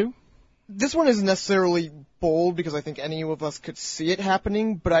number 2? This one isn't necessarily bold because I think any of us could see it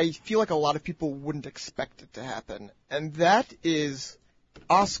happening, but I feel like a lot of people wouldn't expect it to happen. And that is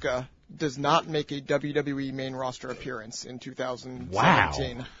Asuka does not make a WWE main roster appearance in 2017.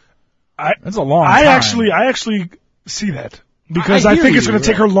 Wow. That's a long I time. actually see that because I I hear think it's you, going to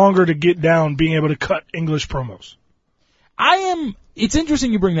take right. her longer to get down being able to cut English promos. It's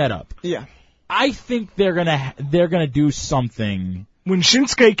interesting you bring that up. Yeah. I think they're gonna do something. When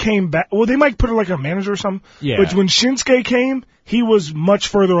Shinsuke came back, well, they might put her like a manager or something. Yeah. But when Shinsuke came, he was much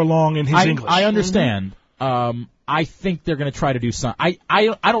further along in his English. I understand. I think they're going to try to do something.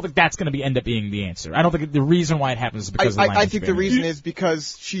 I don't think that's going to end up being the answer. I don't think the reason why it happens is because of the language I think the barrier. reason is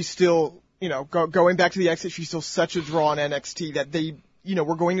because she's still, going back to the exit, she's still such a draw on NXT that they,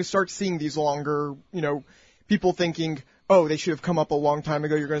 we're going to start seeing these longer, people thinking, oh, they should have come up a long time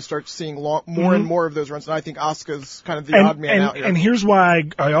ago. You're going to start seeing more and more of those runs. And I think Asuka's kind of the odd man out here. And here's why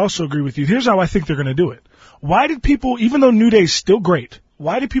I also agree with you. Here's how I think they're going to do it. Why did people, even though New Day's still great,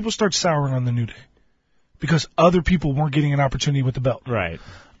 why did people start souring on the New Day? Because other people weren't getting an opportunity with the belt. Right.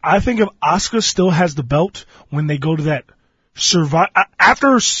 I think if Asuka still has the belt when they go to that after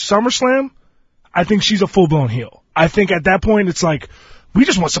SummerSlam, I think she's a full-blown heel. I think at that point it's like, we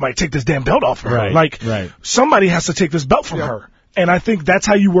just want somebody to take this damn belt off of her. Right. Somebody has to take this belt from her. And I think that's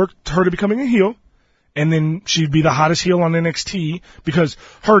how you work her to becoming a heel. And then she'd be the hottest heel on NXT because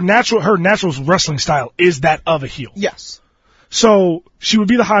her natural wrestling style is that of a heel. Yes. So she would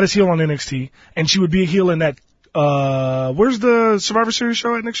be the hottest heel on NXT, and she would be a heel in that. Where's the Survivor Series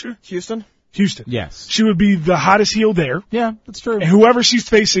show at next year? Houston. Yes. She would be the hottest heel there. Yeah, that's true. And whoever she's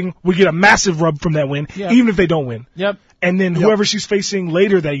facing would get a massive rub from that win, even if they don't win. Yep. And then whoever she's facing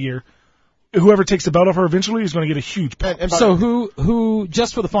later that year, whoever takes the belt off her eventually is going to get a huge pop. So who,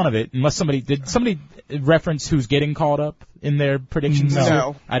 just for the fun of it, unless did somebody reference who's getting called up in their predictions?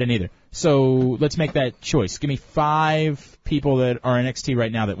 No. I didn't either. So let's make that choice. Give me 5 people that are NXT right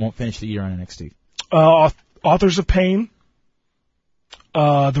now that won't finish the year on NXT. Authors of Pain,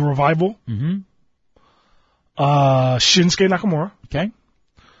 The Revival, Shinsuke Nakamura, okay,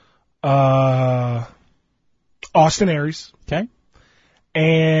 Austin Aries, okay,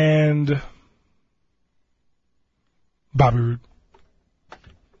 and Bobby Roode.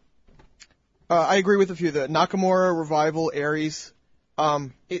 I agree with a few of the Nakamura, Revival, Aries.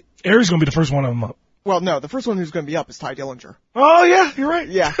 Aries is going to be the first one of them up. Well, no, the first one who's going to be up is Ty Dillinger. Oh, yeah, you're right.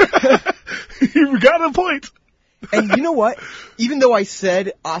 Yeah. You got a point. And you know what? Even though I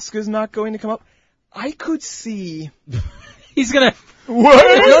said Asuka's not going to come up, I could see... He's going to...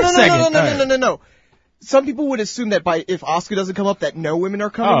 What? No. Some people would assume that if Asuka doesn't come up, that no women are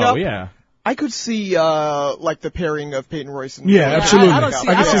coming up. Oh, yeah. I could see, the pairing of Peyton Royce and... Yeah, absolutely. I don't see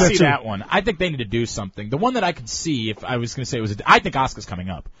that that one. I think they need to do something. The one that I could see, if I was going to say it was... I think Asuka's coming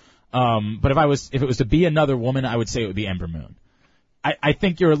up. But if it was to be another woman, I would say it would be Ember Moon. I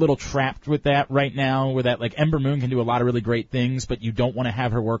think you're a little trapped with that right now, where that, like, Ember Moon can do a lot of really great things, but you don't want to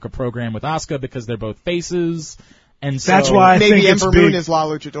have her work a program with Asuka because they're both faces. And so... That's why I maybe think it's Ember big. Moon is La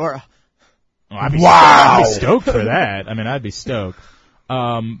Luchadora. I'd be stoked for that. I mean, I'd be stoked.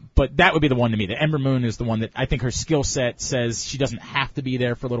 But that would be the one to me. The Ember Moon is the one that I think her skill set says she doesn't have to be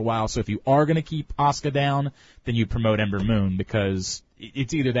there for a little while. So if you are going to keep Asuka down, then you promote Ember Moon because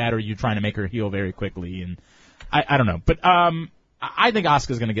it's either that or you're trying to make her heel very quickly. And I don't know. But I think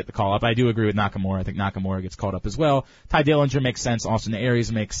Asuka's going to get the call up. I do agree with Nakamura. I think Nakamura gets called up as well. Ty Dillinger makes sense. Austin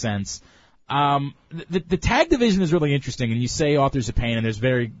Aries makes sense. The tag division is really interesting, and you say Authors of Pain, and there's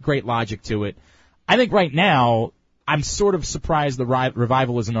very great logic to it. I think right now, I'm sort of surprised the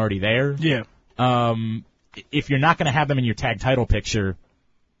Revival isn't already there. Yeah. If you're not going to have them in your tag title picture,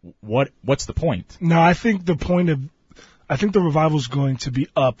 what's the point? No, I think the Revival's going to be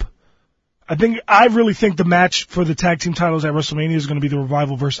up. I really think the match for the tag team titles at WrestleMania is going to be the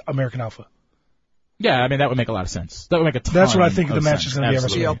Revival versus American Alpha. Yeah, I mean, that would make a lot of sense. That would make a ton That's what I think of the match sense. is going to be at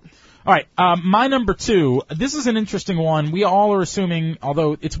Absolutely. WrestleMania. All right, my number 2. This is an interesting one. We all are assuming,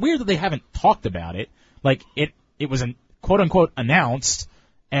 although it's weird that they haven't talked about it. Like it was quote unquote announced,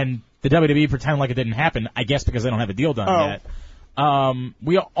 and the WWE pretended like it didn't happen. I guess because they don't have a deal done yet.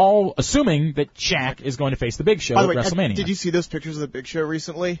 We are all assuming that Shaq is going to face the Big Show By the at way, WrestleMania. did you see those pictures of the Big Show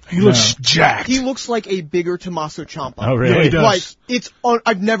recently? He looks jacked. He looks like a bigger Tommaso Ciampa. Oh, really? Yeah, he does. Like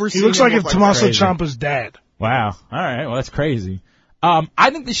I've never seen. He looks him like look if Tommaso crazy. Ciampa's dad. Wow. All right. Well, that's crazy. I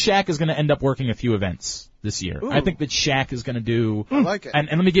think that Shaq is going to end up working a few events this year. Ooh. I think that Shaq is going to do. I like it. And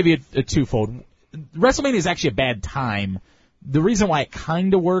let me give you a twofold. WrestleMania is actually a bad time. The reason why it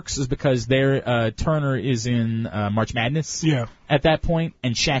kind of works is because Turner is in March Madness at that point,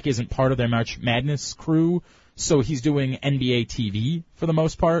 and Shaq isn't part of their March Madness crew, so he's doing NBA TV for the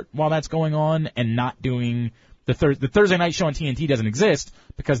most part while that's going on, and not doing the Thursday night show on TNT doesn't exist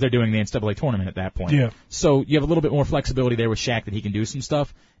because they're doing the NCAA tournament at that point. Yeah. So you have a little bit more flexibility there with Shaq that he can do some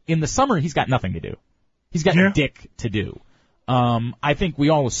stuff. In the summer, he's got nothing to do. He's got dick to do. I think we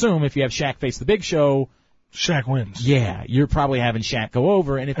all assume if you have Shaq face the Big Show, Shaq wins. yeah, you're probably having Shaq go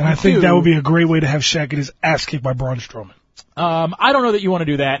over, and I think that would be a great way to have Shaq get his ass kicked by Braun Strowman. I don't know that you want to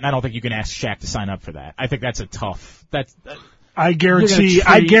do that, and I don't think you can ask Shaq to sign up for that. I think that's a tough. I guarantee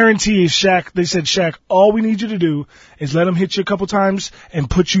Shaq, they said, Shaq, all we need you to do is let him hit you a couple times and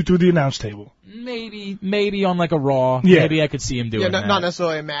put you through the announce table. Maybe on like a Raw. Yeah. Maybe I could see him doing that. Not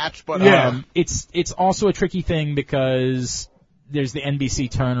necessarily a match, but it's also a tricky thing because there's the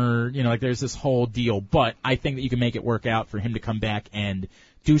NBC Turner, like there's this whole deal, but I think that you can make it work out for him to come back and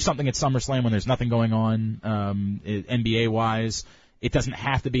do something at SummerSlam when there's nothing going on, NBA wise. It doesn't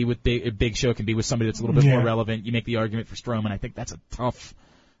have to be with Big Show. It can be with somebody that's a little bit more relevant. You make the argument for Strowman. I think that's a tough.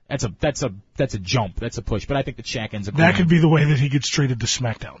 That's a jump. That's a push. But I think that Shaq ends up. That could be the way that he gets traded to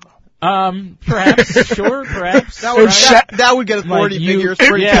SmackDown, though. Perhaps, sure, perhaps. That would get authority figures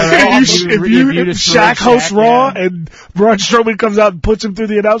pretty If Shaq hosts Raw and Braun Strowman comes out and puts him through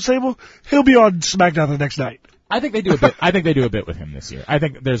the announce table, he'll be on SmackDown the next night. I think they do a bit. I think they do a bit with him this year. I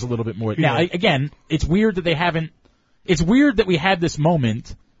think there's a little bit more. Now, again, it's weird that they haven't. It's weird that we had this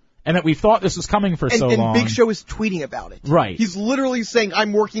moment and that we thought this was coming for so long. And Big Show is tweeting about it. Right. He's literally saying,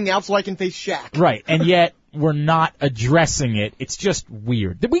 "I'm working out so I can face Shaq." Right, and yet we're not addressing it. It's just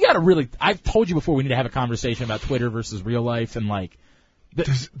weird. We got to really. I've told you before. We need to have a conversation about Twitter versus real life and like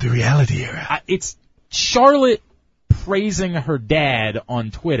the reality era. It's Charlotte praising her dad on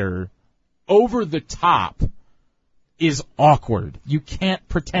Twitter over the top is awkward. You can't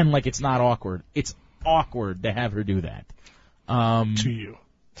pretend like it's not awkward. It's awkward to have her do that. To you.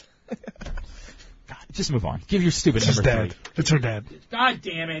 God, just move on. Give your stupid number dad. 3. It's her dad. God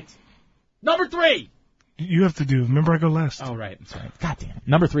damn it. Number 3! You have to do. Remember I go last. Oh, right. That's right. God damn it.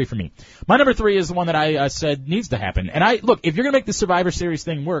 Number 3 for me. My number 3 is the one that I said needs to happen. And look, if you're going to make the Survivor Series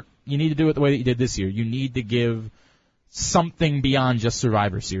thing work, you need to do it the way that you did this year. You need to give something beyond just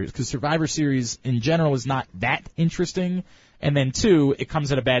Survivor Series. Because Survivor Series in general is not that interesting. And then 2, it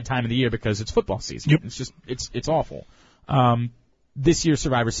comes at a bad time of the year because it's football season. Yep. It's just, it's awful. This year's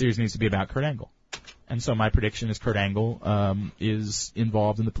Survivor Series needs to be about Kurt Angle. And so my prediction is Kurt Angle is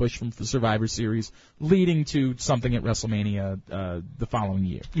involved in the push from the Survivor Series, leading to something at WrestleMania the following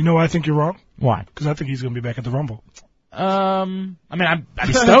year. You know why I think you're wrong? Why? Because I think he's going to be back at the Rumble. I mean, I'd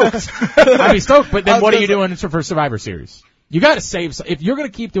be stoked. I'd be stoked, but then what are you doing for Survivor Series? You got to save. If you're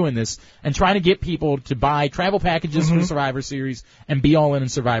going to keep doing this and trying to get people to buy travel packages for Survivor Series and be all in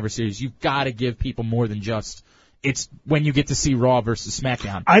Survivor Series, you've got to give people more than just. It's when you get to see Raw versus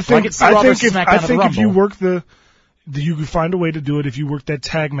SmackDown. I think if you work you could find a way to do it. If you work that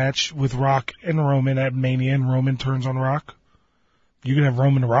tag match with Rock and Roman at Mania and Roman turns on Rock, you can have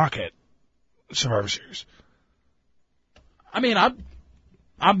Roman and Rock at Survivor Series. I mean,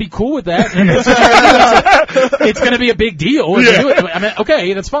 I'd be cool with that. It's going to be a big deal. If you do it. I mean,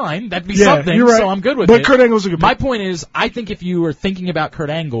 okay, that's fine. That'd be something. You're right. So I'm good with it. But Kurt Angle's a good My point is, I think if you are thinking about Kurt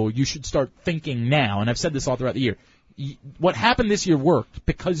Angle, you should start thinking now. And I've said this all throughout the year. What happened this year worked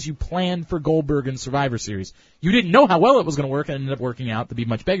because you planned for Goldberg and Survivor Series. You didn't know how well it was going to work, and it ended up working out to be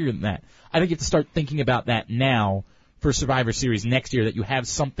much bigger than that. I think you have to start thinking about that now for Survivor Series next year, that you have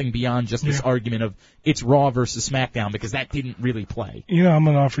something beyond just this argument of it's Raw versus SmackDown, because that didn't really play. You know, I'm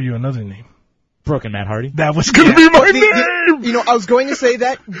going to offer you another name. Broken Matt Hardy. That was going to be my name! I was going to say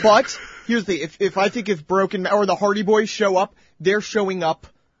that, but here's the if Broken Matt or the Hardy Boys show up, they're showing up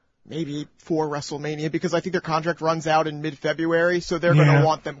maybe for WrestleMania, because I think their contract runs out in mid-February, so they're going to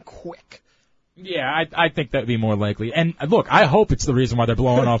want them quick. Yeah, I think that would be more likely. And look, I hope it's the reason why they're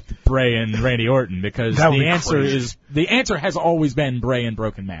blowing off Bray and Randy Orton, because the answer has always been Bray and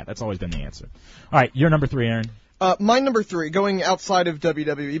Broken Matt. That's always been the answer. All right, your number 3, Aaron. My number 3, going outside of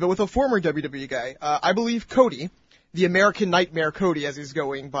WWE, but with a former WWE guy, I believe Cody, the American Nightmare Cody, as he's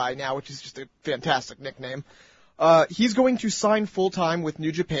going by now, which is just a fantastic nickname. He's going to sign full-time with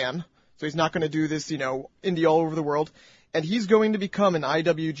New Japan, so he's not going to do this, indie all over the world. And he's going to become an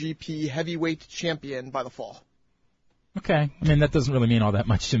IWGP heavyweight champion by the fall. Okay. I mean, that doesn't really mean all that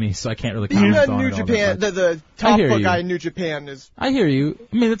much to me, so I can't really comment on New it. Japan, the top guy in New Japan is... I hear you.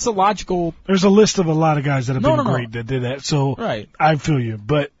 I mean, it's a logical... There's a list of a lot of guys that have been great that did that, so I feel you.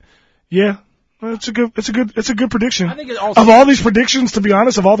 But, yeah, it's a good prediction. I think it also... Of all these predictions, to be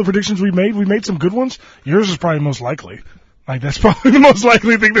honest, of all the predictions we made some good ones. Yours is probably most likely. Like, that's probably the most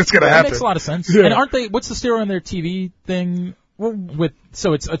likely thing that's going to happen. That makes a lot of sense. Yeah. And aren't they, what's the story on their TV thing?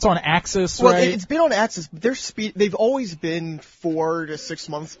 So it's on Access, right? Well, it's been on Access, but they've always been 4 to 6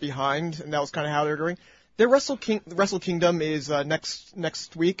 months behind, and that was kind of how they're going. Their Wrestle Kingdom is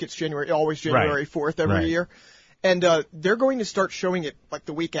next week. It's always January 4th every year. And they're going to start showing it like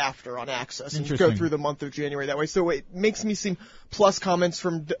the week after on Access and go through the month of January that way. So it makes me seem, plus comments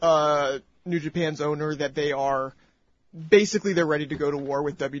from New Japan's owner, that they are basically they're ready to go to war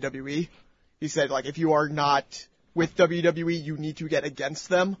with WWE. He said, like, if you are not with WWE, you need to get against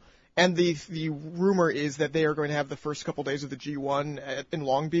them. And the rumor is that they are going to have the first couple days of the G1 in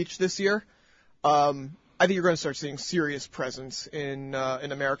Long Beach this year. I think you're going to start seeing serious presence in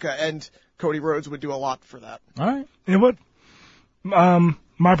America, and Cody Rhodes would do a lot for that. All right. You know what?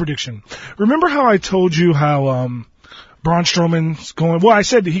 My prediction. Remember how I told you how Braun Strowman's going? Well, I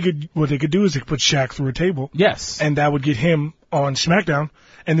said that what they could do is they could put Shaq through a table. Yes. And that would get him on SmackDown,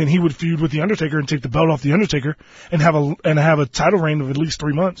 and then he would feud with The Undertaker and take the belt off The Undertaker and have a title reign of at least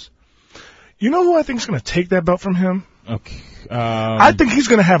 3 months. You know who I think is going to take that belt from him? Okay. I think he's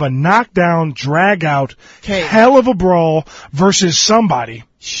going to have a knockdown, drag out, Kane. hell of a brawl versus somebody.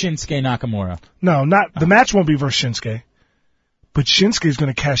 Shinsuke Nakamura. No, the match won't be versus Shinsuke. But Shinsuke is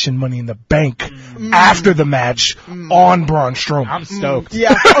going to cash in Money in the Bank after the match on Braun Strowman. I'm stoked.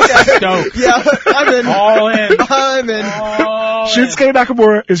 Yeah, okay. Stoked. Yeah, I'm in. All in. I'm in. Shinsuke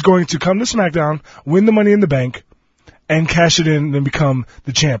Nakamura is going to come to SmackDown, win the Money in the Bank, and cash it in and become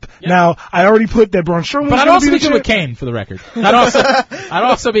the champ. Yep. Now, I already put that Braun Strowman. But I'd also be good with Kane, for the record. I'd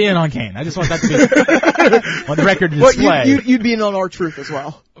also be in on Kane. I just want that to be on the record to display. Well, you'd be in on R-Truth as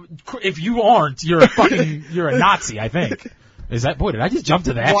well. If you aren't, you're a Nazi, I think. Is that, boy, did I just jump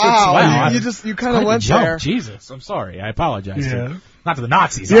to that? Wow. You kind of went there. Jesus, I'm sorry. I apologize. Yeah. Not to the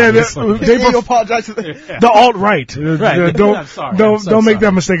Nazis. Yeah, you apologize to the alt-right. Right. Don't make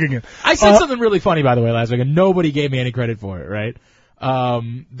that mistake again. I said something really funny, by the way, last week, and nobody gave me any credit for it, right?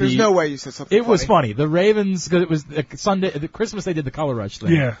 There's no way you said something It was funny. The Ravens, because it was the Christmas, they did the Color Rush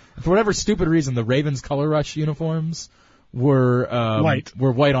thing. Yeah. For whatever stupid reason, the Ravens Color Rush uniforms were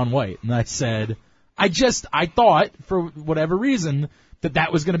white on white. And I said, I thought, for whatever reason,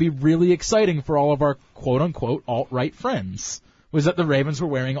 that was going to be really exciting for all of our quote-unquote alt-right friends, was that the Ravens were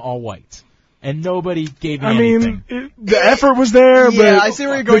wearing all white. And nobody gave me anything. The effort was there, yeah, but I see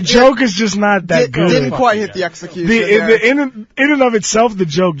where you're going. The joke is just not that good. Didn't quite hit the execution. In and of itself, the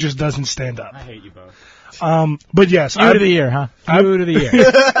joke just doesn't stand up. I hate you both. But yes. You to the year, huh? You to the year.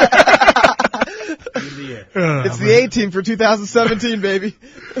 It's the A-team for 2017, baby.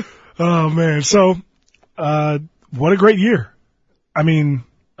 Oh, man. So, what a great year. I mean.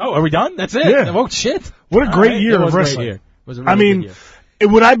 Oh, are we done? That's it? Yeah. Oh, shit. What a great year of wrestling. It was a really good year.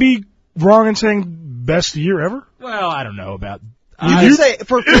 Would I be wrong in saying best year ever? Well, I don't know about. You say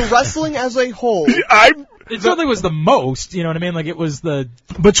for wrestling as a whole. It certainly was the most. You know what I mean? Like it was the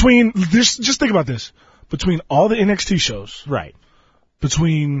just think about this. Between all the NXT shows, right?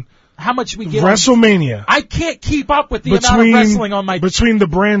 Between how much we get WrestleMania. I can't keep up with the amount of wrestling on my. Between the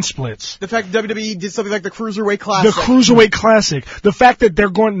brand splits. The fact that WWE did something like the Cruiserweight Classic. The Cruiserweight Classic. The fact that they're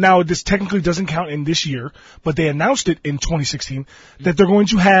going, now this technically doesn't count in this year, but they announced it in 2016, that they're going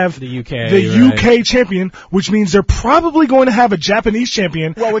to have the UK champion, which means they're probably going to have a Japanese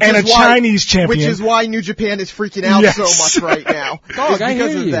champion and a Chinese champion. Which is why New Japan is freaking out so much right now. Because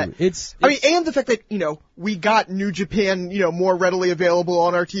of that. And the fact that, we got New Japan, more readily available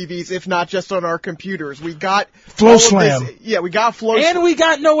on our TVs, if not just on our computers. We got Flow Slam. We got Flow Slam. And we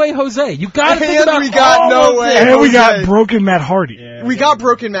got No Way Jose. You got to think about we got No Way Jose. And we got Broken Matt Hardy. Yeah, we got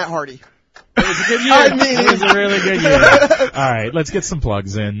Broken Matt Hardy. It was a good year. It was a really good year. All right, let's get some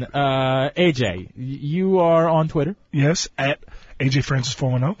plugs in. AJ, you are on Twitter. Yes, at AJ Francis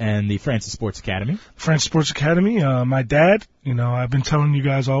 410. And the Francis Sports Academy. Francis Sports Academy. My dad, I've been telling you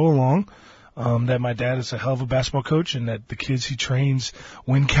guys all along. That my dad is a hell of a basketball coach and that the kids he trains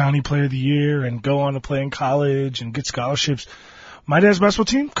win county player of the year and go on to play in college and get scholarships. My dad's basketball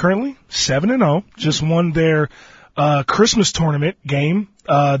team currently 7-0, just won their Christmas tournament game.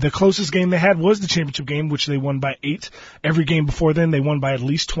 The closest game they had was the championship game, which they won by 8. Every game before then they won by at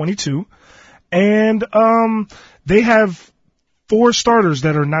least 22. And they have 4 starters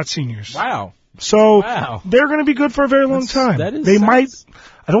that are not seniors. Wow. So they're going to be good for a very long time.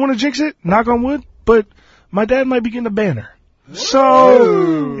 I don't want to jinx it, knock on wood, but my dad might be getting a banner.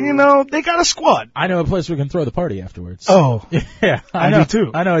 So, they got a squad. I know a place we can throw the party afterwards. Oh. Yeah, I do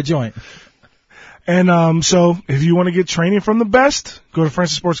too. I know a joint. And so if you want to get training from the best, go to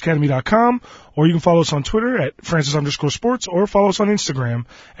francissportsacademy.com, or you can follow us on Twitter at Francis_sports, or follow us on Instagram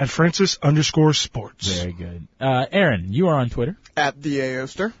at Francis_sports. Very good. Aaron, you are on Twitter. At the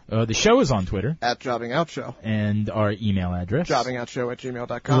Aoster. The show is on Twitter. At Jobbing Out Show. And our email address.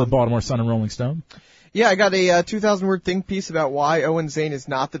 JobbingOutShow@gmail.com. The Baltimore Sun and Rolling Stone. Yeah, I got a 2,000-word think piece about why Owen Zane is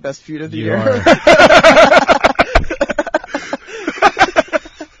not the best feud of the year.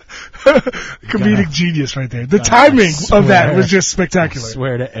 Comedic genius right there. The timing of that was just spectacular. I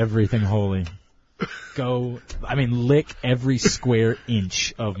swear to everything holy. Lick every square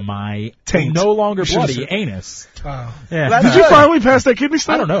inch of my taint. No longer bloody anus. Yeah. Did you finally pass that kidney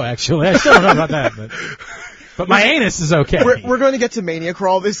stone? I don't know, actually. I still don't know about that. But. But my anus is okay. We're going to get to Mania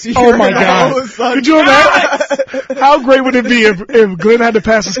Crawl this year. Oh my and all of a God! sudden- Could you imagine? How great would it be if Glenn had to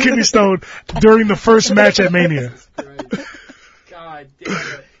pass his kidney stone during the first match at Mania? God damn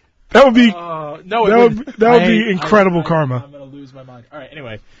it. That would be No, that would be incredible karma. I'm gonna lose my mind. All right.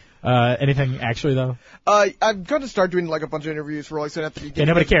 Anyway, anything actually though? I'm going to start doing like a bunch of interviews for Rolling Stone at the beginning. Okay,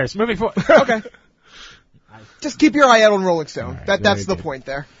 nobody cares. Moving forward. Okay. Just keep your eye out on Rolling Stone. Right, That's very the good. point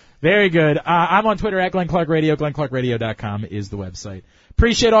there. Very good. I'm on Twitter at Glenn Clark Radio. GlennClarkRadio.com is the website.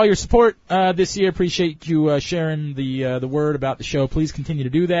 Appreciate all your support this year. Appreciate you sharing the word about the show. Please continue to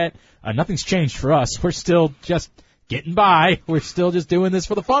do that. Nothing's changed for us. We're still just getting by. We're still just doing this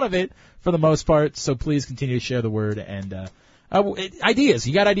for the fun of it, for the most part. So please continue to share the word and ideas.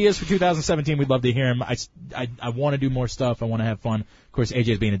 You got ideas for 2017? We'd love to hear them. I want to do more stuff. I want to have fun. Of course,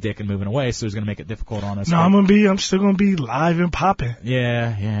 AJ's being a dick and moving away, so he's going to make it difficult on us. No, I'm still gonna be live and popping. Yeah.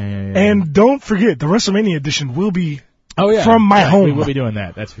 And don't forget, the WrestleMania edition will be from my Yeah, home. We will be doing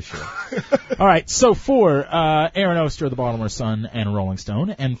that, that's for sure. All right, so for Aaron Oster of the Baltimore Sun and Rolling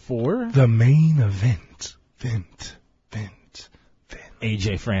Stone, and for the main event,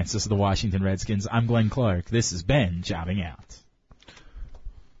 AJ Francis of the Washington Redskins, I'm Glenn Clark. This has been Jobbing Out.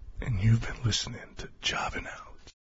 And you've been listening to Jobbing Out.